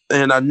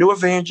 And I knew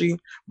Evangie,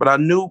 but I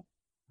knew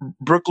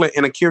Brooklyn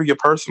and Akira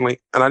personally,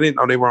 and I didn't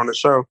know they were on the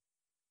show.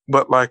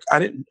 But like, I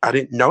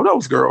didn't know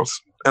those girls,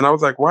 and I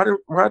was like, why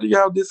do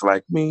y'all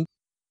dislike me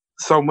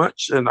so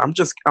much? And I'm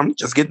just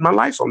getting my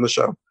life on the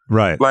show.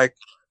 Right. Like,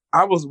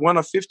 I was one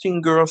of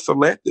 15 girls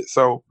selected,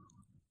 so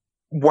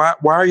why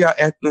are y'all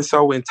acting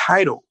so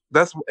entitled?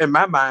 That's in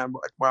my mind.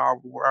 Like,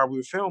 while we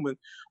were filming,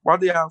 why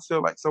do y'all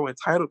feel like so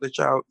entitled that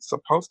y'all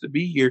supposed to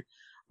be here?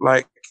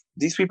 Like,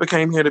 these people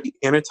came here to be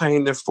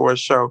entertained and for a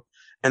show,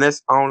 and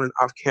that's on and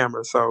off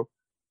camera. So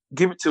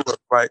give it to us.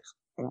 Like,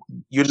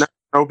 you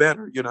know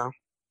better, you know.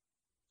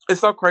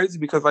 It's so crazy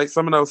because, like,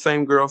 some of those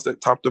same girls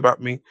that talked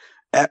about me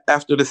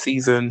after the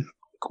season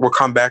will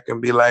come back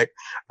and be like,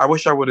 I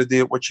wish I would have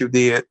did what you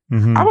did.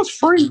 Mm-hmm. I was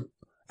free.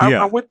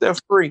 Yeah. I went there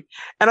free.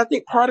 And I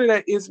think part of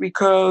that is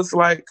because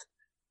I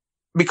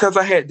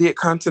did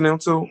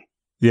Continental.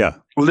 Yeah.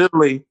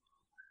 Literally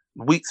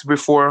weeks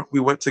before we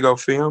went to go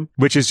film.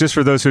 Which is, just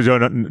for those who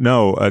don't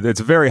know, it's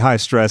a very high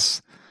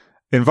stress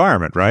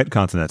environment, right?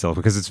 Continental,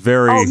 because it's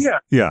very... Oh, yeah.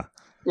 Yeah.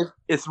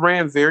 It's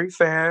ran very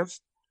fast.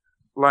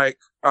 Like,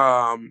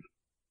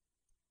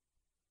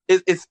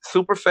 it's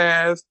super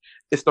fast.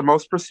 It's the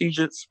most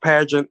prestigious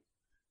pageant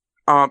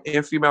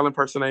in female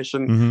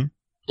impersonation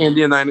in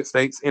the United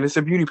States, and it's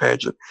a beauty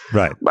pageant.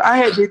 Right. But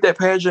I did that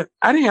pageant.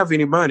 I didn't have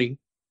any money,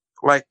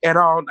 like, at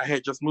all. I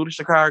had just moved to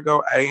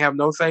Chicago. I didn't have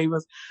no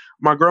savings.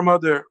 My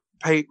grandmother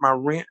paid my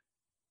rent,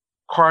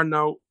 car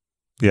note,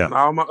 and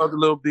all my other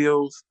little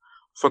bills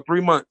for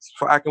 3 months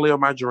so I can live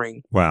my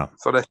dream. Wow.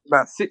 So that's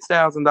about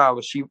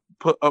 $6,000 she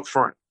put up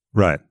front.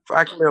 Right. So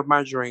I can live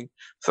my dream.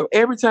 So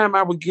every time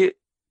I would get,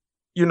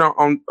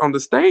 on the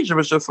stage, it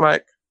was just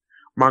like,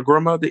 my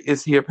grandmother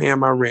is here paying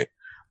my rent.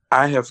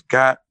 I have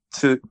got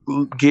to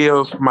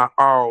give my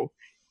all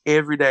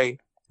every day.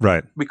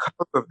 Right. Because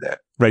of that.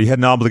 Right. You had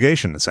an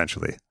obligation,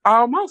 essentially.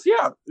 Almost,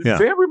 yeah. Yeah.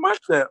 Very much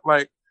that.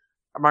 Like,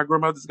 my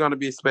grandmother's going to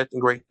be expecting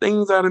great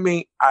things out of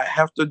me. I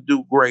have to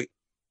do great.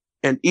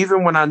 And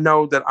even when I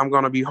know that I'm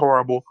going to be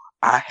horrible,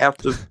 I have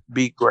to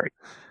be great.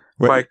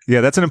 Right. Yeah,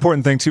 that's an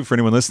important thing too for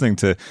anyone listening,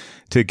 to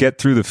get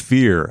through the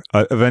fear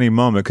of any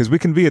moment, because we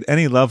can be at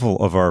any level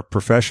of our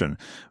profession,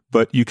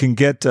 but you can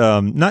get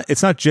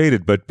it's not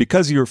jaded, but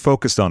because you're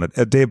focused on it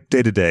day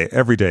to day,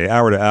 every day,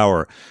 hour to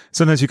hour,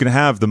 sometimes you can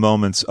have the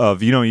moments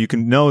of, you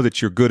can know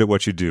that you're good at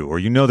what you do, or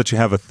you know that you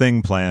have a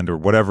thing planned or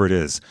whatever it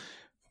is,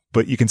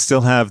 but you can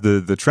still have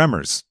the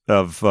tremors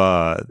of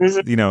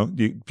you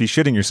be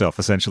shitting yourself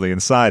essentially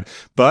inside,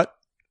 but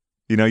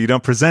you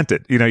don't present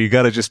it. You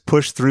got to just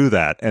push through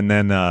that. And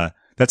then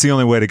that's the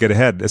only way to get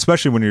ahead,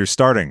 especially when you're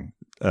starting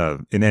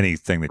in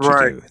anything that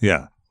you do.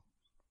 Yeah.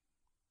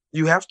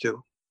 You have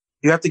to.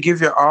 You have to give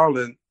your all.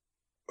 And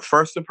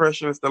first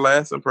impression is the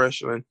last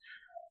impression.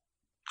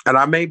 And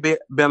I may be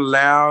been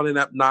loud and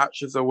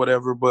obnoxious or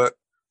whatever, but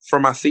for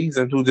my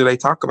season, who do they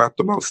talk about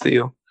the most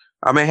still?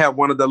 I may have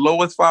one of the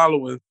lowest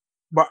followers,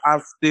 but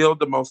I'm still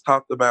the most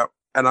talked about.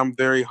 And I'm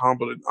very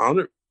humbled and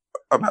honored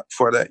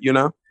for that,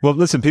 Well,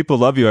 listen, people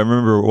love you. I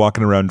remember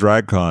walking around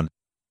DragCon.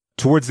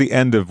 Towards the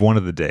end of one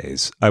of the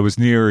days, I was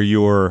near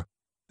your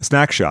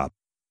snack shop.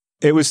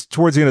 It was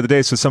towards the end of the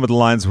day, so some of the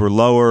lines were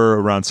lower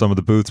around some of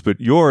the booths,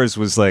 but yours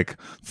was like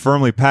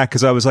firmly packed,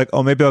 because I was like,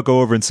 oh, maybe I'll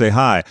go over and say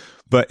hi.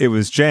 But it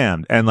was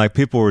jammed, and like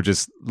people were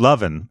just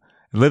living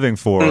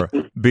for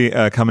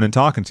coming and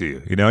talking to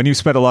you, and you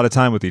spent a lot of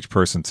time with each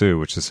person too,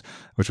 which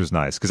was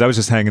nice, because I was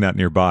just hanging out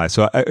nearby.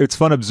 So it's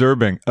fun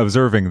observing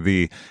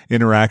the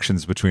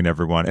interactions between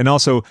everyone, and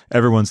also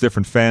everyone's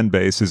different fan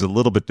base is a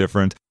little bit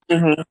different.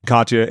 Mm-hmm.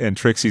 Katya and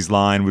Trixie's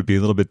line would be a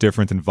little bit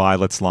different than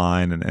Violet's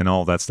line, and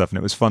all that stuff, and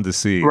it was fun to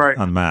see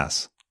en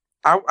masse.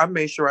 I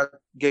made sure I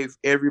gave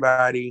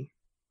everybody,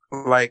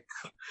 like,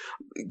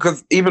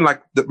 because even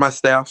like my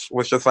staff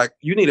was just like,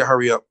 you need to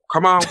hurry up.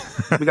 Come on.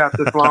 We got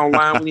this long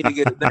line. We need to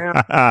get it down.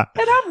 And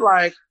I'm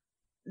like,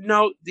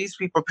 no, these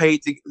people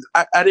paid to...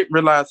 I didn't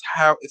realize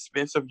how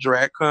expensive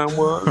DragCon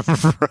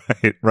was.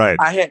 Right.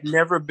 I had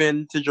never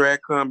been to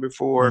DragCon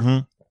before. Mm-hmm.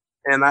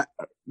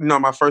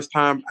 And my first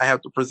time I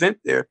have to present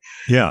there.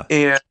 Yeah.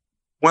 And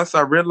once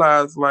I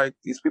realized, like,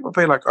 these people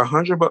pay like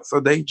 $100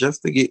 a day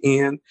just to get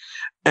in.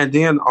 And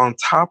then on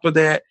top of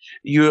that,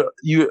 you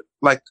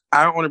like,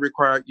 I only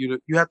require you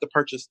have to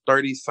purchase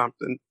 30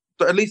 something,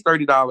 at least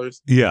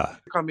 $30. Yeah.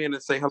 Come in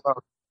and say hello.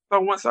 So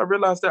once I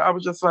realized that, I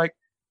was just like,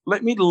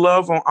 let me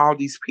love on all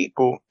these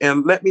people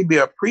and let me be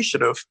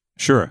appreciative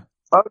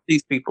of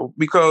these people,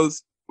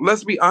 because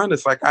let's be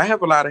honest, like, I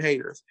have a lot of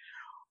haters.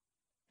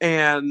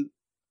 And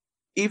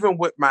even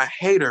with my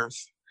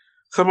haters,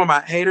 some of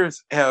my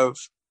haters have,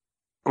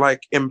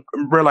 like, in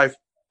real life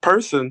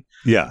person,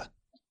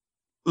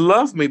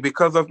 love me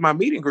because of my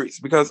meet and greets,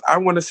 because I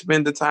want to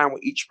spend the time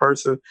with each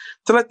person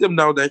to let them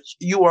know that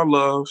you are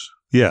loved.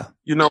 Yeah.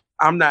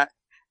 I'm not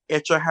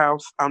at your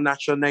house. I'm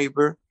not your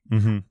neighbor.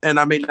 Mm-hmm. And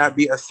I may not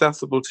be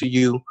accessible to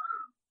you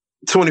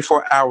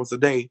 24 hours a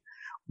day,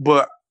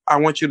 but I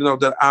want you to know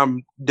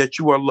that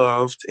you are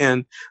loved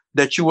and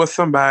that you are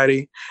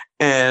somebody.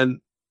 And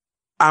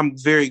I'm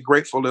very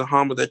grateful and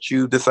humble that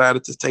you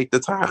decided to take the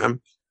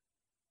time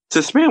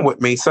to spend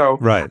with me. So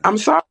I'm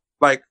sorry,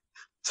 like,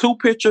 2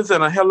 pictures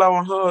and a hello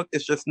and hug,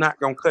 it's just not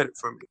going to cut it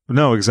for me.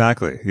 No,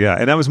 exactly. Yeah.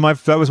 And that was my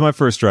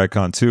first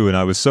DragCon too. And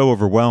I was so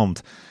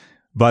overwhelmed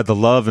by the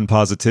love and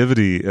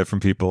positivity from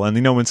people. And,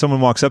 when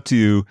someone walks up to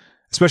you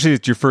especially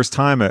it's your first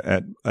time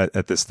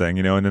at this thing,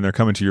 you know, and then they're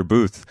coming to your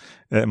booth.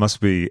 It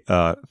must be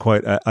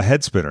quite a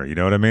head spinner. You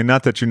know what I mean?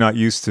 Not that you're not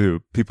used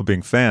to people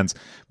being fans,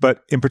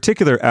 but in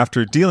particular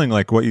after dealing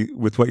like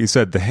with what you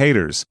said, the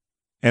haters.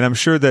 And I'm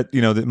sure that,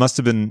 you know, it must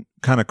have been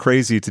kind of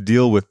crazy to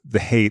deal with the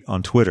hate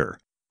on Twitter.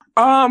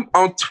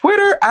 On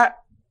Twitter,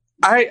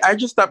 I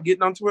just stopped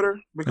getting on Twitter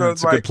because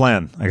it's a good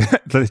plan.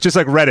 It's just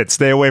like Reddit.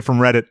 Stay away from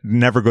Reddit.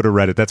 Never go to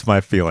Reddit. That's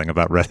my feeling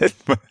about Reddit.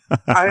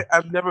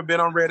 I've never been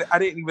on Reddit. I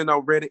didn't even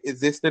know Reddit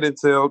existed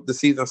until the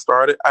season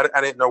started.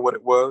 I didn't know what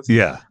it was.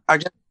 Yeah. I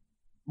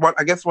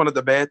guess one of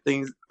the bad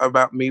things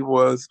about me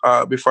was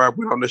before I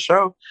went on the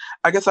show,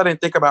 I guess I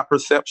didn't think about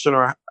perception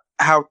or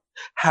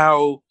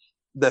how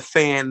the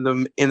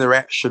fandom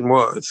interaction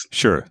was.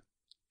 Sure.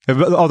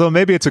 Although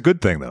maybe it's a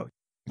good thing, though,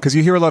 because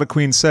you hear a lot of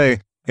queens say,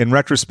 in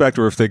retrospect,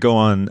 or if they go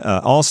on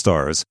All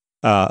Stars,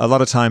 a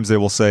lot of times they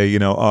will say, you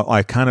know,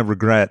 I kind of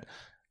regret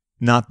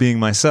not being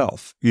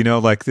myself, you know,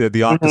 like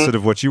the opposite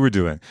of what you were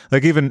doing.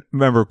 Like even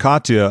remember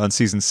Katya on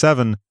season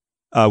 7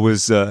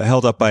 was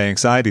held up by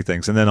anxiety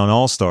things. And then on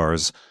All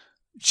Stars,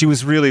 she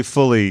was really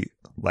fully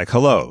like,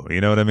 hello, you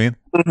know what I mean?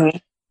 Mm-hmm.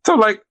 So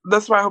like,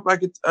 that's why I hope I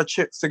get a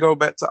chance to go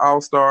back to All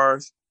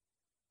Stars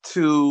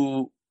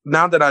to,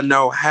 now that I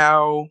know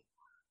how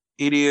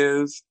it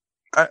is,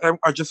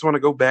 I just want to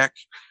go back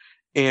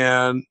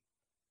and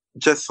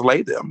just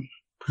slay them.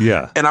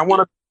 Yeah. And I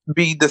want to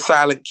be the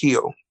silent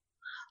kill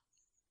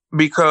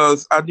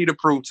because I need to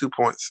prove 2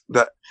 points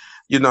that,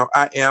 you know,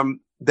 I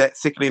am that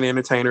sickening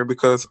entertainer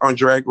because on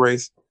Drag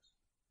Race,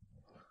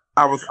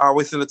 I was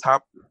always in the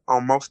top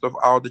on most of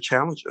all the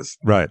challenges.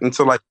 Right.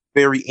 Until like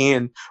very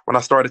end when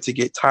I started to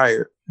get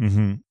tired.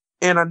 Mm-hmm.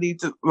 And I need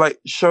to like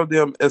show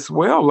them as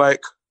well,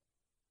 like,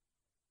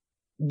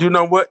 you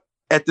know what?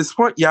 At this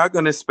point, y'all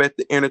going to expect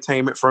the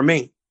entertainment from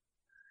me.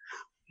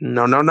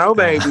 No,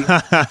 baby.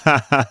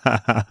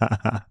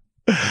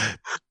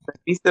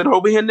 He said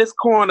over here in this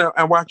corner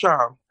and watch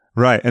out.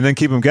 Right, and then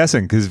keep them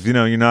guessing because you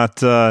know you're not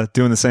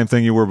doing the same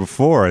thing you were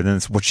before, and then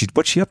it's what's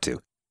she up to?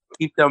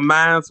 Keep their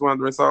minds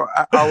wondering. So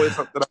I always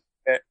hope that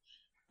I get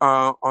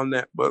on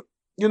that. But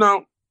you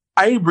know,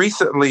 I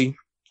recently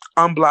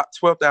unblocked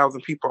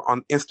 12,000 people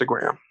on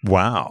Instagram.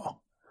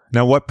 Wow!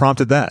 Now, what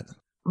prompted that?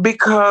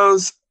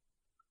 Because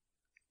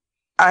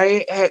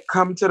I had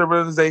come to the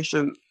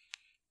realization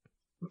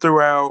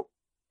throughout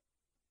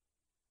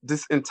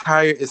this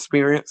entire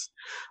experience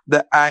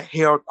that I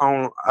held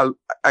on.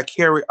 I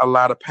carry a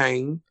lot of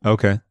pain.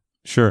 Okay,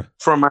 sure.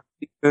 From my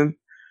season,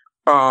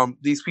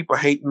 these people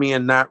hate me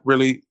and not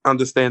really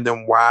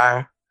understanding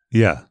why.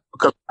 Yeah,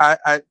 because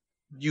I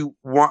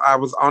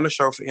was on the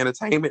show for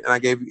entertainment, and I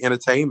gave you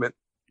entertainment.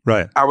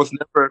 Right. I was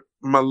never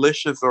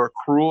malicious or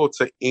cruel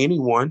to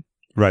anyone.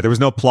 Right. There was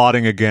no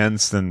plotting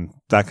against and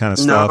that kind of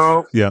stuff.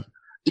 No. Yeah.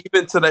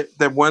 Even to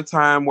that one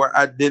time where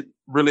I didn't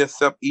really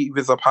accept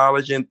Eva's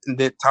apology and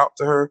didn't talk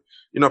to her.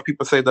 You know,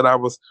 people say that I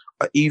was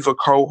an Eva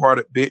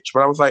cold-hearted bitch,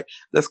 but I was like,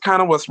 that's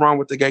kind of what's wrong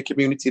with the gay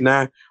community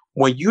now.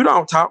 When you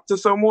don't talk to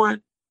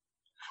someone,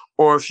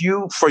 or if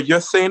you, for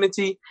your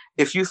sanity,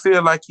 if you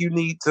feel like you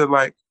need to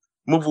like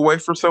move away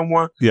from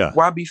someone,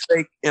 why be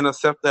fake and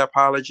accept the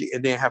apology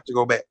and then have to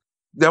go back?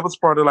 That was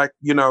part of like,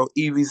 you know,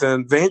 Evie's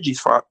and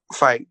Vanjie's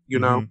fight, you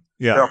know?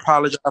 Yeah. They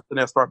apologize and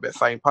then start back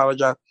fighting,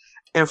 apologize.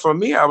 And for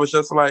me, I was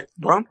just like,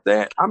 bump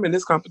that. I'm in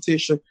this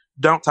competition.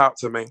 Don't talk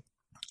to me.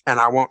 And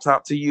I won't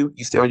talk to you.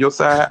 You stay on your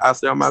side. I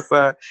stay on my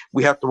side.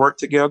 We have to work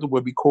together.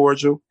 We'll be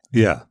cordial.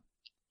 Yeah.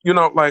 You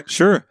know, like.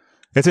 Sure.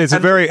 It's a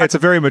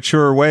very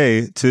mature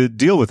way to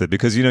deal with it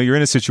because, you know, you're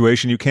in a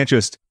situation, you can't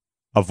just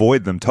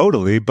avoid them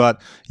totally,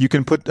 but you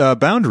can put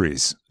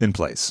boundaries in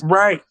place.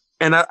 Right.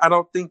 And I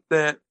don't think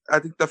that, I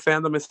think the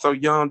fandom is so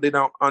young, they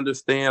don't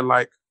understand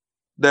like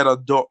that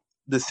adult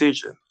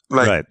decision.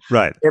 Like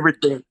right.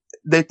 Everything.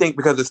 They think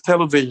because it's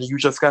television, you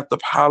just got to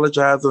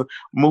apologize or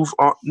move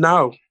on.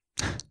 No.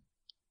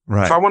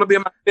 Right. If I want to be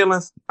in my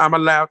feelings, I'm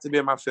allowed to be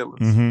in my feelings.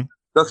 Mm-hmm.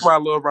 That's why I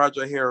love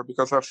Roger Hare,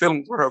 because her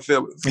feelings were her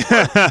feelings.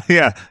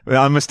 Yeah,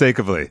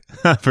 unmistakably.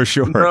 For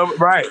sure.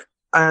 Right.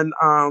 And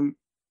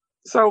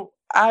so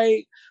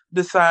I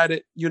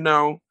decided, you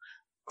know,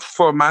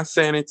 for my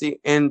sanity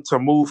and to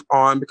move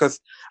on, because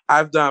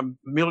I've done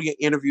a million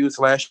interviews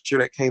last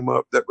year that came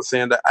up that was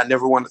saying that I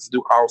never wanted to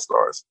do All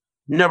Stars.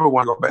 Never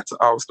want to go back to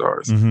All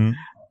Stars. Mm-hmm.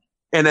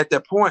 And at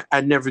that point,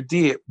 I never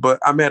did. But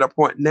I'm at a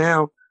point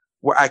now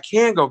where I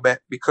can go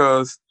back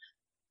because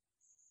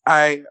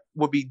I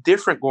will be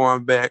different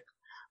going back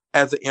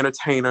as an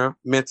entertainer,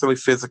 mentally,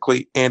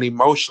 physically, and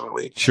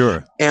emotionally.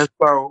 Sure. And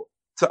so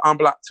to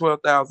unblock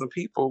 12,000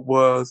 people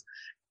was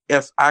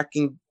if I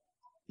can,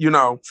 you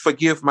know,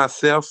 forgive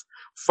myself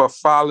for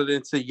falling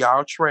into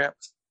y'all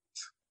traps.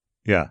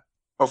 Yeah.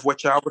 Of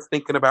what y'all was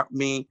thinking about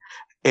me.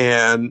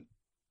 And,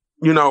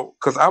 you know,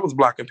 because I was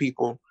blocking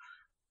people.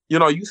 You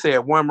know, you said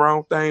one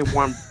wrong thing,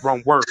 one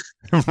wrong word.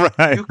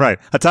 Right.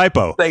 A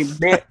typo. Say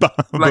Met,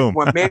 like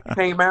when Met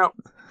came out,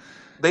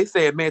 they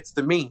said Mets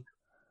to me.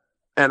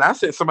 And I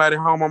sent somebody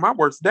home on my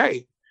worst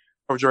day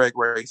of Drag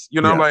Race.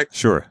 You know, like,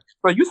 sure.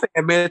 So you said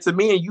Met to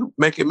me and you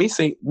making me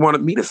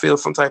wanted me to feel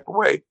some type of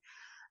way.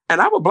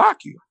 and I will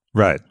block you.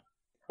 Right.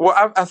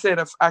 Well, I said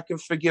if I can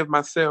forgive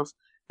myself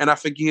and I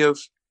forgive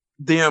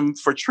them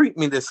for treating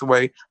me this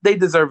way, they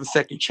deserve a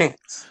second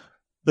chance.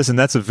 Listen,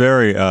 that's a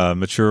very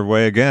mature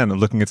way, again, of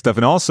looking at stuff.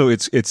 And also,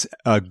 it's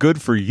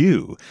good for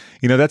you.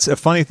 You know, that's a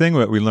funny thing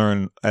that we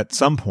learn at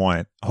some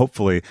point,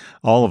 hopefully,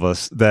 all of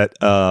us, that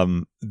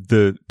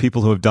the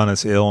people who have done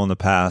us ill in the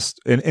past,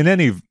 in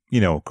any,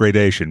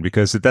 gradation,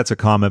 because that's a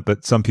comment,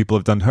 but some people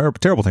have done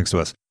terrible things to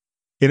us.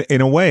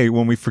 In a way,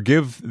 when we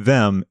forgive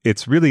them,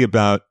 it's really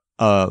about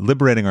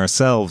liberating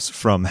ourselves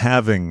from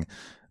having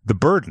the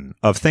burden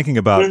of thinking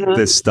about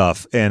this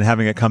stuff and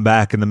having it come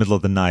back in the middle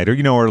of the night,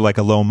 or like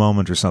a low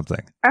moment or something.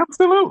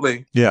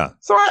 Absolutely. Yeah.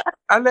 So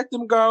I let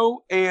them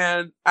go,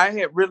 and I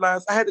had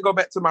realized I had to go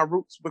back to my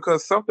roots,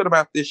 because something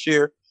about this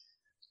year,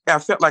 I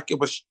felt like it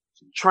was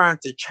trying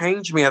to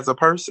change me as a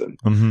person,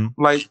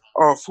 like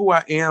of who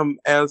I am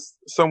as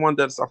someone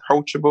that's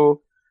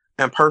approachable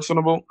and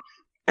personable.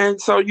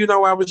 And so,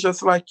 I was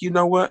just like, you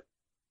know what?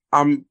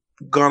 I'm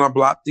gonna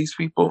block these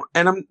people,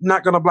 and I'm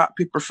not gonna block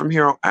people from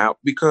here on out,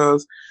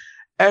 because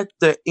at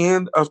the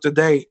end of the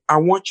day, I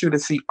want you to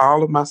see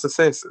all of my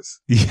successes.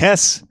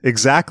 Yes,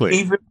 exactly.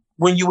 Even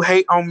when you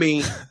hate on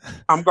me,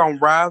 I'm gonna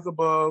rise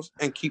above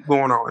and keep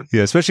going on.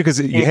 Yeah, especially because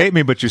you hate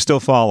me, but you're still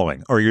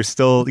following, or you're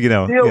still,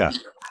 yeah.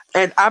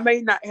 And I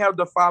may not have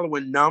the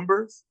following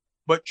numbers,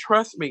 but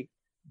trust me,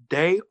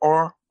 they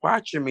are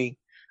watching me,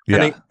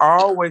 and they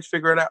always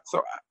figure it out.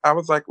 So I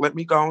was like, let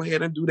me go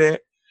ahead and do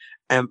that,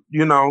 and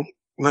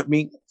let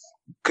me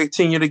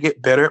continue to get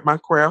better at my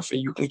craft,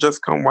 and you can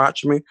just come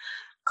watch me,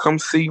 come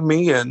see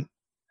me, and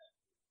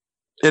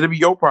it'll be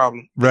your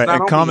problem. Right.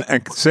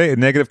 And say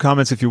negative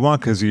comments if you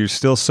want, because you're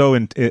still so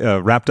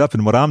wrapped up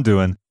in what I'm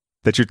doing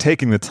that you're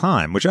taking the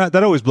time,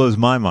 that always blows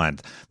my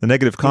mind, the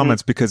negative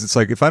comments, because it's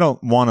like, if I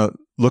don't want to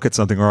look at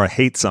something, or I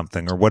hate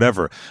something or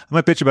whatever, I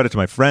might bitch about it to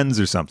my friends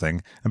or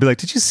something and be like,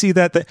 did you see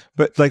that?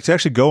 But like, to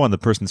actually go on the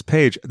person's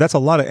page, that's a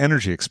lot of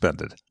energy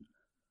expended.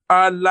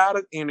 A lot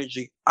of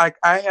energy. I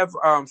have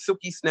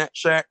Silky Snack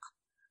Shack,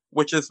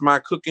 which is my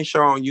cooking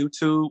show on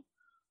YouTube,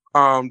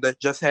 that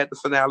just had the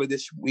finale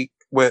this week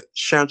with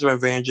Chandra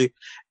and Vanjie.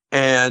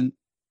 And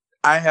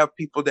I have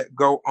people that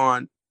go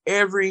on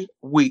every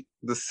week,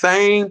 the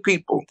same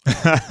people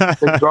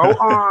that go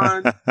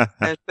on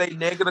and say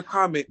negative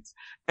comments.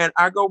 And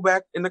I go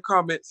back in the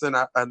comments, and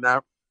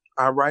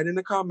I write in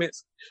the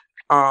comments,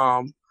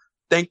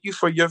 thank you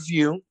for your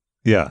view.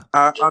 Yeah.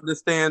 I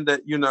understand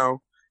that,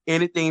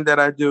 anything that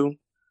I do,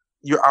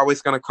 you're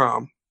always going to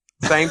come.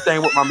 Same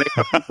thing with my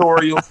makeup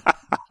tutorials.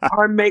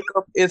 Her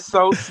makeup is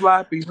so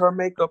sloppy. Her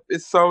makeup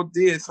is so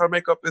this. Her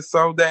makeup is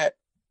so that.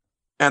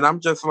 And I'm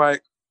just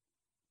like,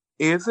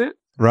 is it?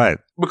 Right.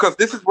 Because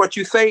this is what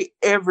you say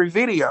every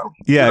video.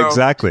 Yeah,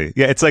 exactly.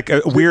 Yeah, it's like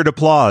a weird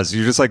applause.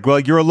 You're just like, well,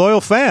 you're a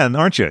loyal fan,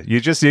 aren't you?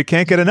 You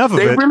can't get enough of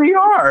it. They really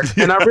are.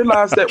 And I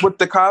realized that with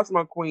the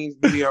Cosmo Queens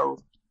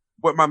videos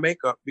with my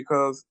makeup,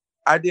 because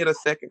I did a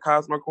second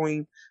Cosmo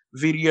Queen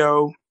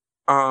video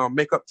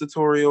makeup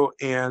tutorial,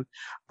 and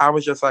I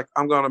was just like,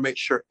 I'm going to make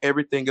sure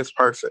everything is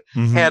perfect.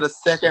 Had a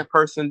second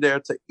person there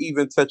to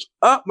even touch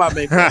up my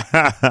makeup.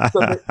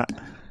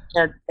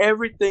 And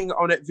everything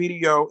on that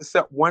video,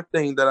 except one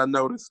thing that I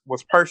noticed,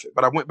 was perfect,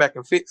 but I went back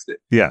and fixed it.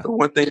 Yeah. The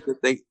one thing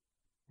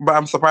but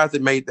I'm surprised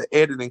it made the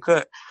editing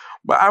cut.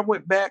 But I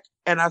went back,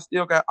 and I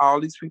still got all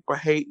these people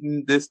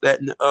hating this, that,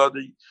 and the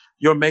other.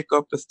 Your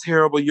makeup is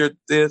terrible. You're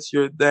this,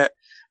 you're that.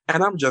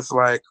 And I'm just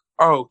like,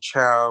 oh,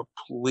 child,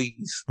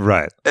 please.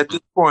 Right. At this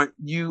point,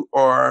 you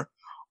are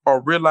a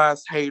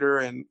realized hater.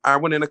 And I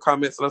went in the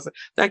comments and I said,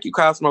 thank you,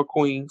 Cosmo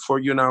Queen, for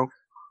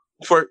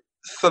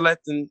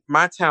selecting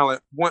my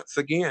talent once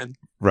again.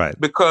 Right.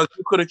 Because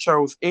you could have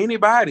chose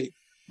anybody,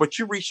 but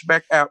you reached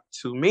back out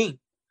to me.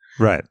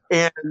 Right.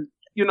 And,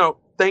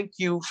 thank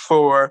you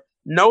for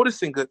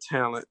noticing good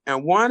talent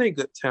and wanting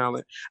good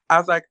talent. I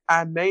was like,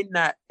 I may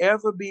not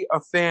ever be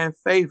a fan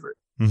favorite,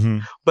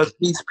 but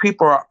these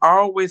people are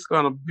always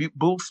going to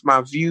boost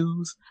my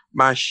views,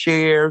 my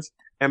shares,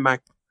 and my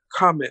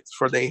comments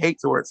for their hate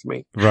towards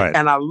me. Right.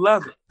 And I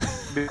love it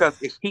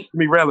because it keeps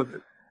me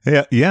relevant.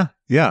 Yeah.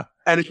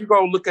 And if you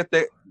go look at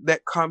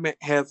that comment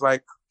has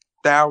like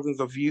thousands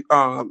of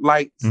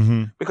likes,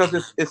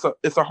 because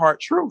it's a hard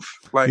truth.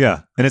 Like,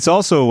 yeah, and it's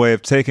also a way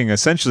of taking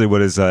essentially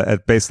what is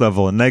at base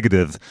level a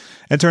negative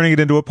and turning it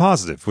into a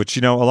positive, which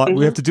a lot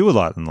we have to do a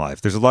lot in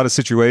life. There's a lot of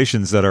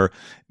situations that are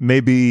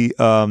maybe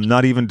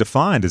not even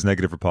defined as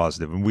negative or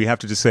positive, and we have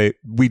to just say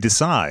we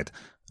decide.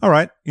 All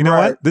right, you know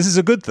what? This is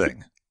a good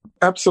thing.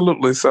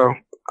 Absolutely. So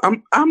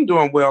I'm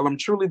doing well. I'm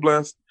truly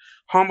blessed,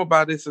 humbled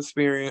by this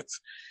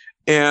experience,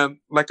 and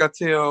like I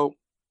tell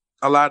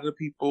a lot of the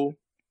people,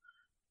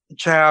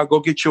 child, go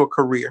get you a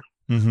career.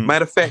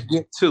 Matter of fact,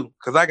 get two,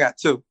 because I got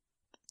two.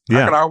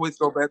 I could always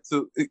go back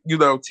to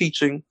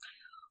teaching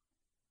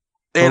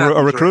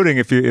or recruiting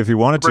if you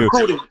wanted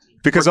to.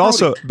 Because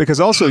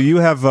also you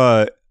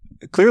have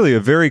clearly a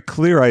very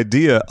clear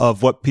idea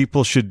of what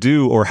people should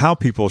do or how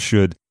people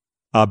should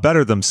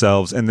better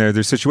themselves and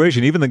their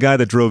situation. Even the guy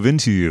that drove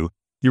into you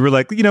You were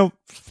like,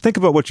 think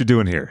about what you're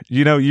doing here.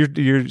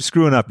 You're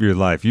screwing up your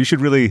life. You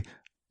should really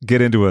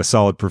get into a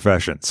solid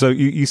profession. So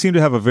you seem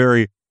to have a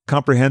very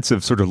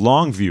comprehensive sort of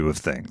long view of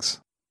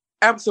things.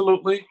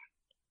 Absolutely.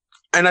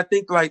 And I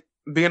think like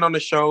being on the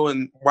show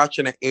and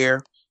watching it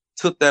air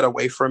took that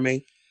away from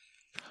me.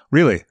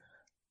 Really?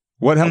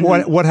 What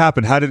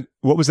happened?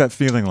 What was that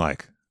feeling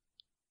like?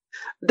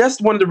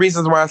 That's one of the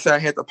reasons why I said I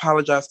had to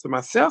apologize to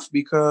myself,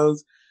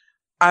 because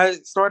I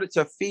started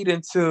to feed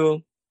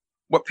into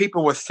what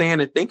people were saying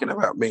and thinking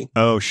about me.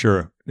 Oh,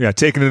 sure. Yeah,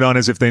 taking it on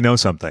as if they know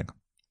something.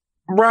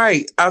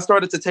 Right. I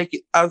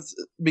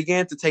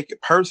began to take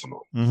it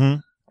personal. Mm-hmm.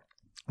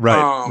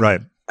 Right,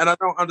 right. And I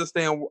don't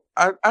understand.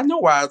 I know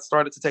why I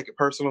started to take it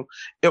personal.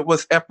 It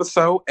was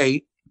episode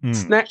 8,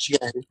 Snatch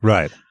Game.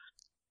 Right.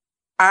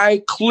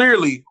 I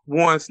clearly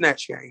won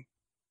Snatch Game.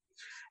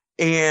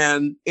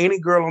 And any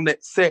girl on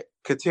that set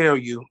could tell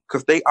you,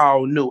 because they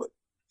all knew it.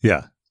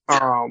 Yeah.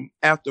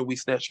 After we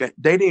Snatch Game,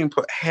 they didn't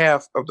put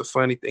half of the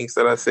funny things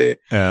that I said.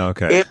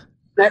 Okay.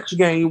 Snatch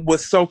Game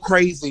was so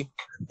crazy,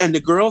 and the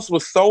girls were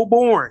so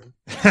boring.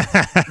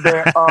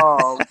 That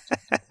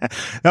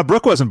now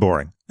Brooke wasn't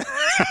boring.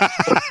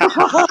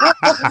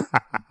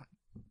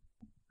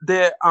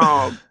 that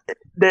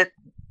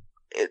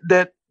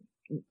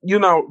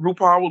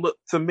RuPaul would look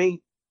to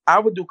me. I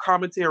would do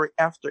commentary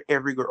after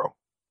every girl.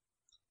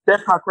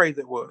 That's how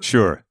crazy it was.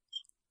 Sure.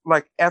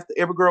 Like after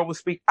every girl would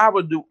speak, I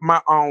would do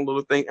my own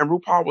little thing, and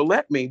RuPaul would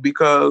let me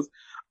because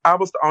I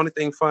was the only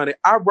thing funny.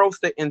 I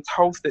roasted and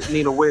toasted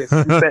Nina West,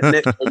 who sat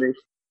next to me.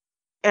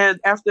 And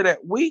after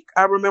that week,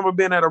 I remember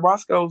being at a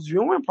Roscoe's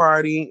viewing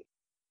party.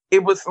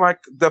 It was like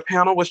the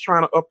panel was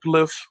trying to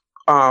uplift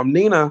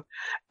Nina,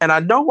 and I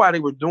know why they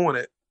were doing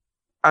it.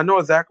 I know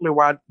exactly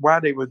why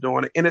they were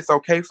doing it, and it's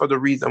okay for the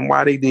reason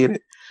why they did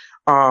it.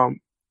 And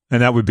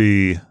that would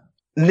be?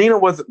 Nina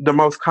was the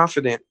most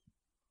confident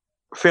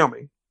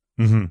filming,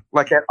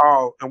 like at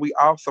all, and we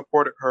all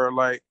supported her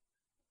like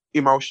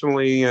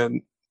emotionally,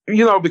 and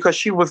because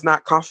she was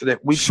not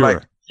confident. We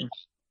like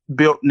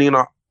built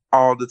Nina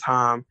all the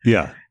time.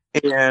 Yeah,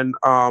 and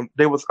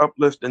they was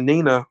uplifting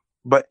Nina,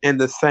 but in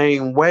the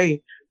same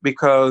way,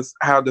 because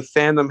how the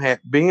fandom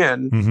had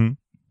been,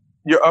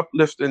 you're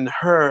uplifting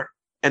her,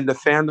 and the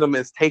fandom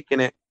is taking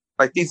it.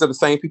 Like these are the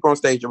same people on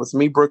stage. It was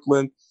me,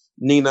 Brooklyn,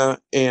 Nina,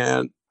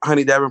 and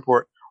Honey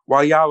Davenport.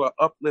 While y'all are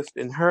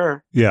uplifting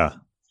her,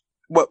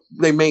 what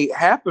they made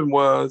happen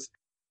was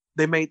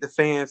they made the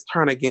fans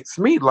turn against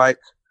me, like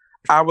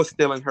I was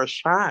stealing her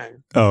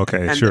shine. Oh,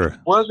 okay, and sure. That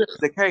wasn't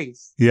the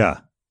case. Yeah,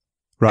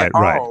 right.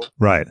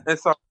 And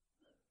so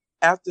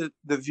after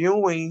the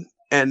viewing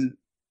and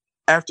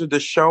after the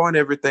show and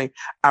everything,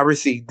 I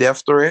received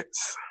death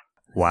threats.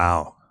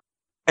 Wow.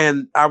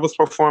 And I was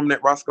performing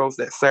at Roscoe's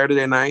that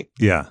Saturday night.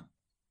 Yeah.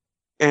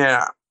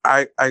 And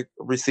I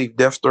received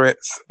death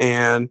threats,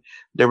 and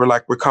they were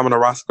like, "We're coming to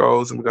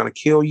Roscoe's and we're going to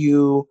kill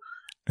you."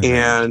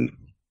 And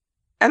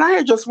I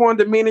had just won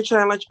the mini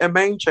challenge and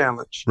main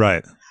challenge.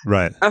 Right.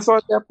 And so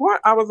at that point,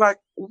 I was like,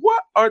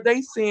 what are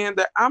they seeing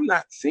that I'm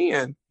not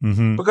seeing?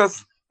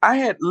 Because I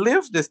had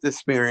lived this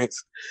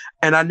experience,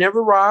 and I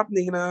never robbed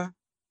Nina.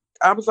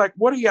 I was like,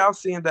 what are y'all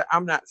seeing that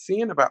I'm not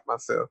seeing about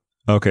myself?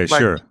 Okay, like,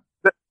 sure.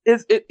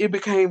 It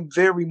became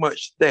very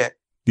much that.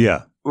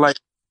 Yeah. Like,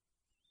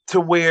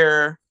 to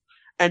where...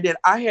 And then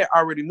I had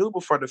already knew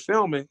before the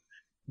filming,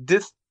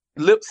 this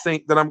lip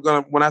sync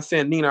that when I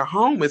send Nina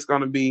home, it's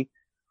going to be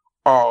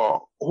a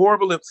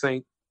horrible lip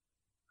sync.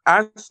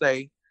 I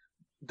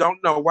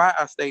don't know why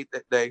I stayed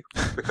that day,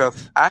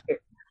 because I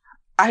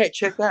had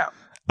checked out.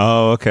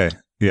 Oh, okay.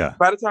 Yeah.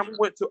 By the time we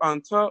went to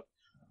Untucked,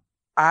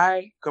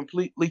 I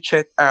completely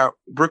checked out.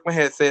 Brooklyn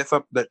had said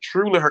something that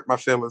truly hurt my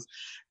feelings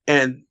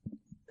and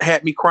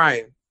had me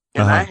crying.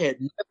 And I had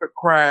never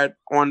cried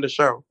on the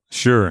show.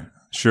 Sure.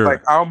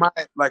 Like all my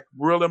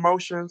real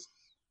emotions,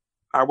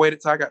 I waited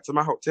till I got to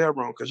my hotel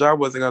room because y'all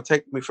wasn't gonna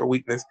take me for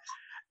weakness.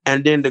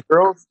 And then the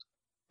girls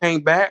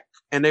came back,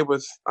 and they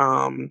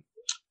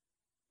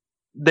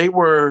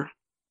were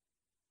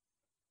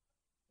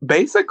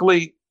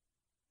basically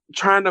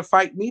trying to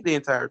fight me the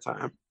entire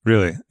time.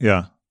 Really?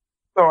 Yeah.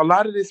 So a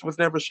lot of this was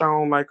never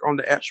shown like on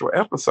the actual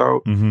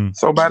episode.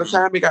 So by the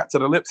time we got to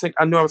the lip sync,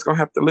 I knew I was gonna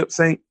have to lip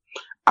sync.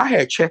 I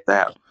had checked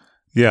out.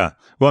 Yeah.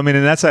 Well, I mean,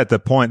 and that's at the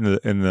point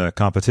in the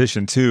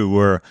competition too,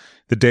 where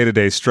the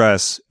day-to-day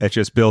stress, it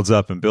just builds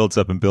up and builds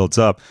up and builds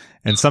up.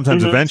 And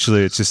sometimes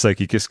eventually it's just like,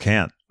 you just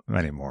can't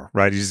anymore,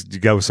 right? You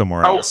go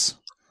somewhere else.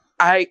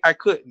 I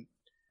couldn't.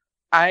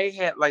 I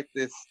had like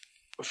this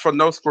for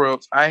No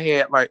Scrubs. I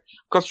had like,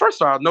 because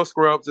first of all, No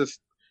Scrubs is,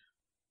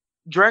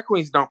 drag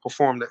queens don't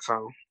perform that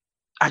song.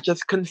 I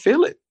just couldn't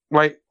feel it.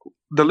 Like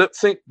the lip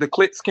sync, the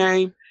clicks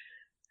came,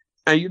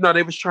 and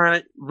they was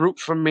trying to root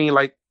for me,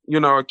 like,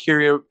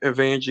 Akira and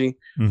Vanjie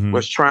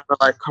was trying to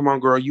like, come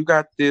on, girl, you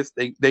got this.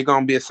 They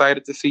gonna be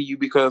excited to see you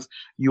because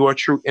you are a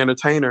true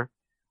entertainer.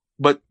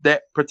 But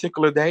that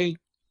particular day,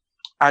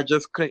 I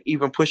just couldn't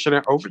even push it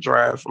in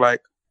overdrive.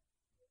 Like,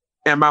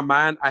 in my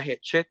mind, I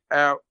had checked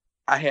out.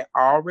 I had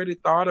already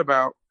thought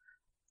about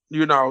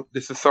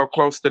this is so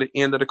close to the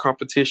end of the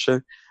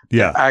competition.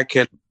 Yeah. I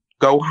can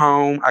go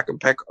home. I can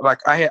pack. Like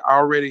I had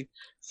already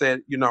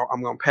said,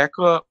 I'm going to pack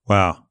up.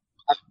 Wow.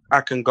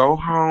 I can go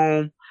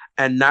home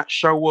and not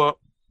show up.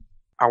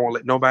 I won't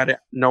let nobody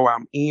know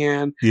I'm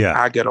in. Yeah.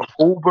 I get an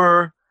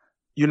Uber,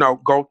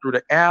 go through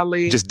the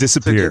alley. Just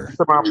disappear. To get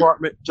to my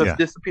apartment. Just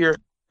disappear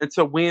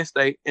until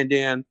Wednesday and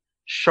then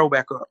show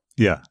back up.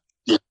 Yeah.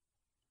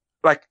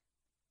 Like,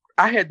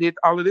 I had did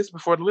all of this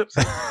before the lip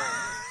sync.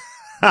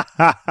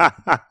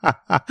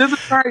 This is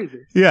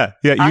crazy. Yeah.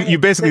 You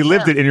basically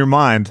lived it in your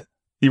mind.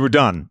 You were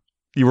done.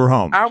 You were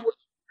home.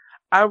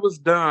 I was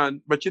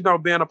done. But,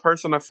 being a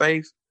person of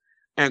faith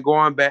and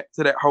going back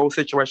to that whole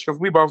situation,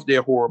 because we both did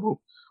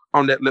horrible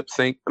on that lip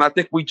sync. And I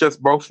think we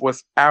just both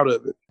was out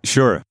of it.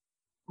 Sure.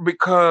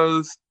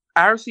 Because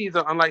our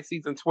season, unlike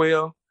season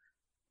 12,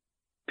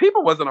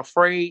 people wasn't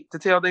afraid to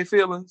tell their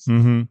feelings.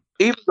 Mm-hmm.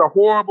 Even the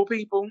horrible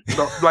people,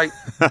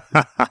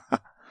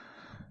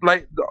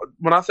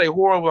 when I say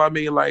horrible, I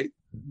mean like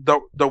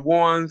the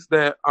ones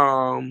that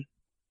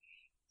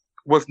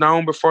was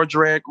known before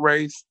Drag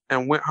Race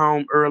and went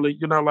home early.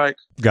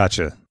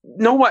 Gotcha.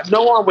 No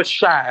one was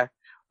shy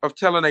of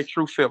telling their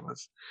true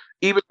feelings.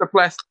 Even the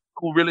plastic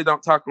who really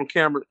don't talk on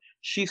camera,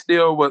 she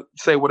still would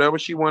say whatever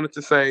she wanted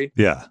to say.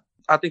 Yeah.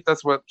 I think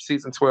that's what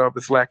season 12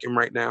 is lacking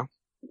right now.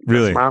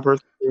 Really? That's my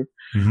perspective.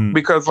 Mm-hmm.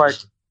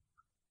 Because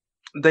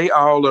they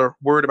all are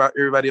worried about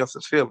everybody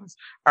else's feelings.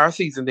 Our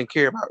season didn't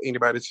care about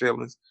anybody's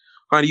feelings.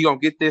 Honey, you're going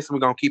to get this and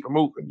we're going to keep it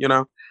moving,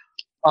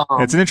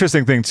 It's an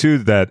interesting thing, too,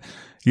 that,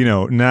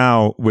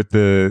 now with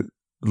the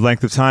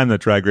length of time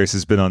that Drag Race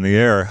has been on the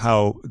air,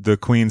 how the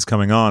queens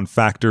coming on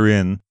factor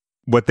in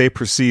what they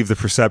perceive the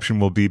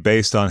perception will be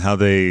based on how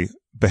they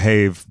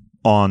behave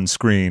on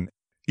screen.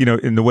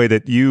 In the way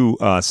that you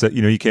said,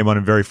 you came on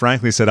and very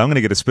frankly said, I'm going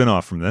to get a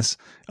spinoff from this.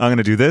 I'm going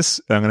to do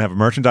this. I'm going to have a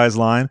merchandise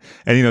line.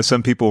 And,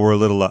 some people were a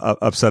little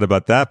upset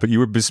about that, but you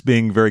were just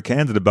being very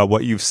candid about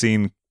what you've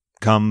seen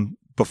come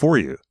before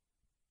you.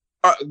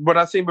 What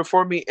I've seen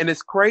before me. And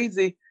it's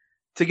crazy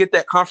to get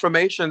that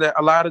confirmation that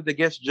a lot of the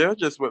guest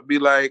judges would be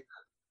like,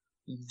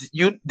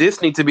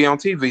 this needs to be on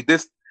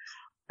TV.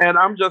 And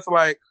I'm just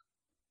like,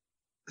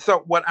 so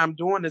what I'm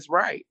doing is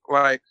right.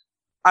 Like,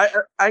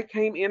 I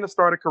came in to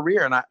start a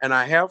career and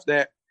I have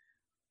that.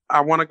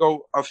 I want to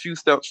go a few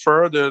steps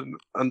further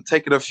and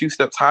take it a few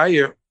steps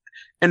higher.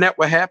 And that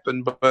would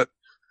happen. But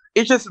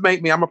it just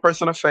made me, I'm a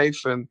person of faith.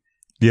 And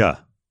yeah.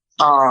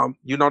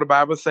 The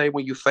Bible say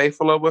when you're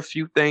faithful over a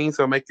few things,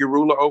 it'll make you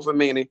ruler over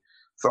many.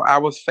 So I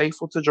was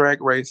faithful to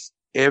Drag Race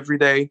every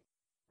day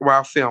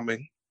while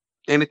filming.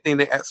 Anything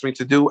they asked me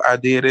to do, I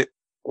did it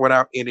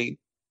without any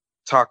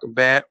talking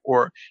back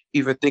or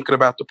even thinking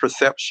about the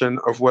perception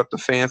of what the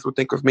fans would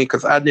think of me,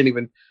 because I didn't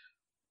even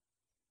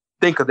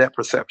think of that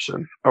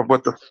perception of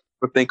what the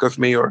would think of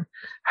me or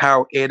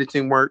how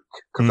editing worked,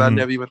 because I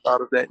never even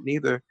thought of that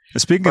neither.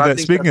 Speaking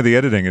of the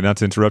editing, and not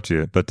to interrupt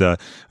you, but I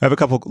have a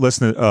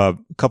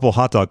couple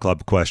Hot Dog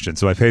Club questions.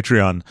 So my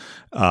Patreon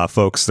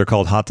folks, they're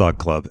called Hot Dog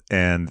Club,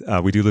 and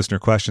we do listener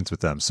questions with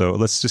them. So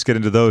let's just get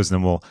into those,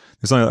 and then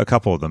there's only a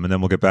couple of them, and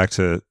then we'll get back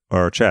to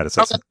our chat. Does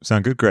that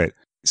sound good? Great.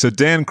 So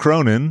Dan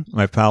Cronin,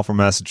 my pal from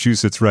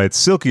Massachusetts, writes,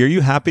 Silky, are you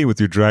happy with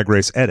your Drag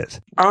Race edit?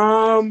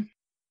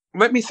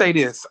 Let me say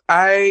this.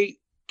 I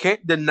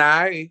can't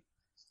deny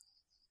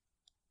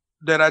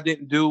that I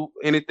didn't do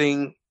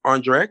anything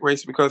on Drag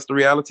Race, because the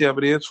reality of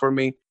it is, for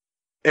me,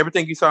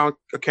 everything you saw on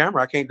the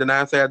camera, I can't deny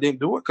and say I didn't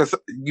do it because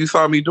you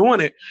saw me doing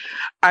it.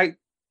 I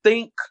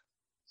think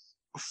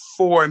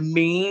for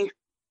me,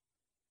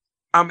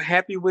 I'm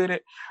happy with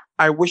it.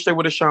 I wish they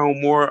would have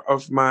shown more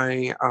of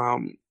my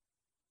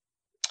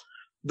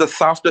the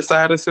softer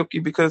side of Silky,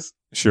 because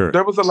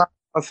there was a lot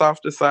of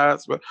softer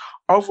sides, but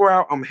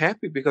overall I'm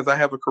happy because I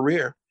have a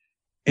career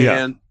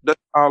and that's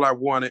all I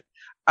wanted.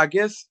 I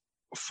guess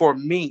for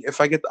me,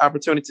 if I get the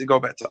opportunity to go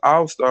back to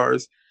All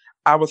Stars,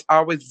 I was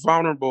always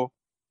vulnerable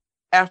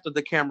after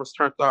the cameras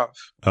turned off.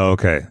 Oh,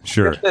 okay,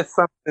 sure. That's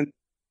something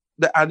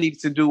that I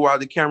needed to do while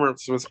the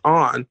cameras was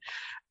on,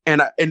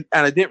 and I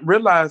didn't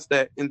realize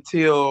that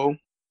until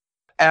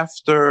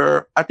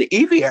after. I think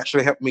Evie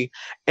actually helped me,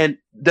 and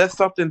that's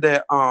something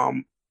that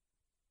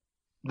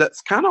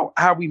that's kind of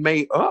how we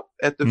made up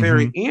at the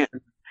very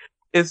end.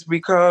 It's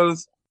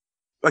because,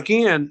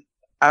 again,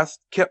 I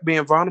kept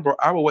being vulnerable.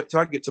 I would wait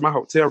till I get to my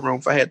hotel room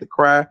if I had to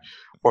cry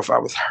or if I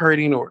was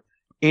hurting or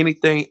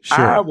anything.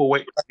 Sure. I would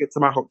wait till I get to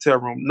my hotel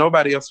room.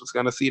 Nobody else was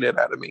going to see that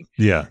out of me.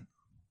 Yeah.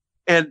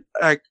 And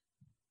I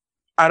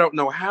don't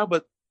know how,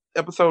 but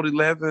episode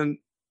 11,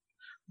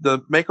 the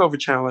makeover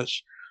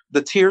challenge,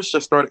 the tears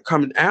just started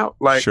coming out.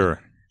 Like,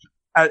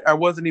 I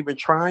wasn't even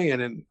trying,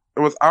 and it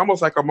was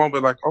almost like a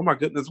moment like, oh my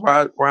goodness,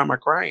 why am I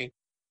crying?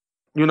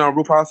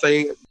 RuPaul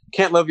say,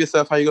 can't love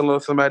yourself, how you gonna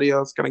love somebody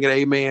else? Can I get an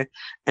amen?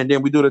 And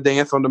then we do the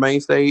dance on the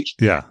main stage.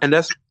 Yeah. And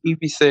that's what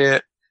Evie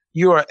said,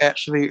 you are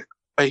actually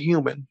a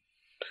human.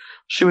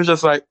 She was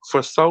just like,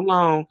 for so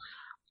long,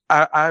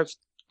 I've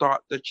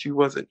thought that you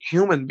wasn't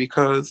human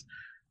because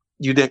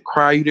you didn't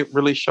cry, you didn't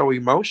really show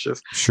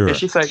emotions. Sure. And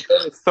she's like,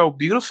 that is so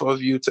beautiful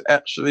of you to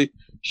actually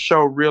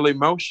show real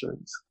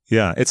emotions.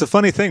 Yeah, it's a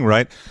funny thing,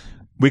 right?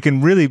 We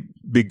can really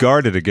be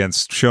guarded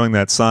against showing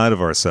that side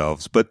of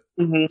ourselves, but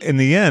in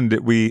the end,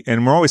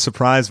 we're always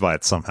surprised by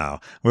it somehow.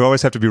 We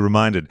always have to be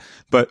reminded.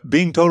 But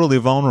being totally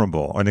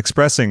vulnerable and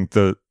expressing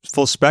the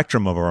full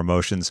spectrum of our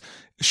emotions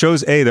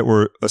shows that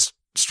we're a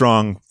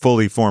strong,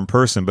 fully formed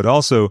person, but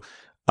also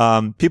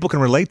people can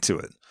relate to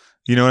it.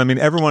 You know what I mean?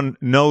 Everyone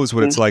knows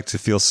what it's like to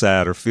feel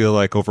sad or feel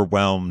like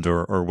overwhelmed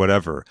or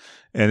whatever.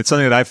 And it's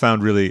something that I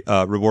found really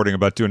rewarding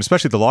about doing,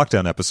 especially the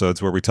lockdown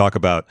episodes where we talk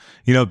about,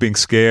 being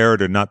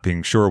scared or not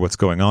being sure what's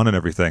going on and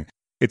everything.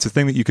 It's a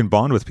thing that you can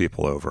bond with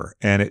people over.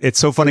 And it's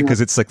so funny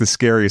because it's like the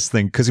scariest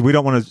thing because we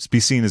don't want to be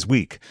seen as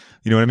weak.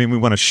 You know what I mean? We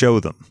want to show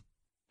them.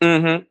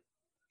 Mm-hmm.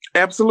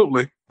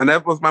 Absolutely. And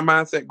that was my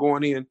mindset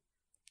going in.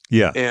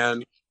 Yeah.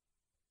 And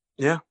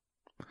yeah.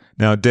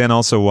 Now, Dan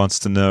also wants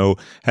to know,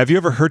 have you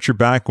ever hurt your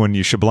back when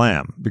you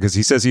shablam? Because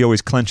he says he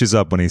always clenches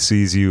up when he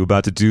sees you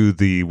about to do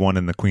the One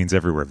in the Queens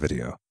Everywhere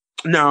video.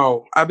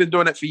 No, I've been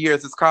doing it for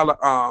years. It's called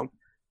a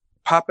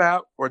pop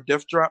out or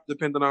death drop,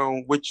 depending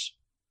on which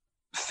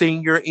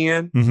scene you're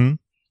in. Mm-hmm.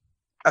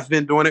 I've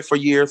been doing it for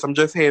years. I'm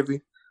just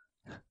heavy.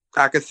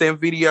 I can send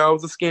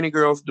videos of skinny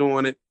girls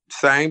doing it.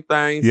 Same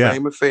thing,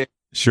 same effect.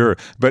 Sure.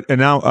 But and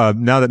now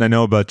that I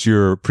know about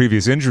your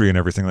previous injury and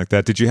everything like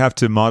that, did you have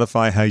to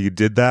modify how you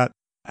did that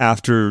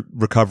after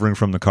recovering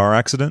from the car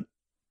accident?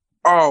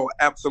 Oh,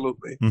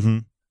 absolutely. Mm-hmm.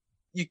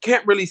 You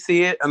can't really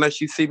see it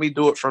unless you see me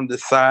do it from the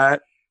side.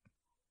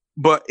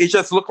 But it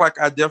just looked like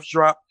I death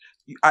dropped.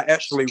 I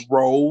actually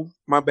roll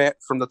my back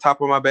from the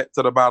top of my back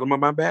to the bottom of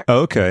my back.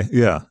 Oh, okay.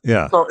 Yeah.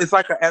 Yeah. So it's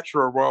like an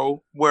actual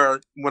roll where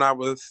when I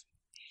was,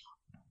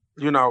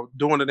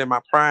 doing it in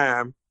my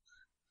prime,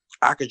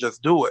 I could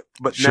just do it.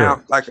 But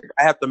now, I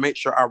have to make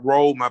sure I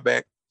roll my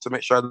back to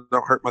make sure I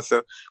don't hurt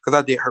myself because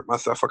I did hurt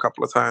myself a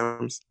couple of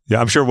times. Yeah,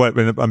 I'm sure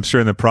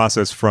in the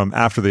process from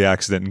after the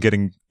accident and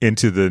getting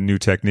into the new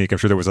technique, I'm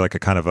sure there was like a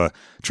kind of a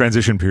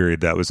transition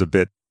period that was a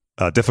bit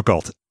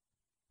difficult.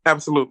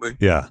 Absolutely.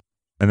 Yeah.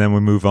 And then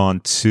we move on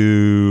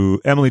to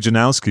Emily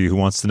Janowski, who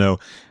wants to know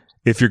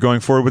if you're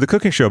going forward with the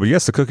cooking show. But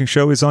yes, the cooking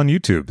show is on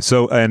YouTube.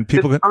 So, and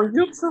people it's on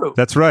YouTube.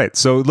 That's right.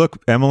 So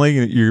look,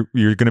 Emily, you're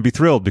going to be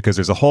thrilled because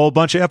there's a whole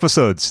bunch of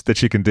episodes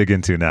that you can dig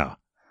into now.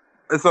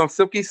 It's on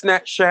Silky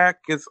Snack Shack.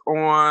 It's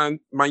on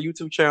my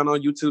YouTube channel,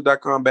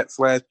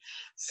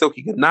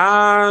 youtube.com/Silky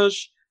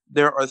Ganache.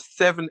 There are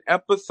 7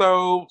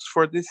 episodes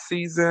for this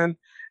season.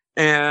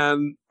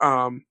 And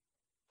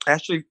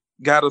actually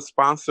got a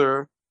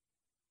sponsor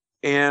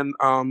and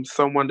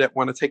someone that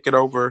want to take it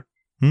over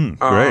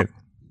great.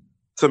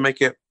 To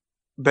make it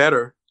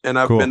better. And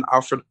I've been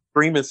offered a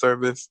streaming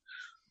service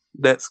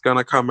that's going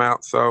to come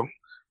out. So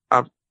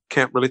I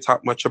can't really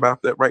talk much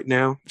about that right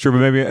now. Sure, but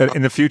maybe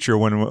in the future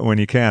when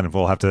you can,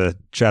 we'll have to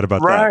chat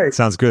about that. It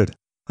sounds good.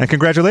 And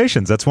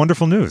congratulations. That's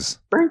wonderful news.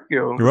 Thank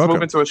you. You're welcome.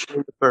 Moving to a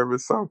streaming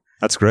service. So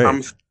that's great.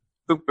 I'm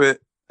super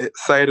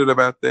excited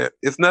about that.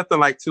 It's nothing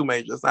like Two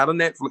Majors, not a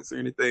Netflix or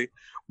anything,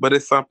 but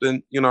it's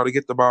something, to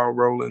get the ball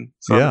rolling.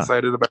 So I'm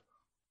excited about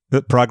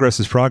it. Progress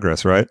is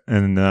progress, right?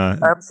 And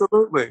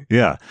absolutely.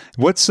 Yeah.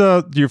 What's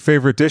your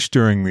favorite dish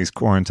during these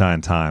quarantine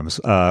times?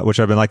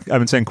 Which I've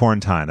been saying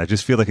quarantine. I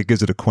just feel like it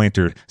gives it a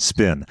quainter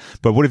spin.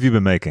 But what have you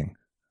been making?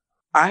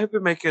 I have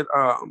been making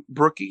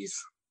brookies,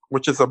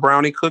 which is a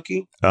brownie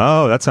cookie.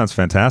 Oh, that sounds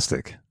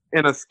fantastic.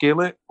 In a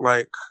skillet,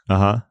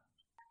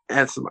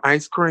 and some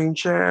ice cream,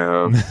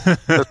 child.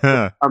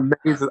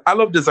 Amazing. I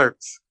love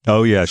desserts.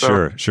 Oh yeah,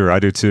 sure. I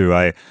do too.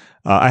 I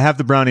have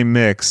the brownie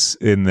mix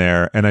in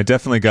there, and I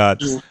definitely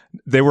got.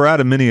 They were out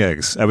of mini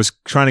eggs. I was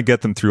trying to get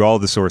them through all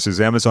the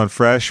sources. Amazon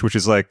Fresh, which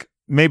is like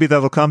maybe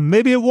that'll come,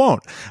 maybe it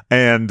won't,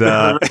 and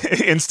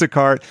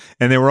Instacart,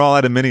 and they were all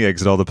out of mini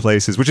eggs at all the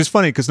places. Which is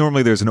funny because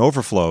normally there's an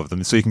overflow of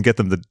them, so you can get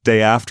them the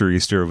day after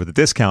Easter with a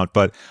discount.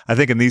 But I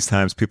think in these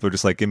times, people are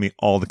just like, give me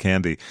all the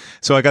candy.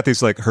 So I got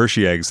these like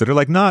Hershey eggs that are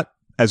like not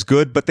as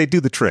good, but they do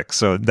the trick.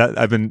 So that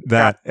I've been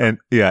that, and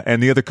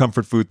the other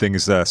comfort food thing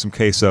is some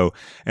queso,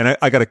 and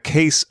I got a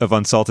case of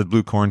unsalted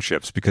blue corn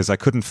chips because I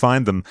couldn't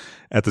find them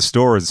at the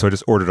stores, so I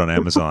just ordered on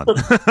Amazon.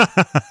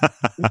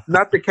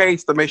 Not the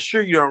case to make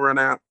sure you don't run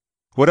out.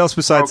 What else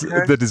besides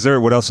the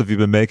dessert? What else have you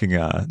been making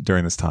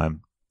during this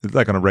time,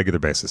 like on a regular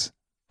basis?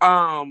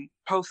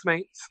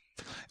 Postmates.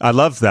 I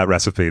love that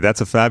recipe. That's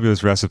a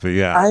fabulous recipe.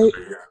 Yeah,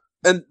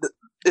 and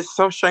it's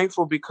so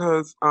shameful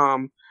because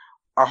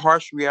a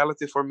harsh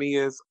reality for me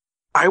is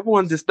I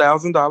won this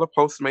 $1,000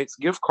 Postmates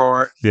gift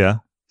card. Yeah.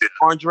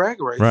 On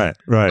Drag Race. Right.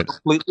 I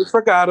completely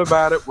forgot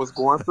about it, was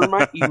going through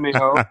my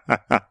email,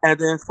 and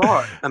then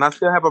saw it. And I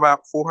still have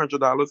about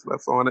 $400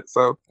 left on it.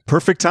 So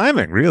perfect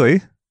timing, really.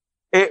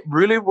 It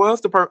really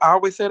was I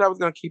always said I was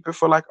going to keep it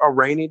for like a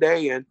rainy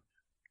day, and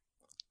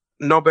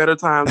no better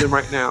time than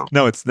right now.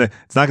 No, it's not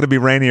going to be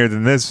rainier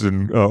than this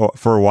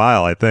for a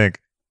while, I think.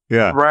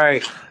 Yeah.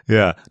 Right.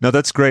 Yeah. No,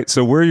 that's great.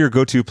 So where are your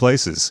go-to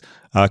places?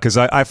 Because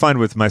I find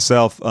with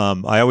myself,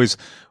 I always,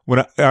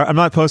 I'm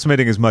not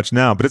Postmating as much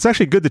now, but it's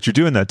actually good that you're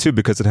doing that too,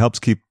 because it helps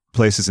keep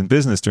places in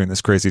business during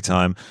this crazy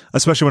time,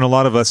 especially when a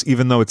lot of us,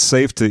 even though it's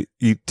safe to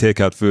eat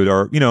takeout food,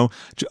 are,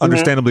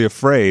 understandably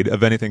afraid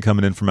of anything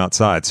coming in from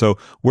outside. So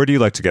where do you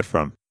like to get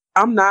from?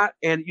 I'm not.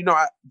 And,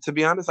 to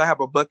be honest, I have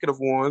a bucket of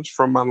ones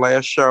from my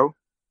last show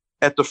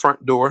at the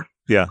front door.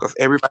 Yeah. Because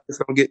everybody's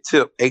going to get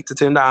tipped $8 to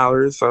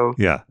 $10. So,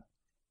 yeah.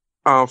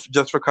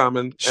 Just for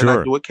coming. Sure.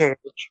 And I do a cash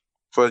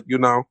for,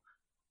 in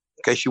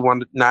case you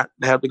want to not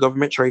have the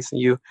government tracing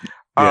you.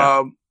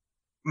 Yeah.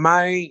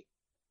 My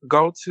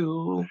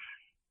go-to,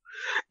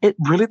 it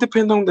really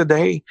depends on the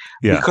day.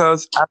 Yeah.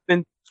 Because I've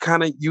been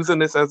kind of using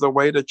this as a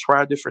way to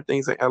try different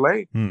things in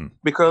LA.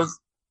 Because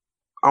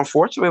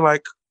unfortunately,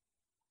 like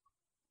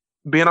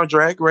being on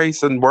Drag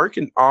Race and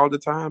working all the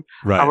time,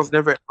 right. I was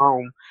never at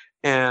home.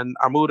 And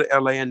I moved to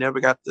LA and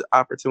never got the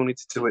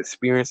opportunity to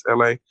experience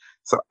LA.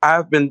 So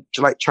I've been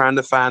like trying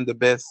to find the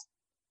best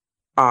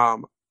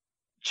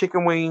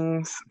chicken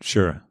wings.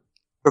 Sure.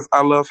 Because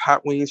I love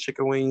hot wings,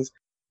 chicken wings.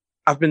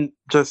 I've been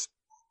just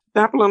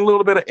dabbling a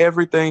little bit of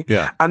everything.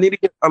 Yeah. I need to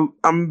get, I'm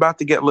about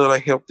to get a little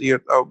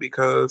healthier though,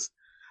 because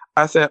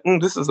I said,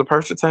 this is the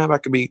perfect time. I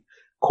could be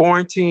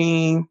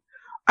quarantined.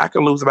 I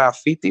can lose about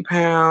 50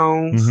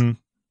 pounds. Mm-hmm.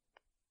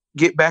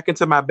 Get back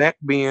into my back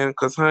bend,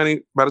 because honey,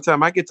 by the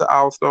time I get to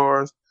All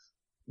Stars,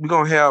 we're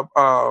gonna have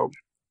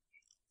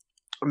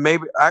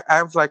maybe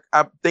I was like,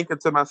 I'm thinking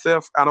to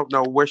myself, I don't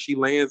know where she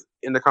lands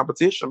in the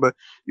competition, but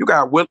you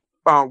got Widow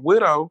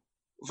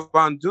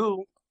Von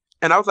Du,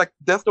 and I was like,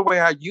 that's the way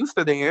I used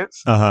to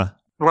dance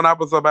when I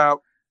was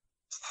about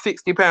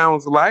 60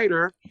 pounds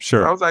lighter.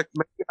 Sure. I was like,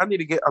 maybe I need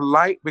to get a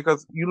light,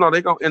 because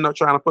they're gonna end up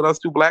trying to put us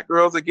two black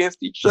girls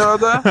against each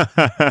other.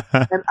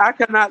 And I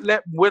cannot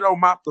let Widow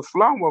mop the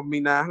floor with me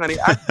now, honey.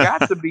 I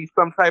got to be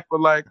some type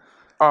of like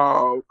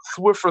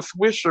Swiffer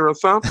Swisher or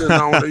something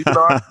on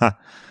her.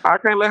 I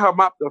can't let her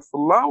mop the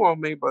floor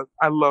on me, but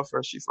I love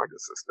her. She's like a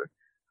sister.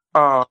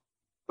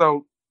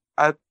 So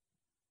I'm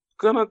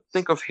gonna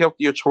think of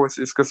healthier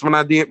choices, because when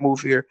I did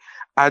move here,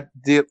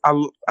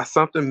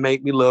 something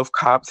made me love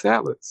Cobb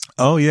salads.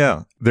 Oh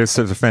yeah, they're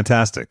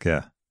fantastic.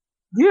 Yeah.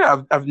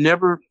 Yeah, I've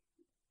never,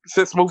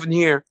 since moving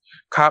here,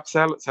 Cobb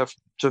salads have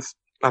just,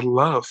 I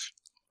love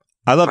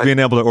being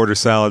able to order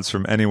salads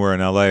from anywhere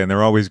in LA, and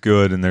they're always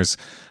good, and there's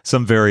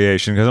some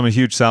variation, because I'm a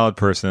huge salad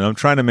person, and I'm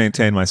trying to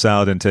maintain my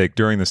salad intake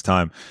during this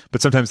time,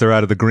 but sometimes they're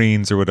out of the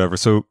greens or whatever.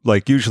 So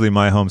like usually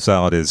my home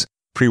salad is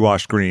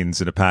pre-washed greens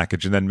in a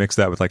package, and then mix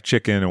that with like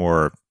chicken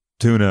or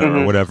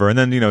tuna or whatever, and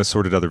then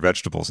assorted other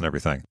vegetables and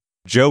everything.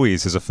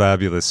 Joey's is a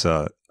fabulous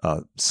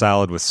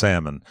salad with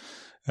salmon.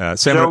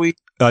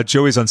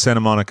 Joey's on Santa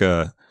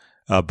Monica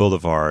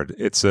Boulevard.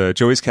 It's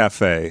Joey's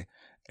Cafe,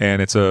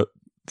 and it's a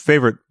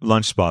favorite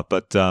lunch spot.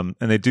 But and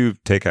they do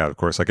takeout, of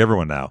course, like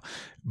everyone now.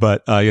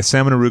 But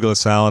salmon arugula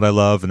salad I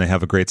love, and they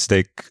have a great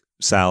steak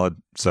salad.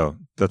 So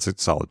that's a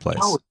solid place.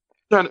 Oh,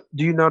 do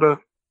you know the?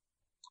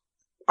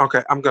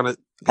 Okay,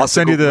 I'll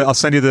send you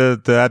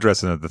the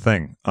address and the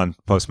thing on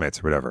Postmates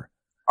or whatever.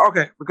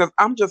 Okay, because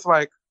I'm just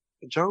like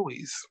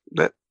Joey's.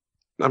 That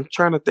I'm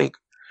trying to think.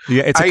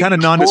 Yeah, it's a kind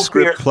of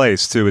nondescript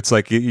place too. It's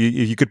like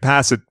you could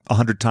pass it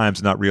 100 times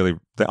and not really.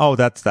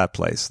 That's that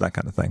place, that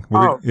kind of thing.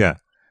 Yeah.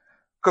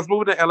 Because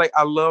moving to LA,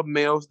 I love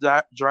Mel's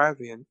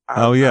Drive-In.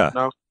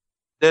 That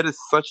is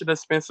such an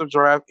expensive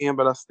drive-in,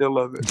 but I still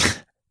love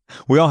it.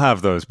 We all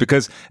have those,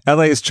 because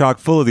LA is chock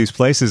full of these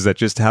places that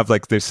just have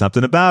like, there's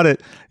something about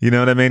it. You know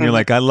what I mean? Mm-hmm. You're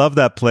like, I love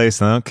that place,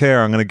 and I don't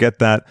care. I'm going to get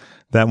that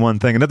one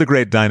thing. Another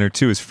great diner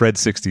too is Fred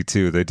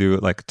 62. They do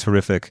like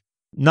terrific,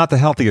 not the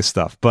healthiest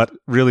stuff, but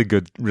really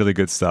good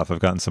stuff. I've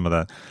gotten some of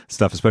that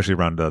stuff, especially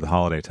around the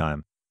holiday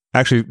time.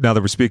 Actually, now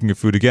that we're speaking of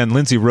food again,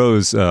 Lindsay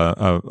Rose,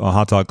 a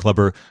hot dog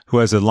clubber who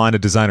has a line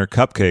of designer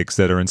cupcakes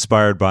that are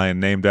inspired by and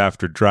named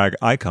after drag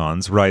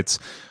icons, writes,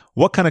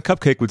 what kind of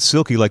cupcake would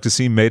Silky like to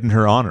see made in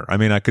her honor? I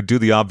mean, I could do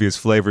the obvious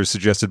flavors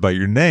suggested by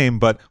your name,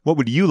 but what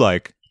would you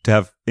like to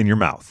have in your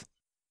mouth?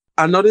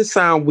 I know this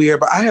sounds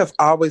weird, but I have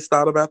always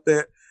thought about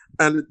that.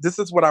 And this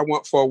is what I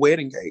want for a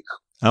wedding cake.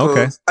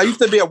 Okay. I used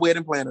to be a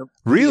wedding planner.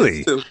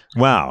 Really? Too.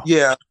 Wow.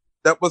 Yeah.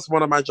 That was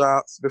one of my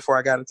jobs before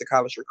I got into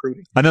college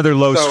recruiting. Another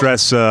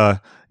low-stress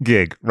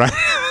gig, right?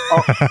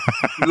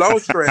 Low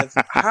stress,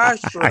 high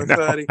stress,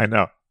 honey. I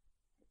know.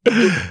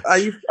 I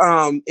used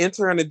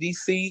intern in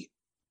D.C.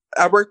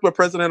 I worked with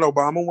President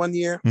Obama one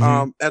year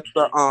at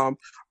the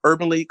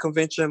Urban League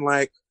convention.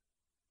 Like,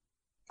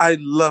 I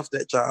loved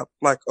that job,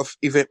 like of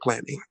event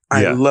planning.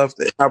 I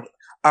loved it.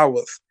 I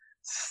was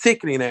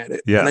sickening at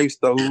it. Yeah. And I used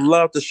to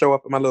love to show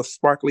up in my little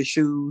sparkly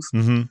shoes.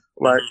 Mm-hmm.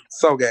 Like,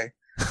 so gay.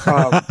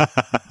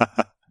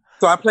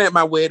 So I planned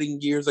my wedding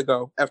years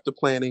ago after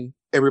planning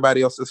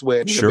everybody else's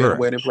wedding. Sure.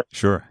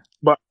 Sure.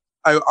 But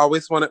I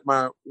always wanted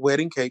my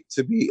wedding cake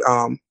to be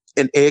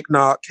an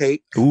eggnog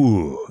cake.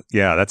 Ooh,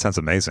 yeah, that sounds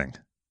amazing.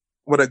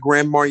 With a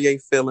Grand Marnier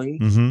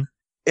filling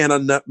and a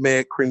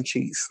nutmeg cream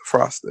cheese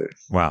frosting.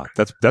 Wow,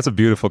 that's a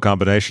beautiful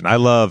combination. I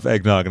love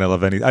eggnog, and I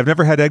love I've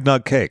never had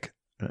eggnog cake.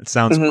 It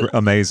sounds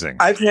amazing.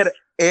 I've had an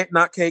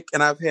eggnog cake,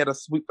 and I've had a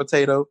sweet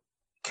potato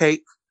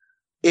cake.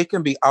 It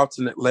can be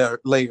alternate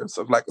layers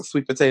of like a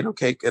sweet potato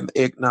cake and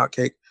eggnog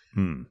cake.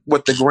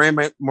 with the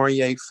Grand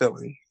Marnier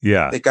filling.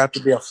 Yeah. It got to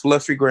be a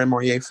fluffy Grand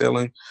Marnier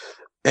filling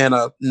and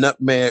a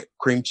nutmeg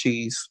cream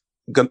cheese.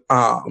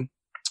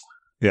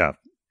 Yeah.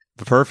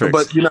 Perfect.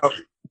 But,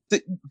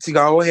 to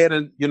go ahead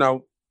and,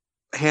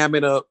 ham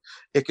it up,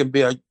 it can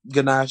be a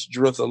ganache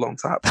drizzle on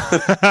top.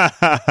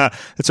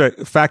 That's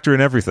right. Factor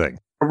in everything.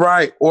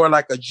 Right. Or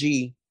like a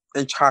G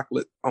and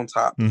chocolate on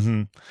top.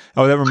 Mm-hmm.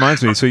 Oh, that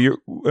reminds me. So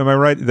am I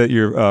right that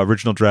your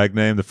original drag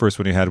name, the first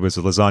one you had, was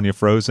Lasagna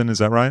Frozen? Is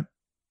that right?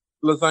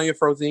 Lasagna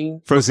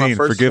Frozine. Frozine,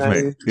 forgive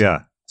me.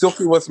 Yeah.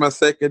 Silky was my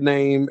second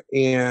name,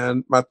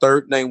 and my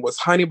third name was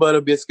Honey Butter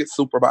Biscuit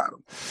Super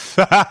Bottom.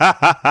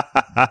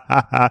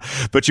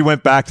 But you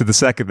went back to the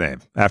second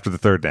name after the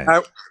third name.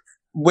 I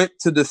went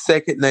to the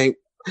second name.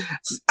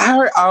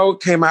 I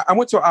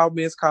went to All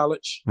Men's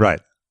College. Right.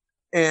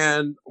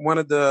 And one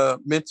of the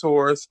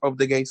mentors of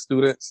the gay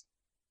students,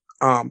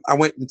 I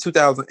went in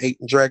 2008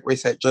 and Drag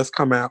Race had just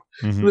come out.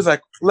 Mm-hmm. He was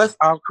like, let's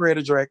all create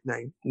a drag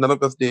name. None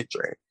of us did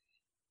drag.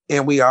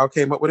 And we all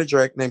came up with a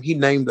drag name. He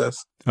named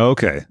us.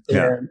 Okay.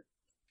 Yeah.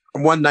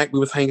 And one night we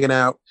was hanging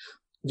out.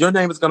 Your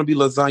name is going to be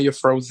Lasagna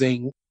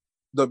Frozine.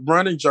 The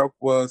running joke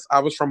was I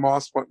was from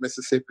Moss Point,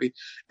 Mississippi,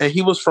 and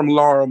he was from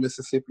Laurel,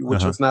 Mississippi,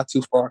 which was not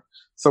too far.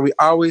 So we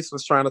always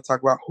was trying to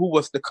talk about who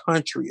was the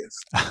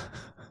countryest.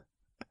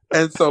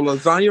 And so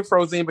Lasagna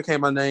Frozine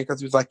became my name because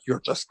he was like,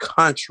 you're just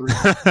country.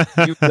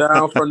 You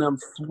down from them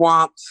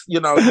swamps,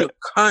 you're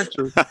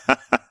country.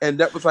 And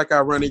that was like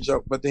our running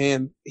joke. But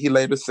then he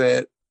later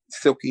said,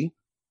 Silky,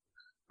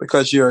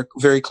 because you're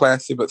very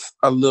classy, but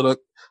a little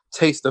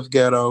taste of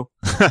ghetto.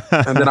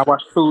 And then I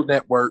watched Food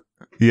Network.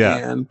 Yeah.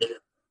 And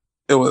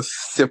it was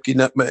Silky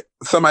Nutmeg.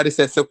 Somebody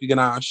said Silky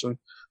Ganache, and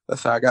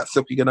that's how I got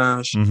Silky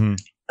Ganache. Mm-hmm.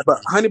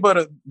 But Honey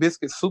Butter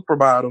Biscuit Super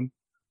Bottom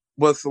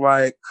was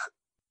like...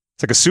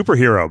 It's like a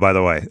superhero, by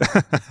the way.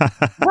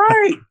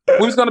 Right.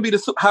 We was going to be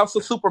the House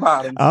of Super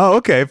Bottoms. Oh,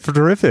 okay.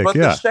 Terrific. But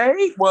yeah. the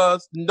shade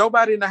was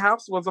nobody in the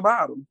house was a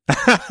bottom.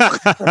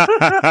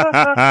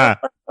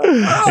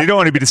 You don't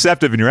want to be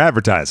deceptive in your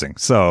advertising.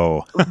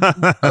 So.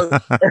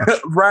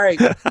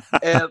 Right.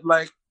 And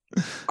like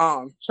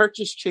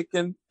Church's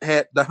Chicken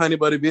had the Honey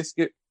Butter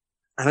Biscuit.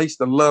 And I used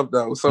to love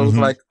those. So it was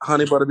like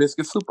Honey Butter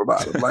Biscuit Super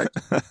Bottom. Like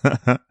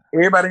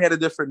everybody had a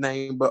different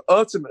name. But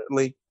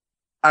ultimately,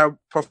 I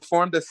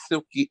performed as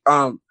Silky.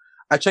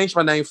 I changed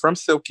my name from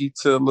Silky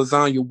to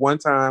Lasagna one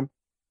time,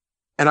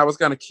 and I was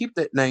going to keep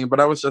that name, but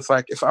I was just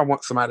like, if I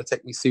want somebody to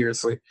take me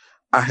seriously,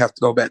 I have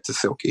to go back to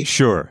Silky.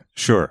 Sure.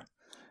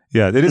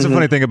 Yeah, it is a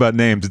funny thing about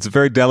names. It's a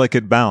very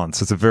delicate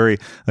balance. It's a very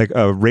like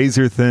a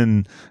razor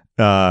thin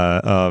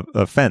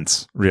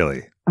fence,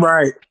 really.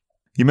 Right.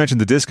 You mentioned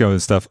the disco and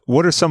stuff.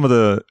 What are some of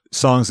the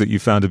songs that you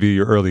found to be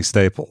your early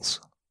staples?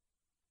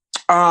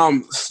 I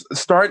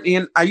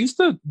used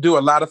to do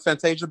a lot of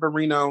Fantasia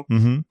Barrino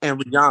and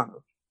Rihanna.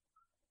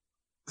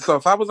 So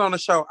if I was on a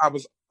show, I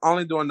was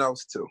only doing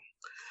those two.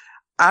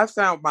 I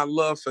found my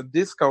love for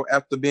disco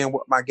after being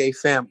with my gay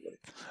family.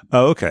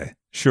 Oh, okay.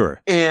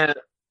 Sure. And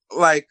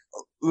like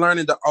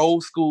learning the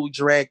old school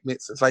drag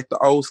mixes, like the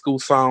old school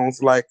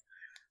songs, like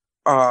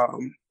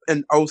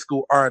an old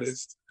school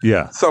artist.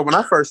 Yeah. So when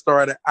I first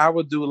started, I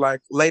would do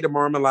like Lady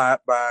Marmalade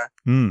by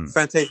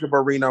Fantasia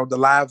Barrino, the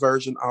live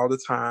version all the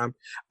time.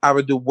 I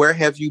would do Where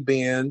Have You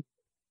Been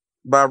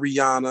by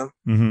Rihanna.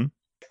 Mm-hmm.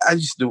 I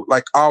used to do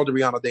like all the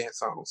Rihanna dance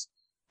songs.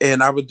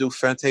 And I would do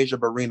Fantasia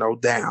Barrino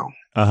down.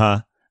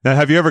 Uh-huh. Now,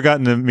 have you ever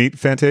gotten to meet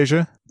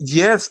Fantasia?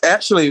 Yes,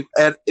 actually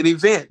at an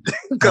event.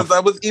 Because I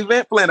was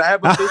event planning. I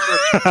have a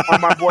picture on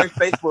my boy's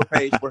Facebook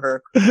page for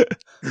her.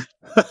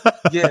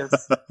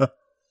 Yes.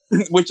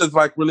 Which is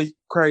like really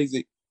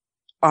crazy.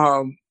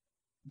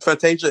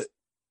 Fantasia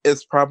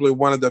is probably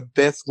one of the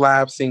best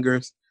live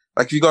singers.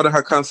 Like if you go to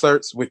her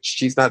concerts, which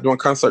she's not doing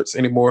concerts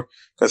anymore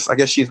because I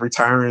guess she's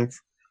retiring,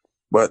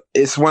 but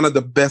it's one of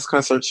the best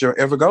concerts you'll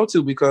ever go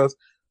to because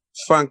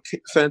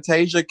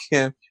Fantasia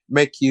can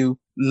make you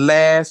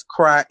laugh,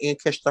 cry,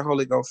 and catch the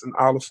Holy Ghost in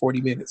all of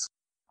 40 minutes.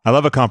 I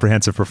love a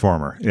comprehensive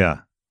performer. Yeah.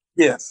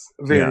 Yes,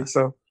 very. Yeah.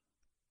 So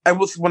it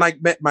was when I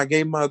met my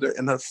gay mother,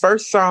 and the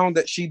first song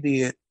that she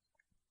did,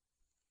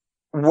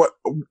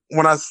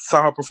 when I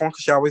saw her perform,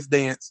 because she always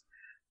danced,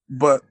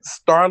 but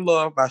Star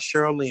Love by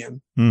Cheryl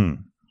Lynn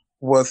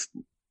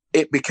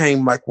it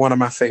became like one of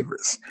my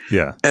favorites.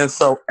 Yeah. And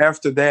so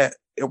after that,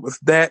 it was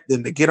that,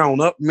 then the Get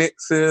On Up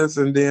mixes,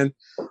 and then,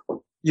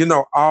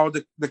 all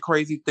the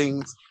crazy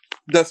things.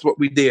 That's what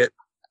we did.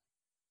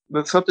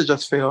 But something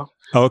just fell.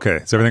 Oh, okay.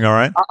 Is everything all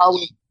right?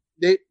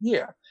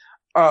 Yeah.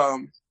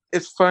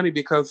 It's funny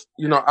because,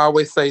 I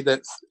always say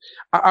that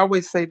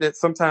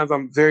sometimes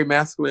I'm very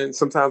masculine,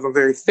 sometimes I'm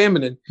very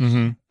feminine.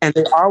 Mm-hmm. And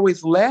they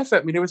always laugh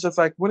at me. They was just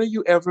like, when are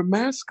you ever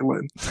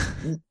masculine?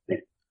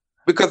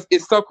 Because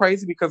it's so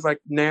crazy because like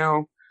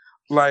now,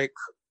 like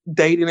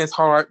dating is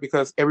hard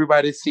because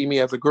everybody see me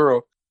as a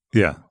girl.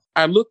 Yeah.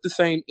 I look the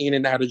same in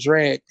and out of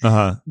drag.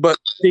 Uh-huh. But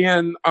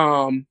then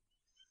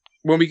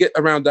when we get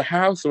around the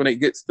house, when it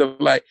gets to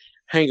like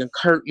hanging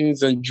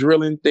curtains and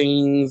drilling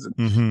things,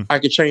 I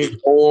can change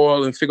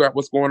oil and figure out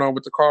what's going on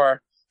with the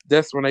car.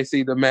 that's when they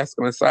see the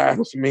masculine side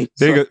of me.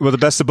 There you go. Well, the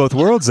best of both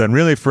worlds then,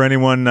 really, for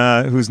anyone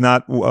who's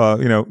not,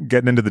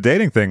 getting into the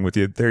dating thing with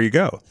you. There you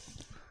go.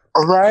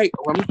 All right.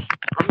 Well,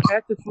 I'm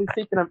actively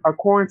seeking a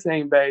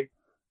quarantine, babe.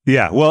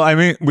 Yeah. Well, I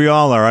mean, we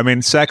all are. I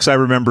mean, sex, I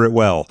remember it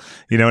well.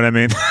 You know what I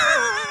mean?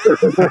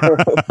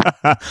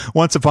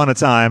 Once upon a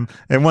time,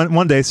 and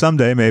one day,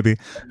 someday, maybe.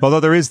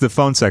 Although there is the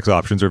phone sex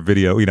options or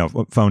video,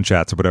 phone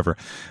chats or whatever.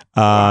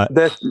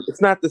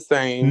 It's not the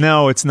same.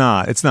 No, it's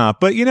not. It's not.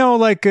 But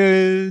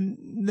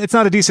it's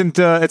not a decent.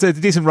 It's a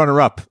decent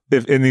runner-up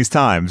in these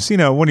times.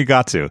 When you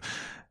got to.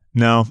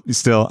 No,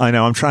 still. I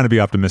know. I'm trying to be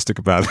optimistic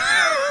about it.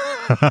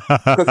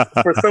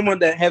 For someone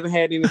that haven't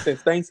had any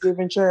since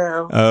Thanksgiving,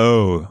 child.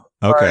 Oh,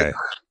 okay.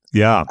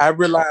 Yeah. I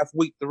realized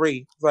week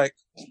 3. It's like,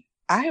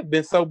 I have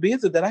been so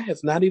busy that I have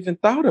not even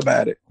thought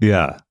about it.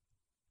 Yeah.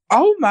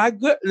 Oh my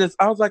goodness.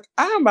 I was like,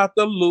 I'm about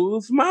to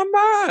lose my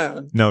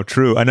mind. No,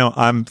 true. I know.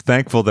 I'm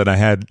thankful that I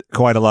had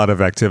quite a lot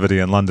of activity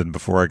in London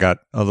before I got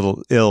a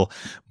little ill.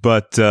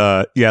 But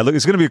yeah, look,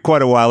 it's going to be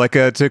quite a while. Like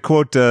to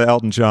quote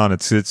Elton John,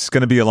 it's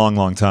going to be a long,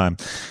 long time.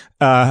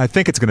 I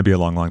think it's going to be a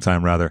long, long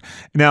time, rather.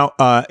 Now,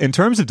 in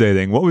terms of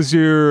dating, what was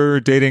your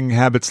dating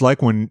habits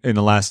like in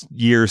the last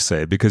year,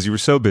 say? Because you were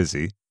so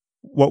busy.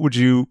 What would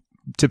you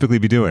typically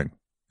be doing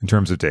in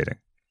terms of dating?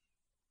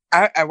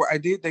 I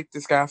did date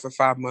this guy for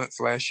 5 months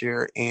last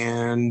year,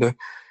 and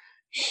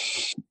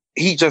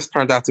he just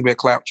turned out to be a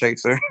clout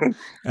chaser.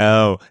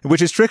 Oh,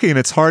 which is tricky, and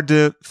it's hard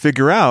to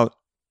figure out,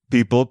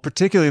 people,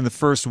 particularly in the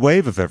first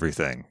wave of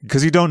everything,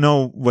 because you don't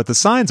know what the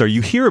signs are.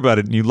 You hear about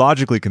it, and you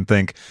logically can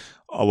think,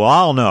 oh, well,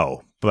 I'll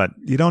know, but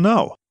you don't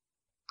know.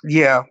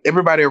 Yeah,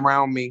 everybody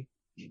around me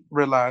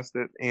realized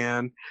it,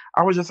 and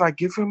I was just like,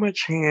 give him a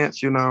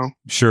chance,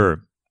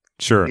 Sure.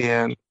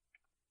 And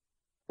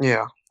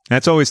yeah.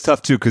 That's always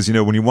tough, too, because,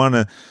 when you want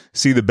to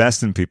see the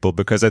best in people,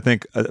 because I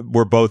think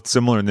we're both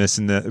similar in this,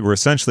 in that we're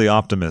essentially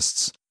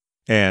optimists.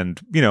 And,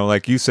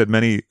 like you said,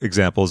 many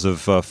examples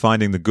of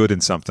finding the good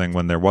in something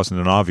when there wasn't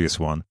an obvious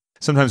one.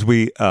 Sometimes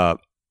we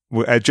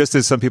just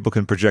as some people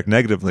can project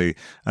negatively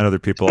on other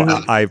people,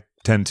 I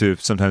tend to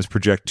sometimes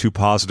project too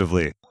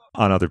positively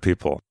on other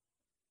people.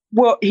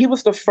 Well, he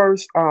was the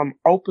first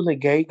openly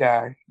gay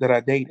guy that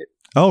I dated.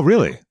 Oh,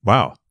 really?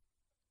 Wow.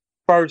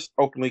 First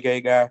openly gay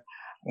guy.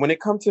 When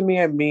it comes to me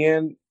and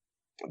men,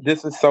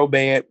 this is so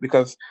bad,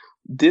 because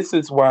this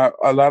is why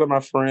a lot of my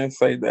friends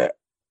say that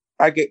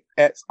I get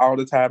asked all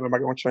the time, am I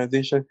going to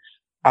transition?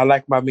 I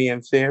like my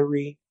men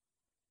very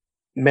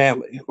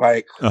manly.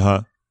 Like,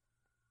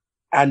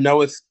 I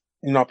know it's,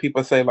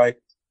 people say like,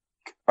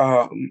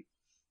 I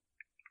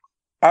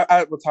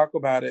would talk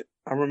about it.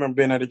 I remember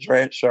being at a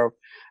drag show,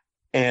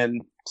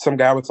 and some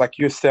guy was like,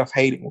 you're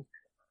self-hating.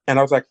 And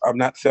I was like, I'm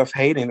not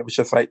self-hating. It was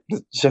just like,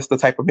 just the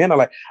type of men I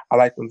like. I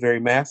like them very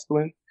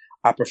masculine.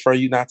 I prefer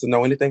you not to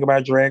know anything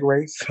about Drag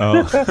Race.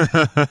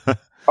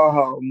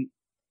 Oh.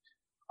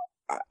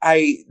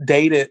 I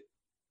dated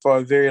for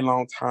a very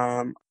long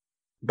time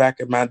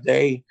back in my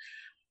day,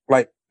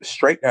 like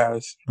straight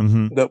guys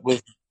that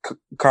was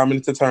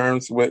coming to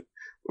terms with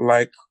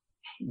like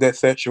their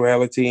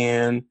sexuality.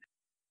 And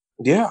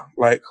yeah,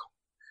 like,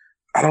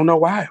 I don't know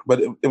why, but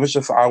it was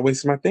just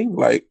always my thing.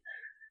 Like,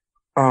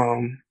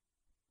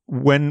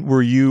 when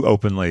were you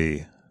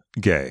openly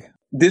gay?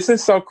 This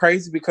is so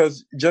crazy,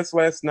 because just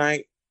last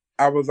night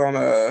I was on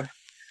a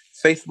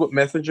Facebook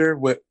Messenger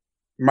with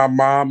my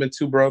mom and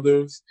 2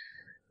 brothers,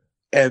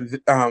 and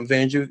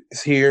Vanju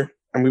is here,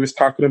 and we was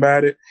talking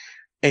about it,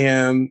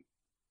 and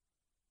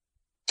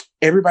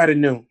everybody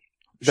knew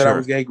that I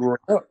was gay growing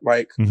up.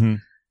 Like,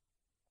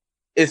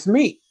 it's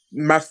me.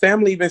 My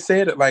family even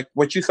said it, like,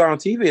 what you saw on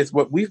TV is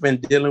what we've been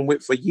dealing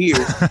with for years.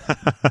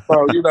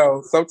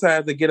 So,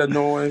 sometimes they get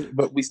annoying,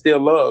 but we still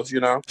love,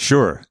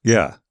 Sure,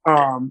 yeah.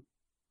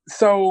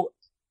 So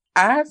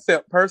I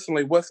felt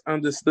personally, what's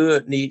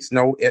understood needs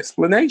no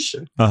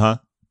explanation.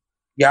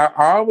 Yeah,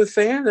 I was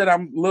saying that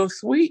I'm a little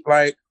sweet.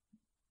 Like,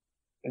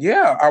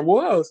 yeah, I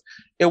was.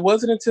 It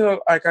wasn't until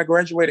like I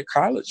graduated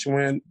college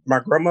when my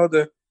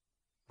grandmother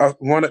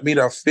wanted me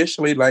to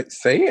officially like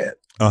say it.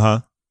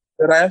 That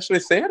I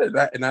actually said it,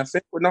 and I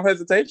said with no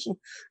hesitation,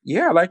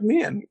 yeah, I like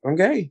men. I'm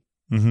gay.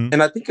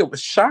 And I think it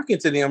was shocking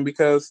to them,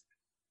 because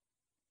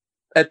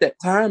at that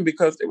time,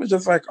 because it was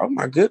just like, oh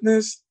my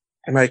goodness,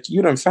 and like,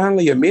 you done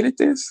finally admitted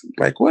this?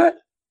 Like, what?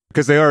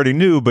 Because they already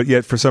knew, but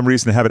yet for some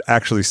reason to have it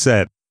actually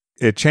said,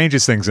 it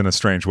changes things in a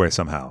strange way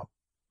somehow.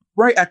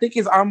 Right. I think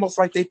it's almost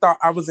like they thought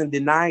I was in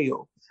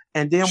denial.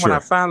 And then when I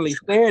finally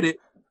said it,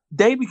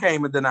 they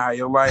became in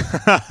denial. Like,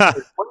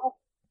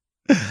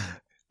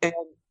 and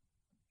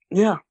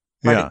yeah.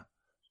 Like,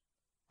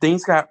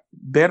 things got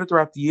better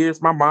throughout the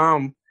years. My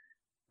mom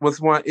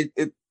was one,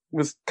 it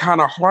was kind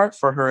of hard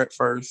for her at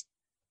first.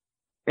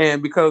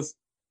 And because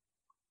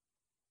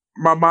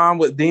my mom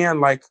would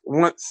then, like,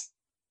 once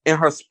in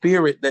her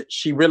spirit that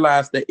she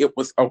realized that it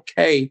was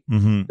okay,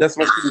 that's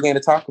when she began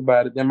to talk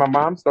about it. Then my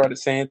mom started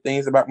saying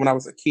things about when I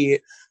was a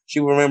kid. She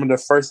would remember the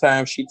first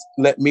time she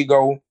let me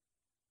go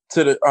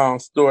to the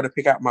store to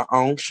pick out my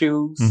own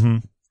shoes,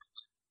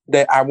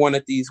 that I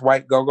wanted these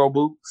white go-go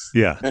boots.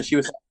 Yeah. And she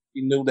was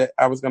knew that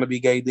I was going to be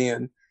gay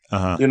then.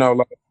 Uh-huh. You know,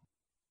 like,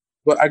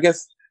 but I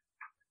guess,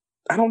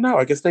 I don't know.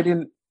 I guess they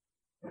didn't,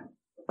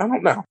 I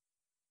don't know.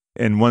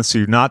 And once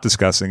you're not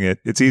discussing it,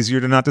 it's easier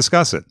to not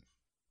discuss it.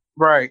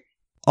 Right.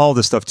 All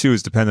this stuff, too,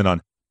 is dependent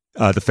on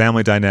the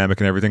family dynamic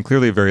and everything.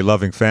 Clearly a very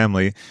loving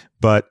family,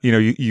 but, you know,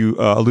 you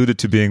alluded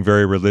to being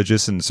very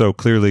religious, and so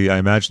clearly I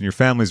imagine your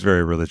family's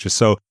very religious.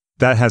 So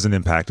that has an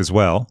impact as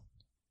well.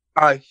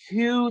 A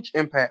huge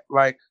impact.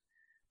 Like,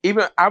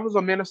 even I was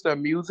a minister of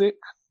music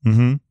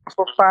Mm-hmm.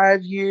 for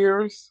 5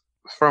 years,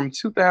 from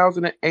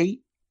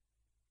 2008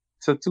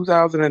 to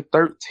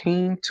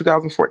 2013,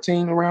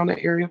 2014, around that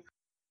area.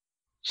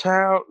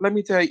 Child, let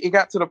me tell you, it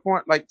got to the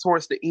point, like,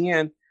 towards the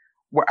end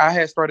where I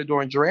had started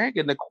doing drag,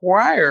 and the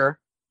choir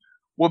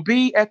would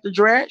be at the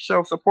drag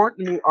show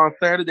supporting me on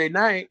Saturday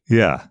night.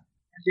 Yeah.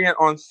 And then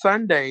on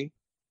Sunday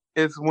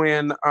is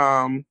when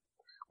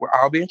we'll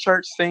all be in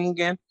church singing,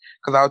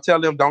 because I'll tell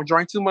them, don't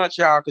drink too much,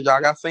 y'all, because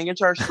y'all got to sing in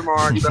church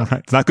tomorrow. You know?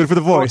 It's not good for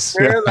the voice.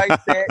 Yeah.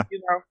 Like that,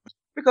 you know,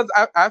 because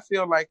I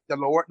feel like the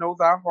Lord knows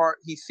our heart.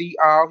 He see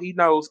all. He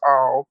knows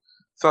all.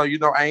 So, you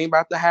know, I ain't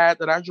about to hide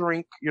that I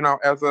drink, you know,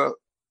 as a,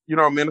 you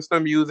know, minister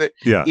of music.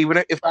 Yeah.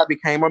 Even if I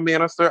became a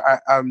minister,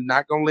 I'm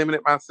not going to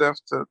limit myself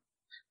to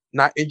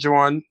not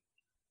enjoying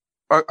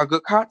a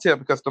good cocktail,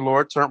 because the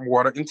Lord turned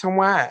water into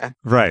wine.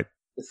 Right.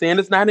 The sin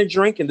is not in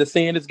drinking. The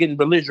sin is getting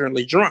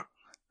belligerently drunk.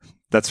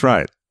 That's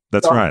right.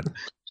 That's So, right.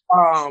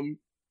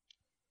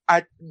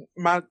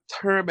 My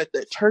term at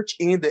that church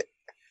ended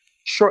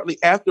shortly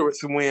afterwards,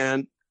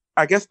 when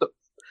I guess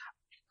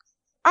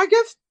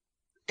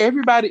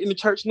everybody in the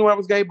church knew I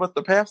was gay, but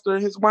the pastor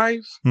and his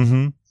wife.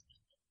 Mm-hmm.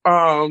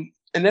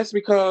 And that's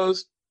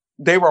because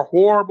they were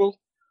horrible.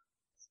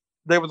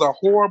 There was a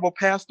horrible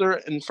pastor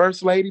and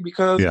first lady,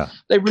 because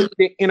they really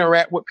didn't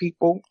interact with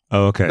people.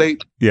 Oh, okay. They,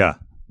 yeah.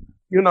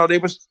 you know,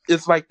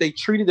 it's like they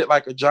treated it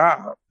like a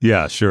job.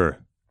 Yeah, sure.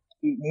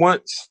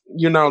 Once,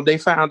 you know, they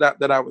found out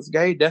that I was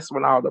gay, that's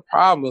when all the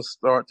problems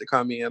started to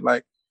come in.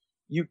 Like,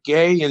 you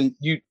gay and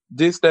you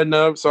this, that, and the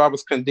other. So I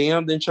was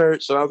condemned in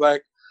church. So I was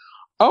like,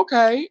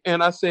 okay.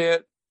 And I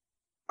said,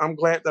 I'm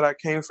glad that I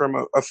came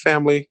from a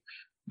family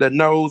that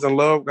knows and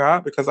loves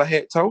God, because I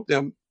had told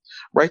them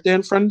right there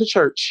in front of the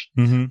church,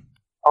 Mm-hmm.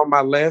 on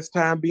my last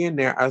time being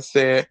there, I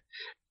said,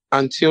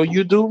 until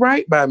you do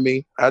right by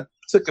me, I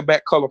took it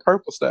back Color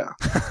Purple style.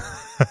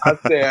 I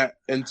said,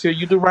 until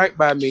you do right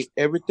by me,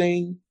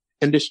 everything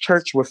in this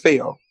church will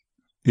fail.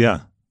 Yeah.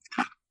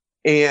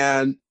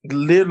 And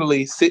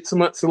literally 6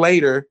 months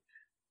later,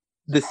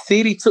 the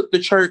city took the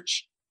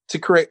church to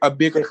create a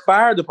bigger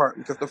fire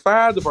department, because the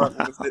fire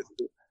department was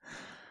listed.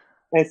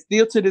 And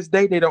still to this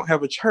day, they don't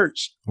have a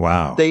church.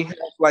 Wow. They have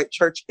like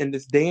church in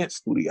this dance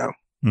studio.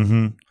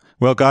 Mm-hmm.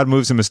 Well, God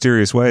moves in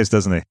mysterious ways,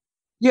 doesn't he?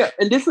 Yeah.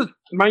 And this is,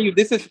 mind you,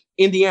 this is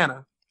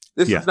Indiana.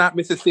 This Yeah. is not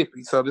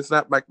Mississippi. So this is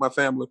not like my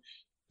family.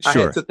 I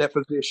Sure. had took that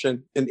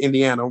position in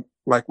Indiana,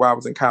 like while I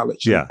was in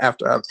college. Yeah.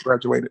 After I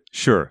graduated.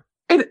 Sure.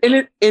 And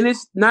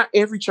it's not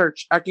every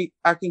church. I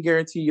can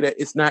guarantee you that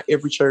it's not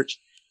every church.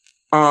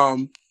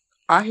 I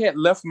had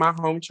left my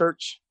home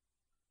church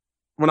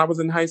when I was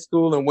in high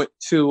school and went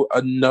to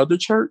another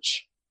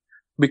church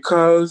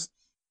because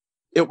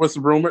it was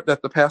rumored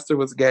that the pastor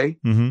was gay.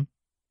 Mm-hmm.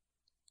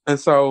 And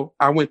so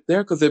I went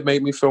there because it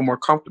made me feel more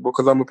comfortable,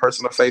 because I'm a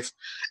person of faith.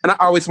 And I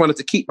always wanted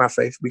to keep my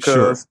faith,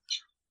 because,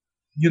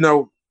 you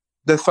know,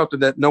 that's something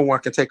that no one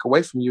can take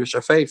away from you. It's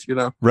your faith, you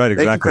know. Right,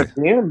 exactly. They can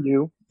condemn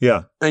you.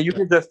 Yeah. And you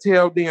can just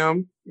tell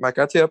them, like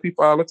I tell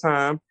people all the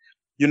time,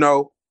 you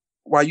know,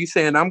 while you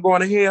saying I'm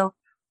going to hell,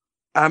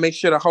 I make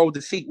sure to hold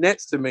the seat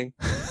next to me.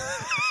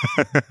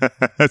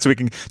 So we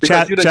can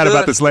chat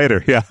about this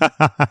later. Yeah.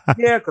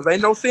 Yeah, because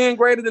ain't no sin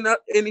greater than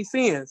any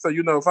sin. So,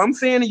 you know, if I'm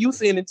sinning, you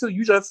sinning too.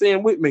 You just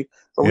sin with me.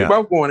 So we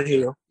both going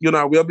to hell. You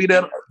know, we'll be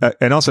there.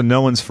 And also,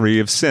 no one's free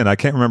of sin. I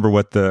can't remember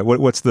what's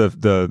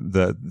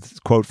the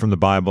quote from the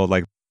Bible,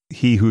 like,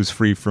 he who's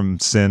free from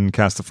sin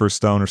cast the first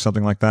stone, or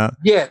something like that.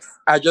 Yes,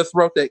 I just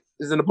wrote that.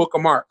 It's in the book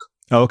of Mark.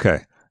 Oh,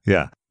 okay.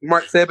 Yeah.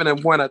 Mark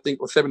 7:1, I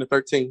think, or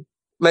 7:13.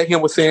 Let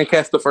him with sin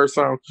cast the first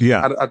stone.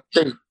 Yeah. I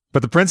think.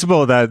 But the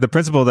principle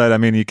that I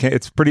mean, you can't.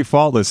 It's pretty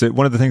faultless.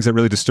 One of the things that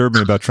really disturbed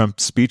me about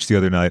Trump's speech the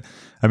other night.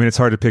 I mean, it's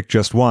hard to pick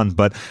just one,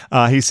 but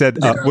he said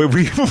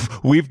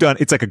we've done.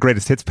 It's like a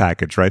greatest hits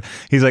package, right?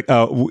 He's like,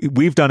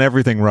 we've done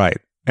everything right,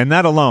 and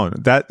that alone,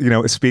 that, you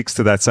know, it speaks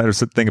to that side of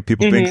thing of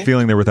people being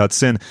feeling they're without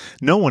sin.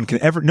 No one can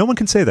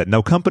say that.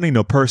 No company,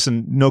 no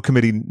person, no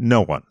committee,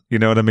 no one. You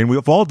know what I mean?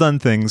 We've all done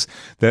things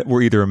that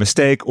were either a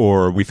mistake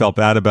or we felt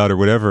bad about or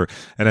whatever.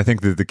 And I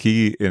think that the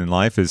key in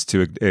life is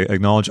to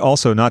acknowledge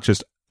also not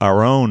just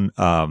our own,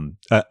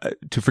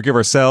 to forgive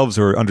ourselves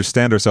or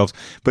understand ourselves,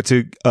 but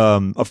to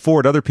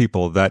afford other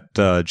people that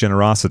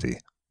generosity.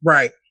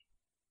 Right.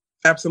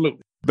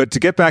 Absolutely. But to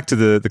get back to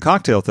the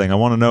cocktail thing, I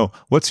want to know,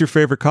 what's your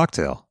favorite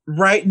cocktail?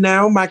 Right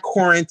now, my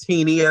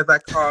quarantini, as I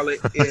call it,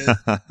 is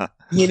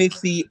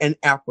Hennessy and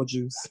apple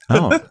juice.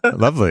 Oh,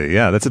 lovely.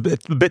 Yeah, that's a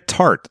bit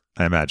tart,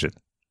 I imagine.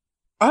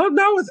 Oh,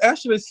 no, it's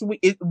actually sweet.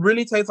 It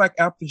really tastes like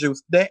apple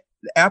juice. That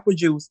apple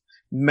juice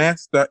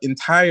mask the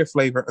entire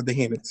flavor of the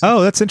Hennessy.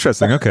 Oh, that's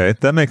interesting. Okay,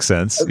 that makes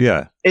sense.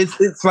 Yeah,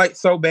 it's like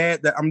so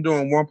bad that I'm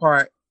doing one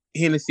part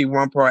Hennessy,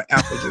 one part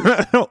apple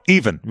juice.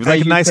 even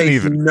like nice and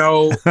even.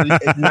 No,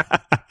 it's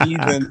not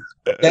even.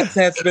 That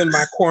has been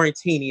my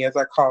quarantini, as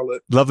I call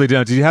it. Lovely.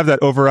 Now, do you have that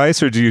over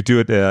ice or do you do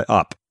it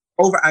up?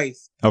 Over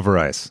ice. Over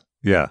ice.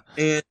 Yeah.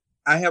 And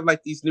I have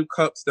like these new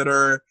cups that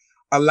are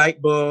a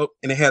light bulb,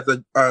 and it has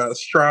a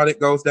straw that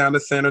goes down the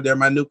center. They're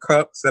my new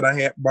cups that I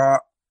had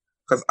bought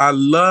because I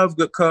love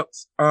good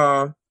cups.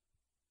 I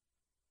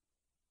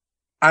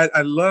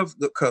love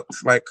good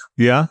cups. Like,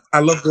 yeah, I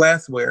love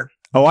glassware.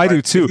 Oh, I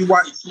do too.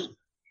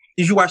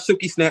 If you watch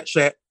Silky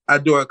Snapchat, I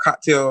do a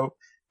cocktail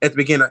at the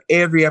beginning of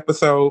every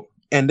episode,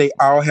 and they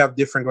all have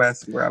different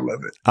glassware. I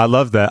love it. I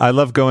love that. I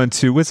love going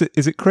to, is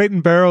it Crate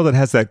and Barrel that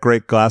has that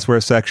great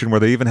glassware section where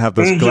they even have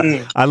those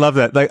I love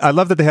that. Like, I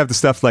love that they have the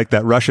stuff like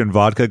that Russian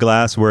vodka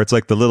glass where it's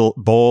like the little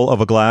bowl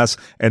of a glass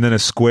and then a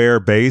square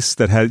base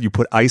that has, you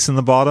put ice in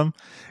the bottom.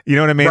 You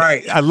know what I mean?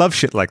 Right. I love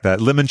shit like that.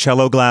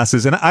 Limoncello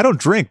glasses. And I don't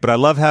drink, but I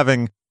love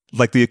having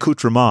like the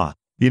accoutrement,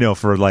 you know,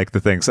 for like the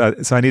things. So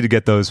I need to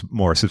get those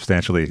more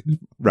substantially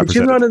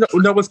represented. But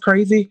you know what's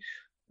crazy?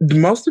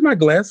 Most of my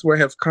glassware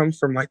have come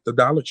from like the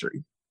Dollar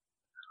Tree,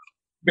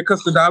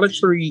 because the Dollar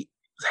Tree,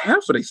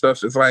 half of their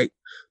stuff is like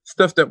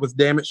stuff that was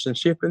damaged in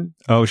shipping.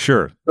 Oh,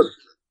 sure.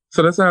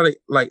 So that's how they,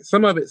 like,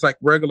 some of it's like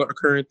regular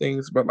occurring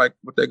things, but like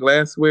with their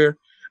glassware,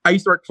 I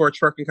used to work for a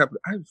trucking company.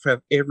 I've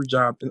had every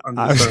job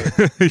under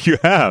the sun. You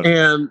have.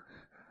 And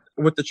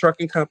with the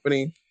trucking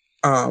company,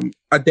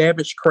 a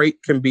damaged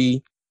crate can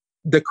be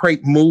the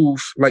crate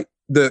move, like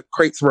the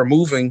crates were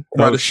moving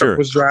while the truck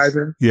was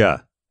driving.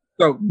 Yeah.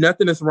 So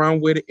nothing is wrong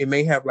with it. It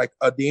may have like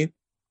a dent,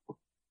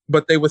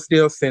 but they would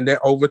still send that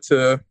over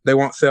they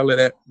won't sell it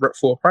at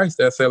full price.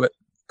 They'll sell it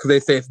because they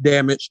say it's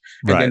damaged.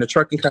 And then the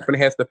trucking company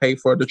has to pay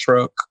for the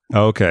truck.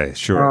 Okay,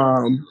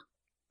 sure.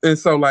 And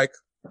so like,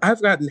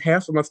 I've gotten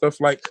half of my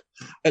stuff like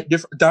at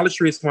different, Dollar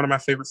Tree is one of my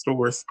favorite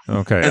stores.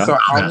 Okay. And so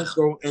I always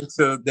go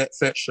into that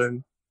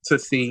section to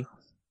see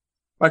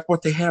like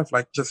what they have,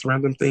 like just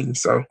random things.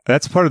 So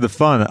that's part of the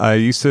fun. I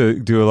used to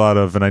do a lot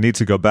of, and I need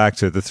to go back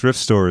to the thrift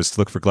stores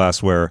to look for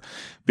glassware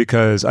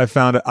because I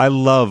found I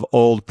love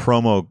old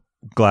promo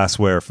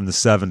glassware from the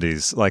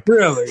 70s. Like,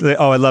 really?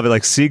 I love it.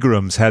 Like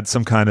Seagram's had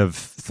some kind of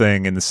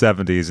thing in the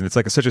 70s, and it's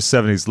like such a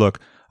 70s look.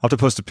 I'll have to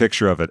post a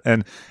picture of it.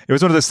 And it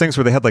was one of those things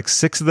where they had like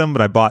 6 of them,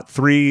 but I bought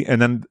 3. And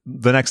then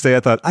the next day I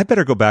thought, I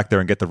better go back there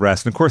and get the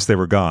rest. And of course they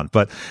were gone.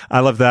 But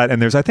I love that.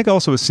 And there's, I think,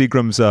 also a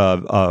Seagram's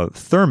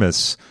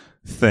thermos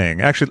thing.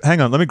 Actually,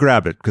 hang on. Let me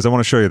grab it because I want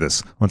to show you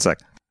this. One sec.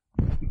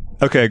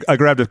 Okay, I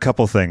grabbed a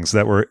couple things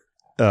that were...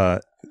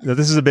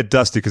 this is a bit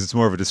dusty because it's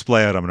more of a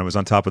display item, and it was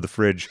on top of the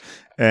fridge.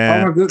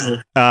 And, oh my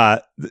goodness!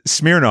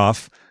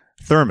 Smirnoff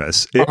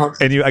thermos,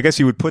 and I guess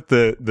you would put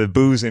the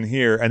booze in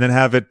here, and then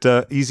have it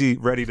easy,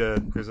 ready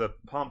to. There's a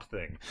pump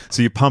thing,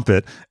 so you pump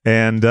it,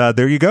 and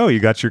there you go. You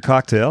got your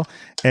cocktail,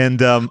 and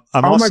my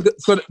god!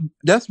 So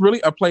that's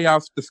really a play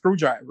off the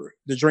screwdriver.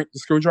 The drink, the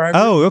screwdriver.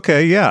 Oh,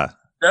 okay, yeah.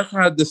 That's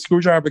how the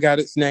screwdriver got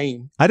its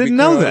name. I didn't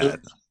know that.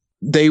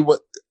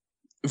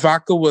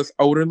 Vodka was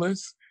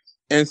odorless,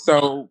 and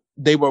so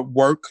they would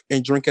work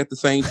and drink at the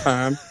same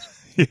time.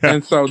 Yeah.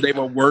 And so they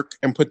would work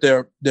and put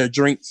their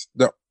drinks,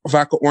 the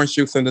vodka orange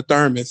juice in the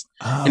thermos,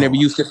 and they would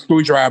use the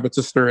screwdriver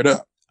to stir it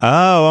up.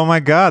 Oh my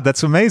God,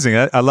 that's amazing.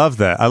 I love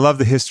that. I love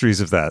the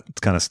histories of that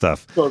kind of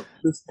stuff. So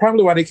that's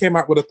probably why they came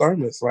out with a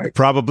thermos. Like,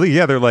 probably,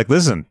 yeah. They're like,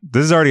 listen,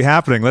 this is already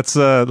happening. Let's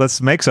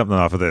make something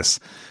off of this.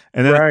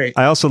 And then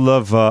I also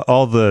love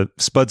all the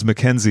Spuds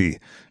MacKenzie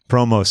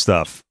promo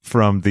stuff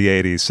from the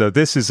 80s. So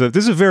this is a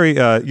very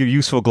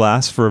useful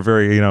glass for a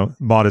very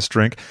modest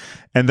drink.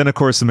 And then of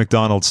course the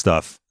McDonald's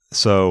stuff.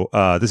 So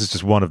this is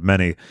just one of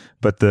many,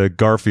 but the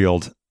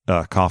Garfield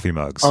coffee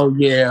mugs. Oh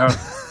yeah,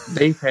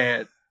 they've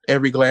had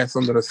every glass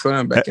under the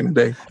sun back in the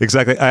day.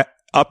 Exactly.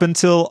 Up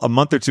until a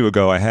month or two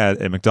ago, I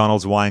had a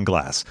McDonald's wine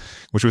glass,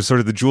 which was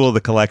sort of the jewel of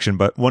the collection,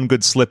 but one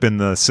good slip in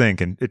the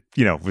sink and it,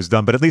 was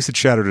done, but at least it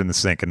shattered in the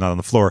sink and not on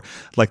the floor,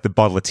 like the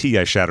bottle of tea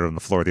I shattered on the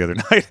floor the other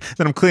night.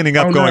 Then I'm cleaning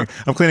up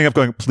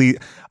going, please.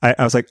 I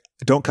was like,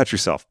 don't cut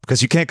yourself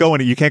because you can't go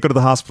to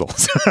the hospital.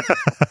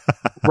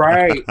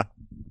 Right.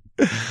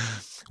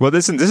 Well,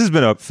 listen, this has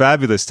been a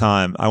fabulous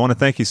time. I want to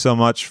thank you so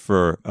much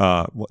for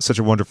such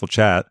a wonderful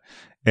chat.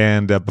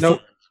 And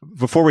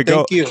before we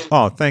go,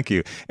 thank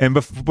you. And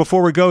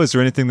before we go, is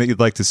there anything that you'd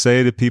like to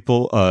say to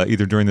people,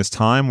 either during this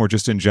time or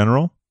just in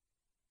general?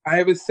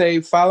 I would say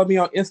follow me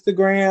on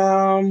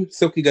Instagram,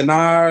 Silky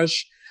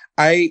Ganache.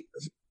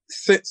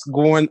 Since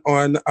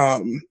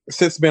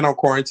being on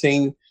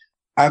quarantine,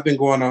 I've been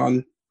going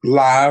on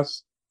live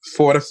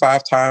 4 to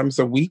 5 times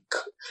a week,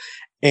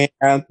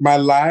 and my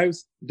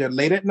lives, they're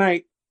late at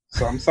night.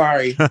 So I'm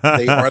sorry,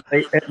 they are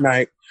late at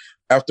night.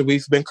 After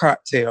we've been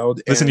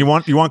cocktailed. Listen, you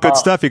want good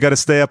stuff, you got to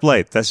stay up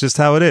late. That's just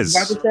how it is. You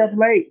got to stay up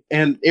late.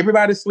 And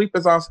everybody's sleep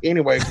is off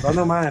anyway, because I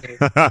know mine is.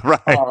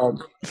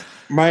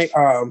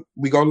 Right.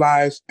 We go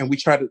live and we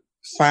try to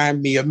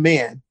find me a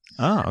man.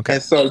 Oh, okay.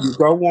 And so you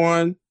go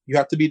on, you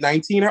have to be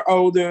 19 or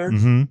older.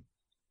 Mm-hmm.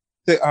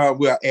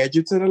 We'll add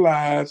you to the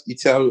live. You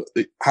tell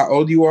how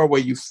old you are,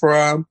 where you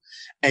from,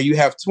 and you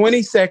have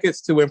 20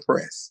 seconds to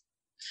impress.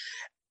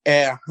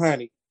 And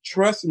honey,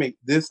 trust me,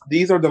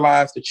 these are the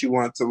lives that you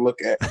want to look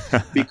at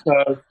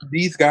because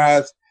these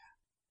guys,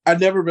 I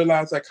never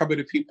realized like how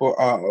many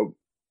people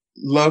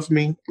love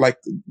me, like,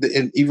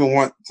 and even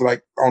want to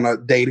like on a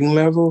dating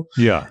level.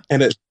 Yeah,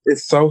 and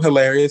it's so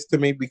hilarious to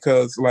me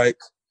because like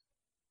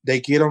they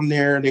get on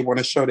there and they want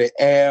to show their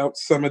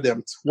abs. Some of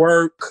them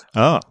twerk.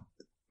 Oh.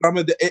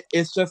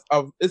 It's just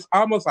it's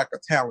almost like a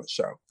talent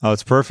show. Oh,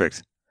 it's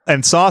perfect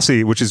and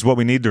saucy, which is what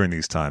we need during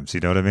these times. You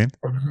know what I mean?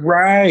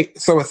 Right.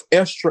 So it's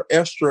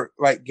extra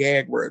like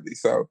gag worthy.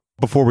 So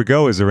before we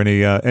go, is there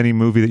any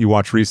movie that you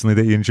watched recently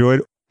that you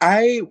enjoyed?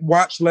 I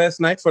watched last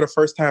night for the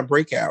first time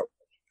Breakout.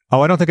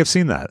 Oh, I don't think I've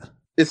seen that.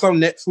 It's on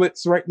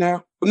Netflix right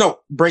now.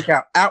 No,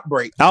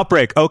 Outbreak.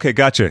 Okay,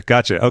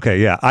 gotcha. Okay,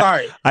 yeah.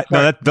 Sorry.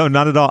 No,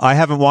 not at all. I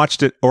haven't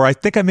watched it, or I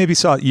think I maybe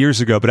saw it years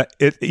ago. But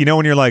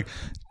when you're like,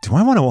 do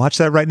I want to watch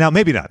that right now?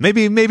 Maybe not.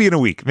 Maybe in a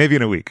week.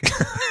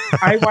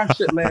 I watched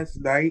it last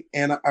night,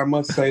 and I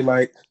must say,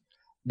 like,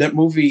 that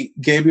movie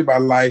gave me my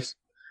life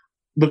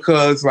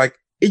because, like,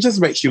 it just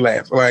makes you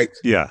laugh. Like,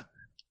 yeah.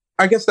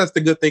 I guess that's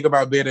the good thing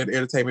about being in the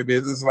entertainment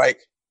business.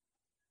 Like,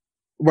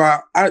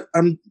 well,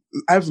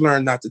 I've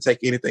learned not to take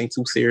anything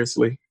too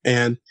seriously,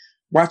 and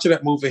watching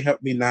that movie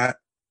helped me not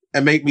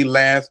and make me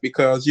laugh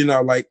because, you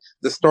know, like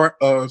the start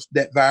of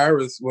that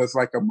virus was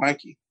like a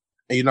monkey,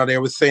 and you know they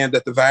were saying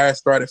that the virus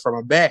started from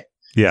a bat.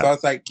 Yeah. So I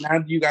was like,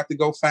 now you got to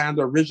go find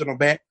the original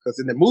bat because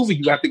in the movie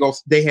you got to go.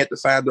 They had to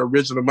find the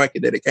original monkey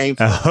that it came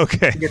from.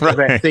 Okay. To get the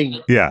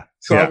vaccine. Yeah.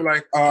 So I'm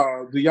like,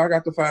 do y'all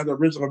got to find the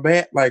original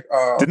bat? Like,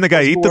 didn't the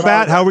guy eat the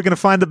bat? How are we going to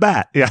find the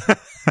bat? Yeah.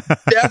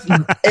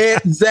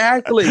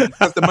 Exactly.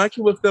 Because the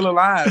monkey was still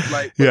alive.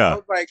 Like, yeah. I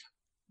was like,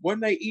 when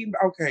they eat,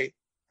 okay.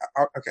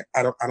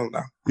 I don't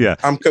know. Yeah.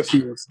 I'm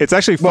confused. It's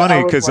actually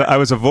funny because like, I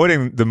was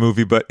avoiding the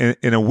movie, but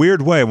in a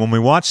weird way, when we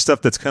watch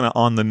stuff that's kind of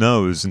on the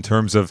nose in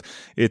terms of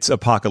it's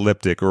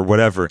apocalyptic or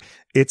whatever,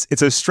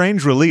 it's a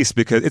strange release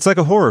because it's like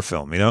a horror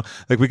film, you know?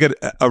 Like we get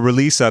a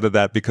release out of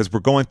that because we're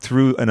going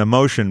through an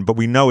emotion, but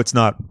we know it's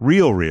not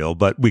real,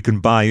 but we can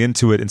buy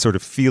into it and sort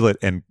of feel it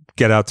and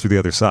get out through the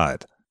other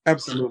side.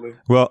 Absolutely.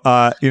 Well,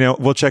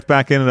 we'll check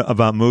back in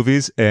about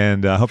movies,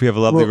 and I hope you have a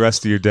lovely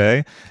rest of your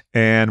day.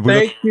 And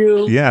thank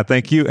you. Yeah,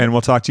 thank you, and we'll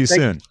talk to you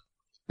soon.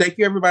 Thank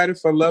you, everybody,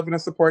 for loving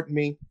and supporting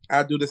me.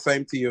 I'll do the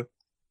same to you.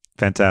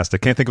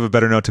 Fantastic. Can't think of a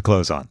better note to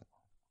close on.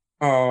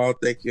 Oh,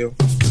 thank you.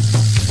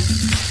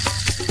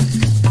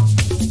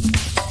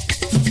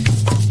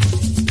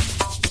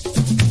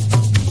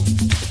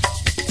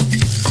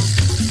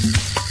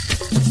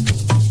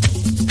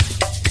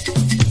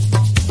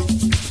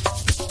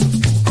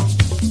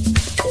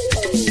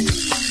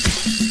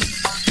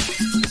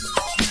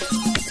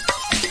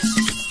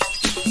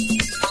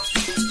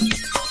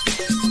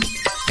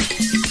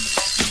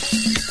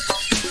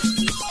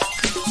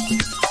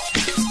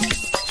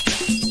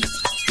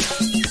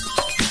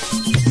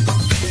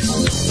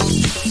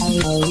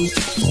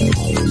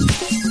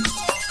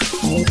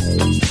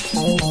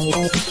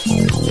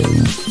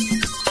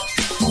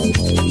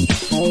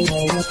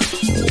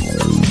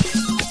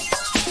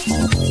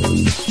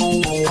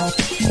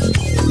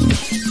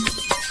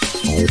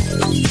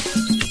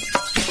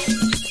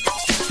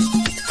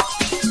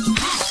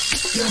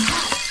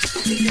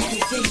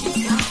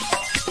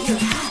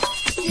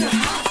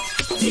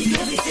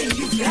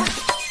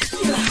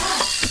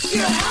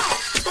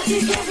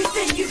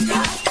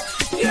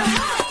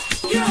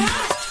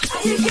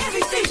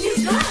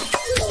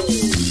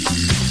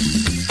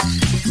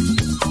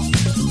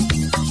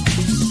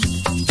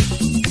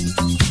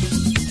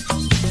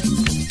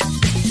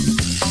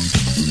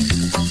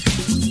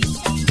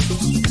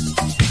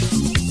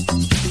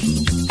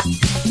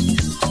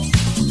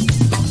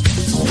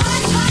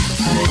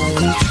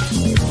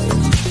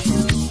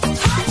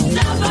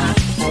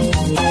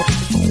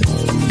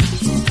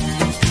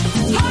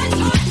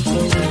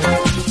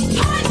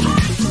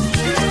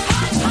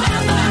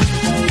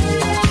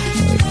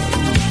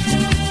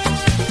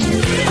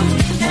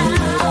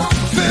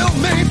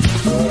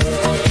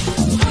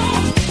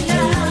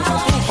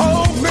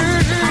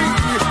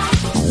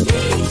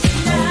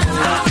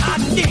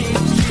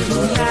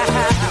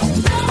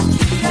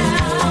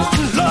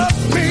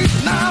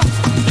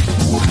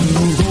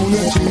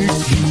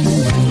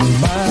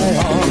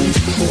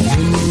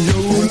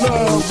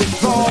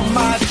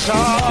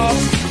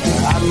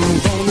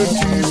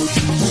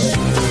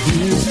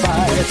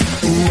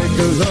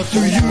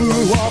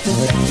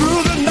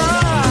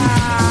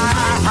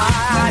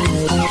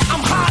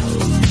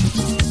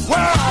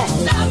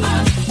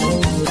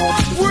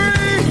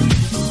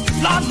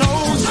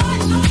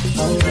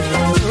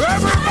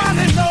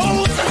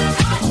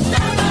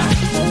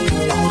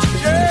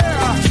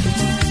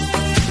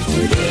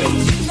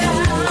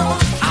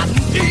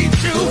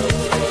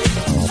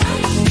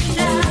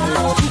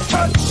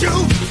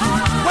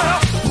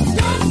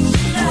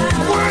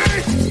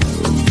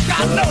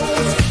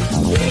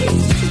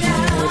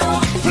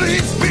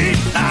 Please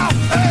speak now.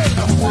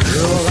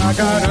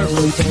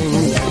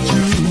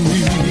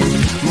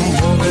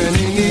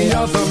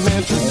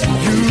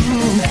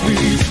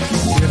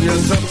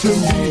 to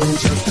me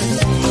just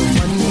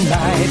one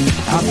night.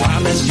 I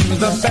promise you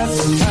the best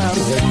time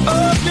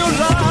of your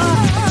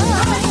life.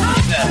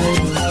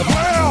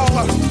 Well,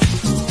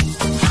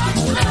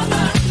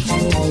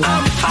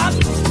 I'm hot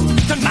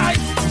tonight.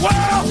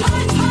 Well,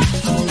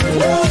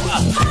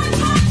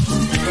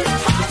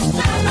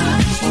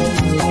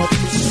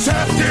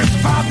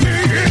 satisfy me.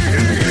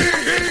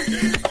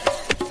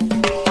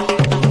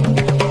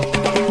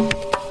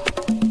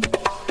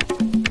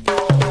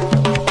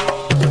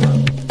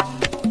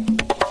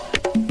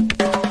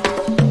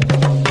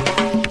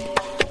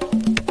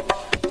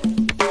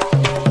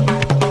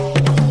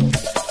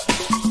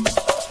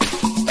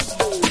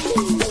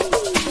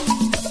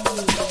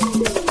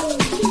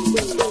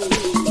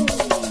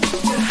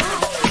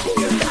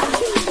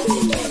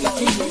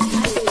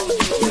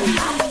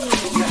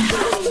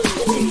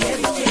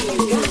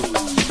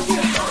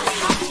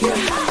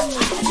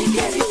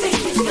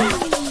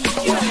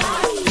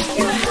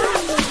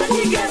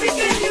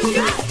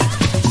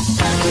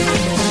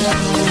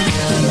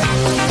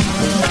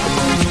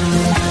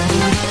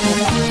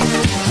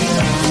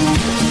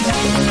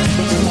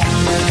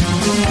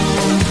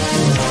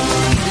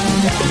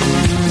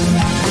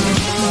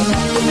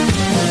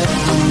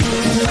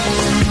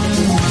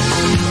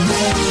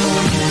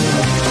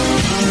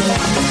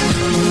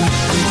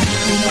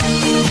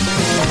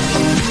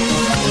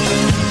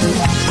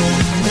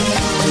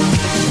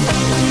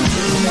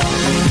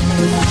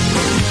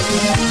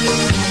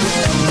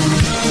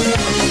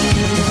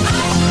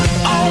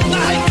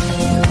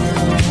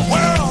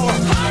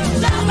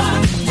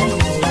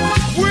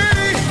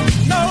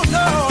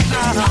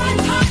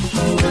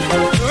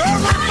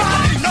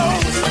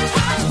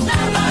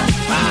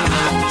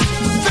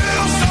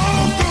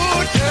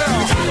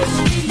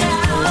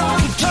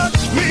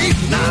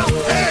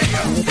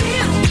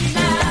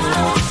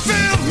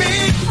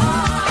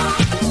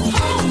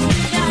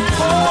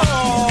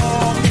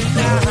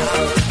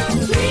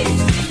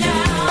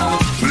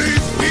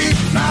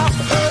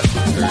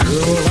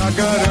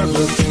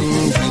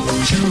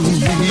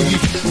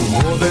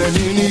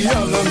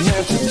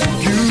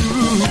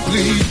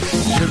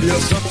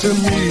 To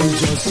me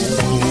just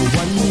for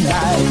one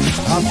night.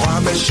 I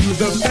promise you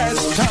the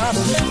best time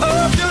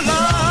of your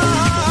life.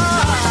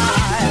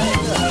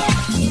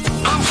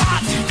 I'm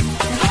hot.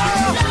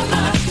 Oh,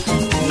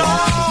 no,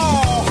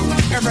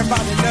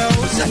 everybody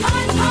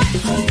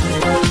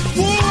knows.